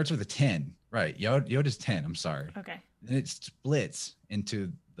 it starts with a 10, right? Yod is 10. I'm sorry. Okay. Then it splits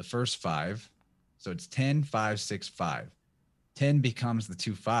into the first 5, so it's 10, 5, 6, 5. 10 becomes the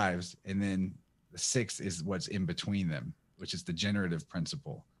 2 5s, and then the 6 is what's in between them, which is the generative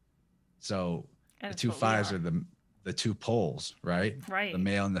principle. So the 2 5s are the 2 poles, right? Right. The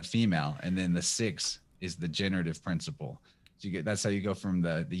male and the female, and then the 6 is the generative principle. So that's how you go from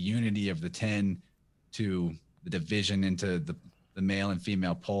the unity of the 10 to the division into the male and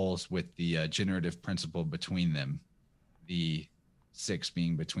female poles with the generative principle between them. The 6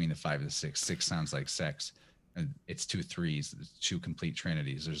 being between the 5 and the 6. 6 sounds like sex, and it's 2 3s. It's 2 complete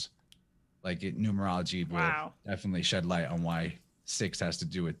trinities. There's numerology will definitely shed light on why 6 has to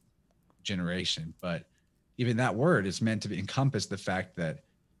do with generation, but even that word is meant to encompass the fact that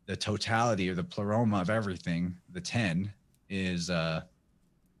the totality or the pleroma of everything, the 10, is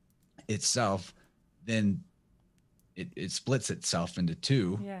itself. Then it splits itself into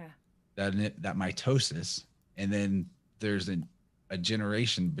 2. Yeah. That mitosis, and then there's a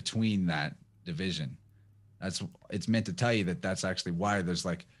generation between that division. It's meant to tell you that that's actually why there's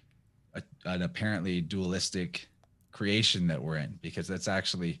like an apparently dualistic creation that we're in, because that's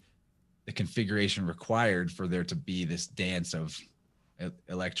actually the configuration required for there to be this dance of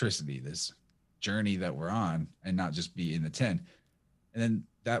electricity, this journey that we're on, and not just be in the 10. And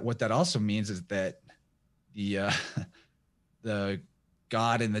then what that also means is that the the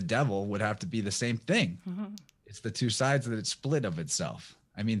God and the devil would have to be the same thing. Mm-hmm. It's the two sides that it's split of itself.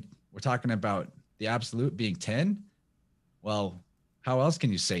 I mean, we're talking about the absolute being 10. Well, how else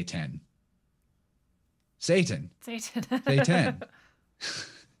can you say 10? Satan. Say 10.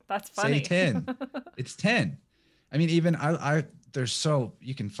 That's funny. Say 10. It's 10. I mean, even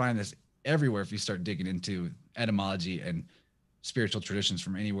you can find this everywhere if you start digging into etymology and spiritual traditions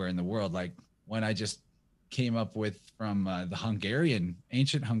from anywhere in the world. Like one I just came up with from the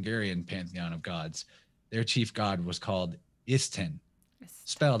ancient Hungarian pantheon of gods, their chief god was called Isten,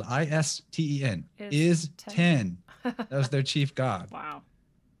 spelled Isten. Is 10. That was their chief god. Wow.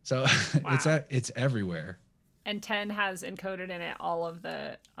 So it's everywhere. And 10 has encoded in it all of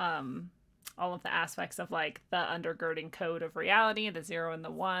the aspects of like the undergirding code of reality, the 0 and the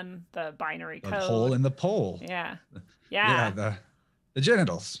 1, the binary code. The hole and the pole. Yeah. Yeah, the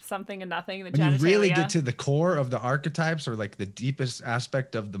genitals. Something and nothing, the when genitalia. You really get to the core of the archetypes, or like the deepest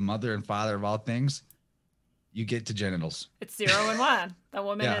aspect of the mother and father of all things, you get to genitals. It's 0 and 1. The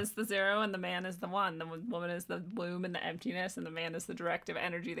woman is the 0 and the man is the 1. The woman is the womb and the emptiness, and the man is the directive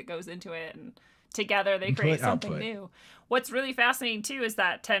energy that goes into it, and together they create something new. What's really fascinating too is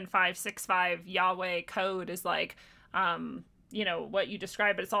that 10-5-6-5 Yahweh code is like what you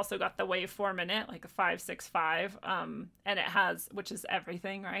described, but it's also got the waveform in it, like a 5-6-5, and it has, which is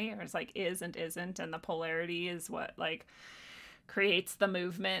everything, right? Or it's like is and isn't, and the polarity is what like creates the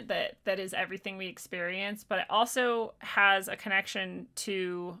movement that is everything we experience. But it also has a connection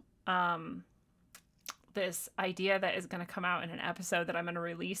to this idea that is going to come out in an episode that I'm going to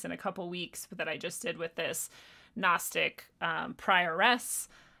release in a couple weeks, that I just did with this Gnostic prioress,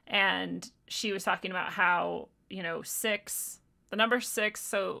 and she was talking about how 6, the number 6,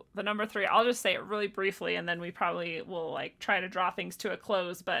 so the number 3, I'll just say it really briefly, and then we probably will like try to draw things to a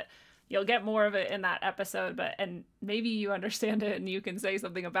close, but you'll get more of it in that episode, and maybe you understand it and you can say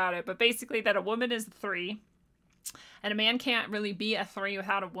something about it. But basically that a woman is 3, and a man can't really be a 3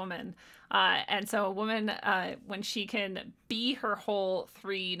 without a woman. And so a woman, when she can be her whole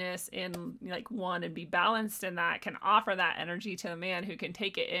 3-ness in like 1 and be balanced in that, can offer that energy to the man who can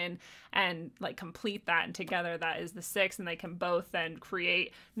take it in and like complete that. And together that is the 6. And they can both then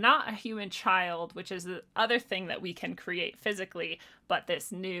create not a human child, which is the other thing that we can create physically, but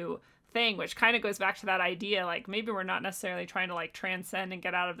this new thing, which kind of goes back to that idea, like maybe we're not necessarily trying to like transcend and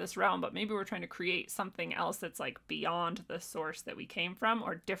get out of this realm, but maybe we're trying to create something else that's like beyond the source that we came from,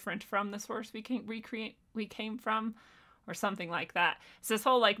 or different from the source we came from, or something like that. It's this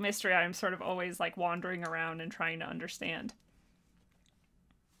whole like mystery I'm sort of always like wandering around and trying to understand.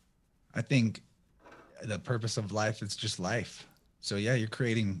 I think the purpose of life is just life. So yeah, you're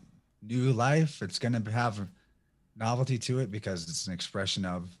creating new life. It's going to have novelty to it because it's an expression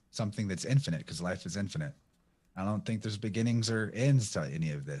of something that's infinite, because life is infinite. I don't think there's beginnings or ends to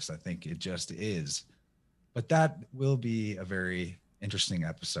any of this. I think it just is. But that will be a very interesting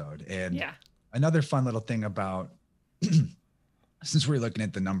episode. And another fun little thing about, since we're looking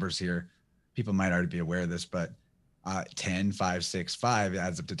at the numbers here, people might already be aware of this, but 10, 5, 6, 5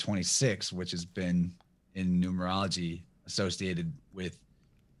 adds up to 26, which has been in numerology associated with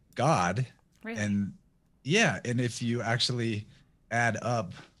God. Really? And if you actually add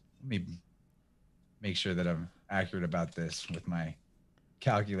up, let me make sure that I'm accurate about this with my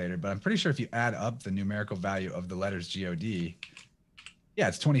calculator, but I'm pretty sure if you add up the numerical value of the letters God,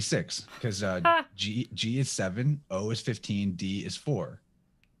 it's 26, because G is 7, O is 15, D is 4.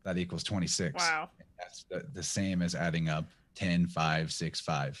 That equals 26. Wow. That's the same as adding up 10, 5, 6,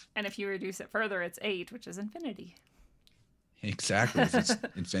 5. And if you reduce it further, it's 8, which is infinity. Exactly. It's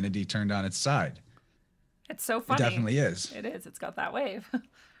infinity turned on its side. It's so funny. It definitely is. It is. It's got that wave.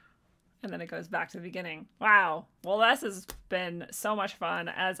 And then it goes back to the beginning. Wow. Well, this has been so much fun,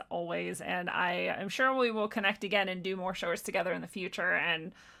 as always. And I am sure we will connect again and do more shows together in the future.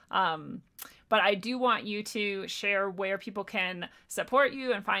 And but I do want you to share where people can support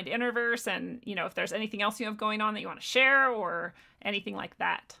you and find Innerverse, and if there's anything else you have going on that you want to share or anything like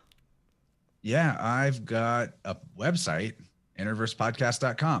that. Yeah, I've got a website,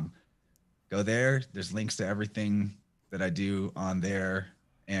 innerversepodcast.com. Go there. There's links to everything that I do on there,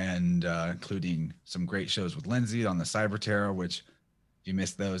 and including some great shows with Lindsey on the Cyber Tarot, which if you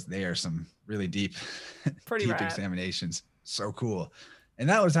missed those, they are some really deep, deep examinations. So cool. And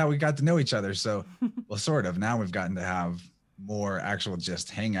that was how we got to know each other. So, well, sort of. Now we've gotten to have more actual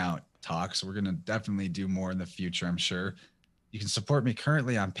just hangout talks. We're going to definitely do more in the future, I'm sure. You can support me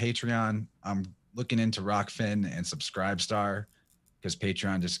currently on Patreon. I'm looking into Rockfin and Subscribestar because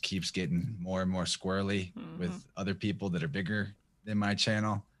Patreon just keeps getting more and more squirrely with other people that are bigger than my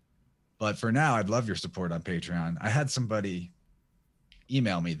channel. But for now, I'd love your support on Patreon. I had somebody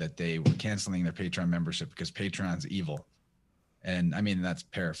email me that they were canceling their Patreon membership because Patreon's evil. And I mean, that's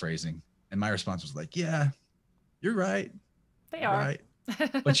paraphrasing. And my response was like, yeah, you're right. They are. Right.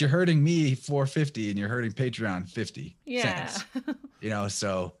 But you're hurting me $4.50 and you're hurting Patreon 50 cents. You know,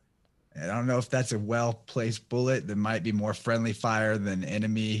 so I don't know if that's a well-placed bullet that might be more friendly fire than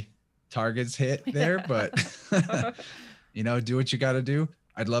enemy targets hit there, but you know, do what you got to do.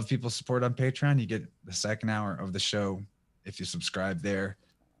 I'd love people's support on Patreon. You get the second hour of the show if you subscribe there.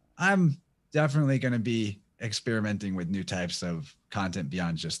 I'm definitely going to be experimenting with new types of content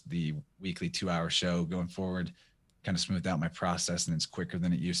beyond just the weekly 2-hour show going forward. Kind of smoothed out my process and it's quicker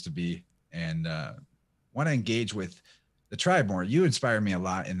than it used to be. And want to engage with the tribe more. You inspire me a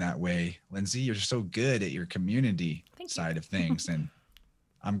lot in that way, Lindsey. You're so good at your community side of things. And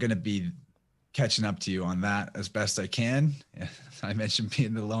I'm going to be catching up to you on that as best I can. I mentioned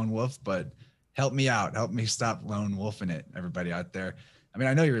being the lone wolf, but help me out. Help me stop lone wolfing it, everybody out there. I mean,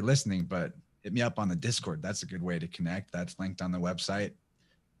 I know you're listening, but hit me up on the Discord. That's a good way to connect. That's linked on the website.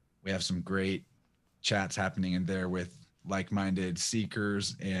 We have some great chats happening in there with like-minded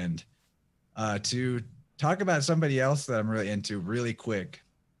seekers. And to talk about somebody else that I'm really into really quick,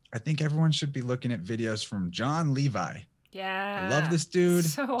 I think everyone should be looking at videos from John Levi. Yeah. I love this dude.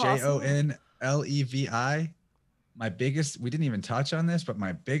 So awesome. Jonlevi. We didn't even touch on this, but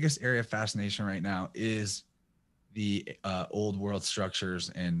my biggest area of fascination right now is the old world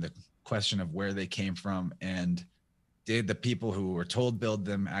structures and the question of where they came from, and did the people who were told build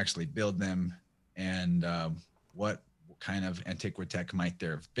them actually build them, and what kind of antiquitech might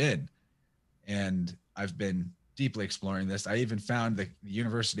there have been. And I've been deeply exploring this. I even found the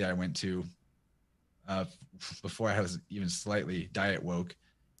university I went to before I was even slightly diet woke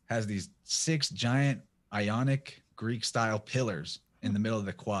has these 6 giant Ionic Greek style pillars in the middle of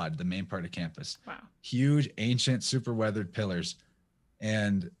the quad, the main part of campus. Wow. Huge, ancient, super weathered pillars.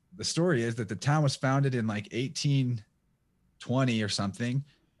 And the story is that the town was founded in like 1820 or something.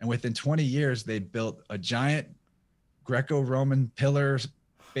 And within 20 years, they built a giant Greco-Roman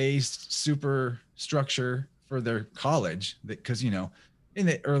pillar-based super structure for their college. Because, you know, in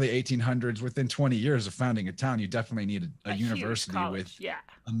the early 1800s, within 20 years of founding a town, you definitely need a university with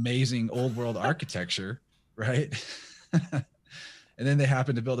amazing old world architecture, right? And then they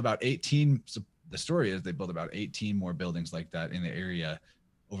happened to build about 18. So the story is they built about 18 more buildings like that in the area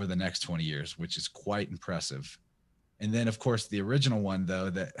over the next 20 years, which is quite impressive. And then, of course, the original one, though,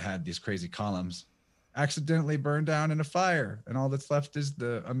 that had these crazy columns accidentally burned down in a fire. And all that's left is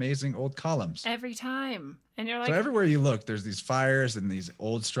the amazing old columns. Every time. And you're like, so everywhere you look, there's these fires and these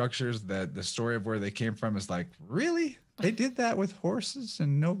old structures that the story of where they came from is like, really? They did that with horses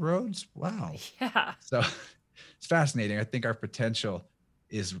and no roads? Wow. Yeah. So it's fascinating. I think our potential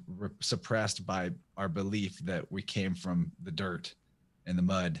is suppressed by our belief that we came from the dirt and the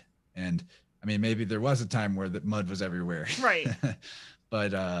mud. And I mean, maybe there was a time where the mud was everywhere. Right.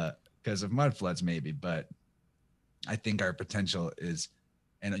 But because of mud floods, maybe. But I think our potential is,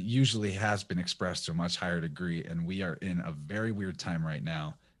 and it usually has been expressed to a much higher degree. And we are in a very weird time right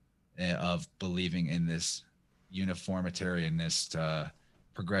now of believing in this uniformitarianist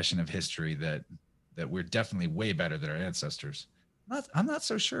progression of history that we're definitely way better than our ancestors. I'm not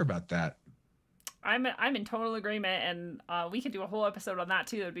so sure about that. I'm in total agreement, and we could do a whole episode on that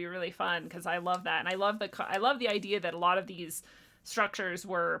too. It'd be really fun because I love that, and I love the idea that a lot of these structures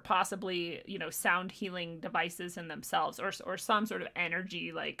were possibly, you know, sound healing devices in themselves, or some sort of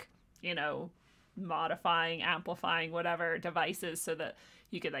energy, like, you know, modifying, amplifying, whatever devices, so that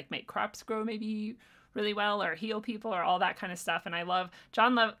you could like make crops grow maybe really well or heal people or all that kind of stuff. And I love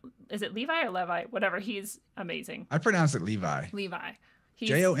is it Levi or Levi? Whatever. He's amazing. I pronounce it Levi. Levi.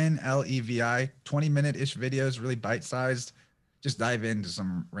 Jonlevi, 20-minute-ish videos, really bite-sized. Just dive into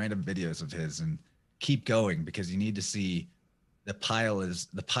some random videos of his and keep going, because you need to see the piles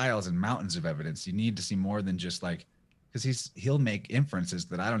and mountains of evidence. You need to see more than just like, because he'll make inferences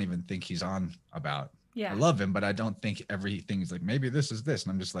that I don't even think he's on about. Yeah. I love him, but I don't think everything's like, maybe this is this.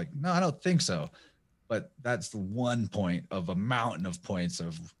 And I'm just like, no, I don't think so. But that's the one point of a mountain of points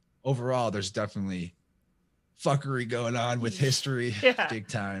of overall, there's definitely fuckery going on with history. Yeah. Big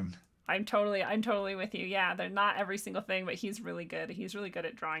time. I'm totally with you. Yeah, they're not every single thing, but he's really good. He's really good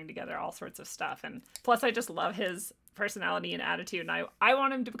at drawing together all sorts of stuff. And plus I just love his personality and attitude, and I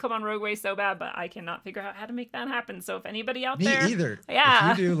want him to come on Rogueway so bad, but I cannot figure out how to make that happen. So if anybody out there, me either.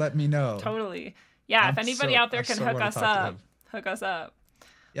 Yeah, if you do, let me know. Totally. Yeah, if anybody out there can hook us up, hook us up.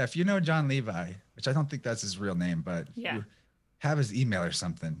 Yeah, if you know John Levi, which I don't think that's his real name, but you have his email or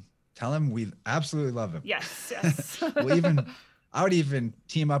something, tell him we absolutely love him. Yes. I would even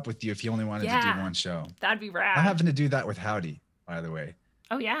team up with you if you only wanted to do one show. That'd be rad. I'm having to do that with Howdy, by the way.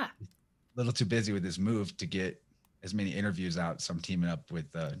 Oh yeah. A little too busy with his move to get as many interviews out. So I'm teaming up with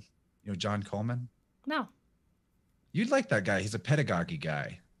John Coleman. No. You'd like that guy. He's a pedagogy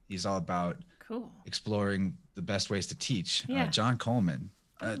guy. He's all about exploring the best ways to teach. Yeah. John Coleman.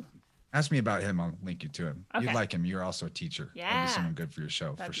 Ask me about him. I'll link you to him. Okay. You'd like him. You're also a teacher. Yeah. That'd be someone good for your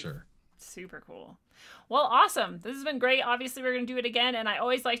show, for sure. Super cool. Well, awesome. This has been great. Obviously, we're going to do it again. And I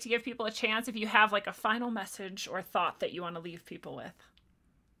always like to give people a chance if you have like a final message or thought that you want to leave people with.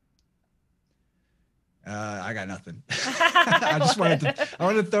 I got nothing. I wanted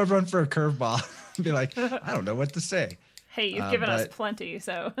to throw everyone for a curveball and be like, I don't know what to say. Hey, you've given us plenty,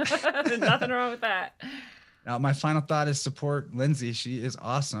 so there's nothing wrong with that. Now, my final thought is support Lindsey. She is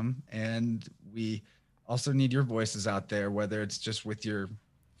awesome. And we also need your voices out there, whether it's just with your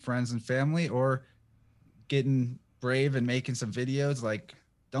friends and family or getting brave and making some videos. Like,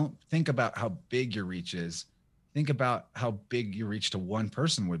 don't think about how big your reach is. Think about how big your reach to one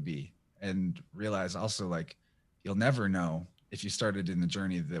person would be. And realize also, like, you'll never know if you started in the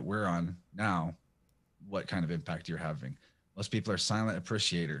journey that we're on now, what kind of impact you're having. Most people are silent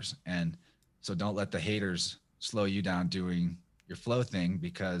appreciators. And so don't let the haters slow you down doing your flow thing,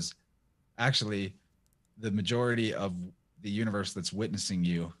 because actually the majority of the universe that's witnessing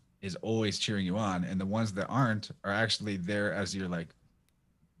you is always cheering you on. And the ones that aren't are actually there as they're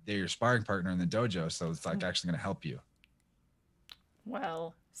your sparring partner in the dojo. So it's like actually going to help you.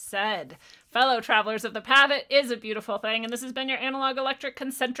 Well said. Fellow travelers of the path, it is a beautiful thing, and this has been your analog electric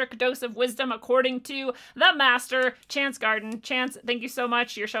concentric dose of wisdom according to the master, Chance Garton. Chance, thank you so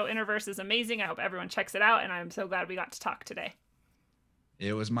much. Your show Innerverse is amazing. I hope everyone checks it out, and I'm so glad we got to talk today.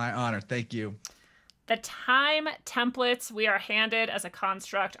 It was my honor. Thank you. The time templates we are handed as a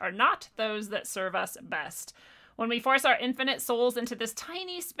construct are not those that serve us best. When we force our infinite souls into this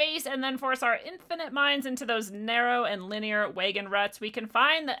tiny space and then force our infinite minds into those narrow and linear wagon ruts, we can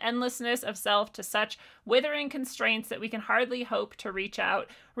find the endlessness of self to such withering constraints that we can hardly hope to reach out,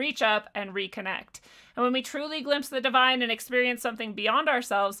 reach up, and reconnect. And when we truly glimpse the divine and experience something beyond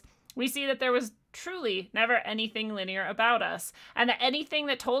ourselves, we see that there was truly never anything linear about us, and that anything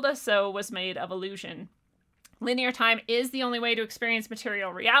that told us so was made of illusion. Linear time is the only way to experience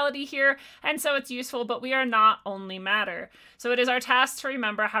material reality here, and so it's useful, but we are not only matter. So it is our task to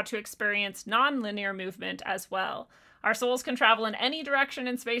remember how to experience non-linear movement as well. Our souls can travel in any direction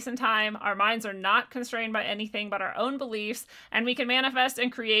in space and time, our minds are not constrained by anything but our own beliefs, and we can manifest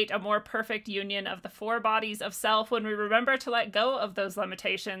and create a more perfect union of the four bodies of self when we remember to let go of those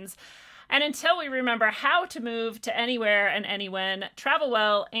limitations. And until we remember how to move to anywhere and anywhen, travel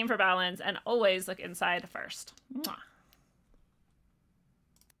well, aim for balance, and always look inside first. Mwah.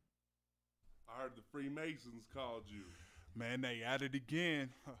 I heard the Freemasons called you. Man, they at it again.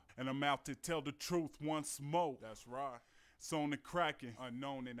 And I'm out to tell the truth once more. That's right. It's on the cracking,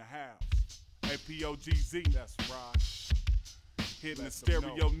 unknown in the house. APOGZ, that's right. Hitting the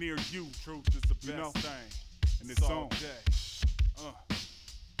stereo near you. Truth is the best thing. And it's on.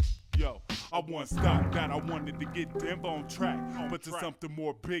 Yo, I once thought that I wanted to get them on track, but there's something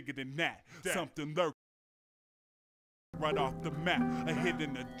more bigger than that. Something lurking right off the map, a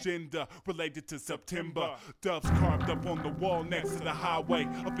hidden agenda related to September. Doves carved up on the wall next to the highway,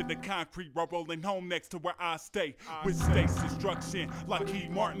 up in the concrete while rolling home next to where I stay. With state's destruction, like Key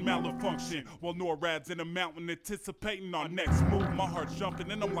Martin malfunction, while NORAD's in a mountain anticipating our next move. My heart's jumping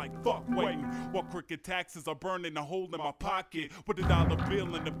and I'm like, fuck waiting, while crooked taxes are burning a hole in my pocket, with a dollar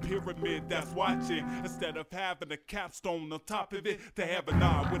bill in the pyramid that's watching. Instead of having a capstone on top of it, they have an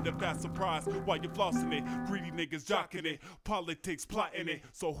eye with a fast surprise while you're flossing it. Greedy niggas jocking it, politics plotting it,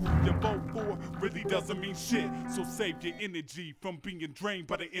 so who you vote for really doesn't mean shit. So save your energy from being drained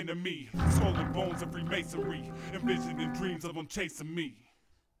by the enemy. Skull and bones of Freemasonry, envisioning dreams of them chasing me.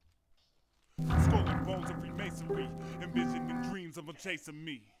 Skull and bones of Freemasonry, envisioning dreams of them chasing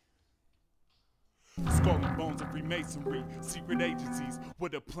me. Skull and bones of Freemasonry, secret agencies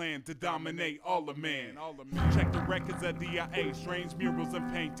with a plan to dominate all of man. Check the records of DIA, strange murals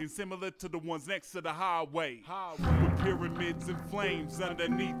and paintings similar to the ones next to the highway. With pyramids and flames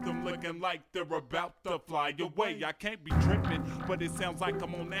underneath them looking like they're about to fly away. I can't be tripping, but it sounds like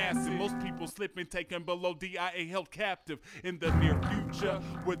I'm on acid. Most people slipping, taken below DIA, held captive in the near future,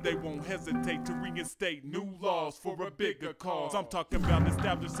 where they won't hesitate to reinstate new laws for a bigger cause. I'm talking about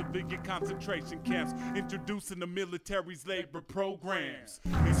established civilian concentration camps, introducing the military's labor programs.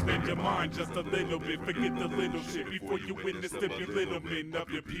 Expand your mind just a little bit, forget the little shit before you witness the belittlement of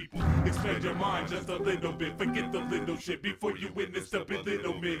your people. Expand your mind just a little bit, forget the little shit before you witness the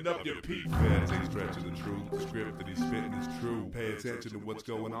belittlement of your people. Feds ain't stretching the truth, the script that he's spitting is true. Pay attention to what's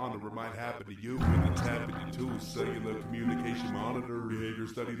going on or it might happen to you. When it's happening too, cellular communication monitor, behavior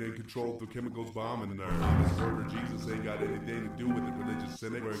studied and controlled through chemicals bombing nerves. Thomas murder, Jesus ain't got anything to do with the religious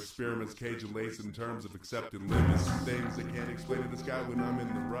cynic, where experiments cage and lace in terms of accepting limits. Things they can't explain in the sky when I'm in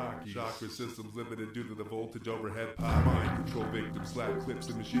the Rockies. Chakra systems limited due to the voltage overhead pipe. Mind control victims, slap clips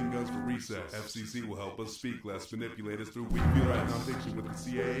and machine guns for recess. FCC will help us speak less, manipulate us through weak feel right nonfiction with the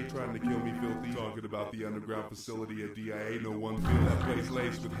CIA trying to kill me filthy. Talking about the underground facility at DIA, no one feel that place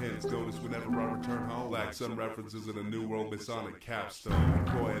laced with hints. Notice whenever I return home, black sun references in a new world Masonic capstone.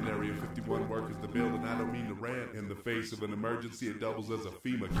 Croy in Area 51 workers the building, I don't mean to rant. In the face of an emergency, it doubles as a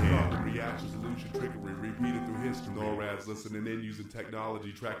FEMA camp. The reaction, solution, trickery, repeated through history. NORAD's listening in using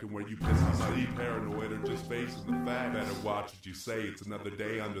technology, tracking where you piss. I might be paranoid or just facing the fact. Better watch what you say, it's another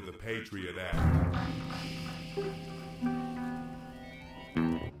day under the Patriot Act.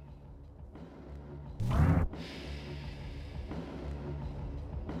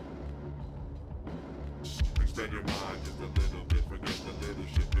 Expand your mind just a little bit, forget the little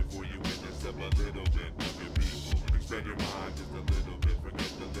shit before you intercept a little bit of your people. Expand your mind just a little bit,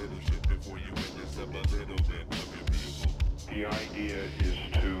 forget the little shit before you intercept a little bit of your people. The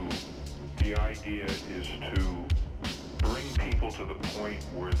idea is to bring people to the point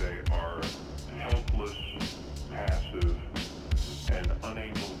where they are helpless, passive, and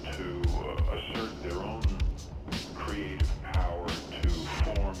unable to assert their own creative power to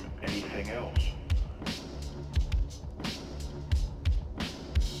form anything else.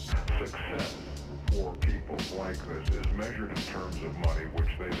 Success for people like this is measured in terms of money, which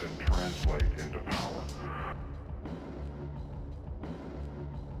they then translate into power.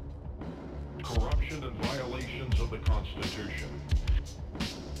 Corruption and violations of the Constitution.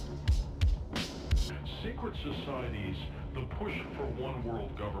 Secret societies, the push for one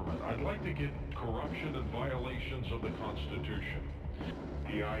world government. I'd like to get corruption and violations of the Constitution.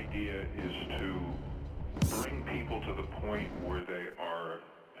 The idea is to bring people to the point where they are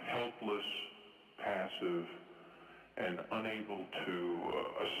helpless, passive, and unable to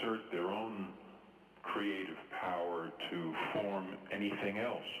assert their own creative power to form anything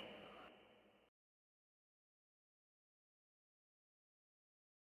else.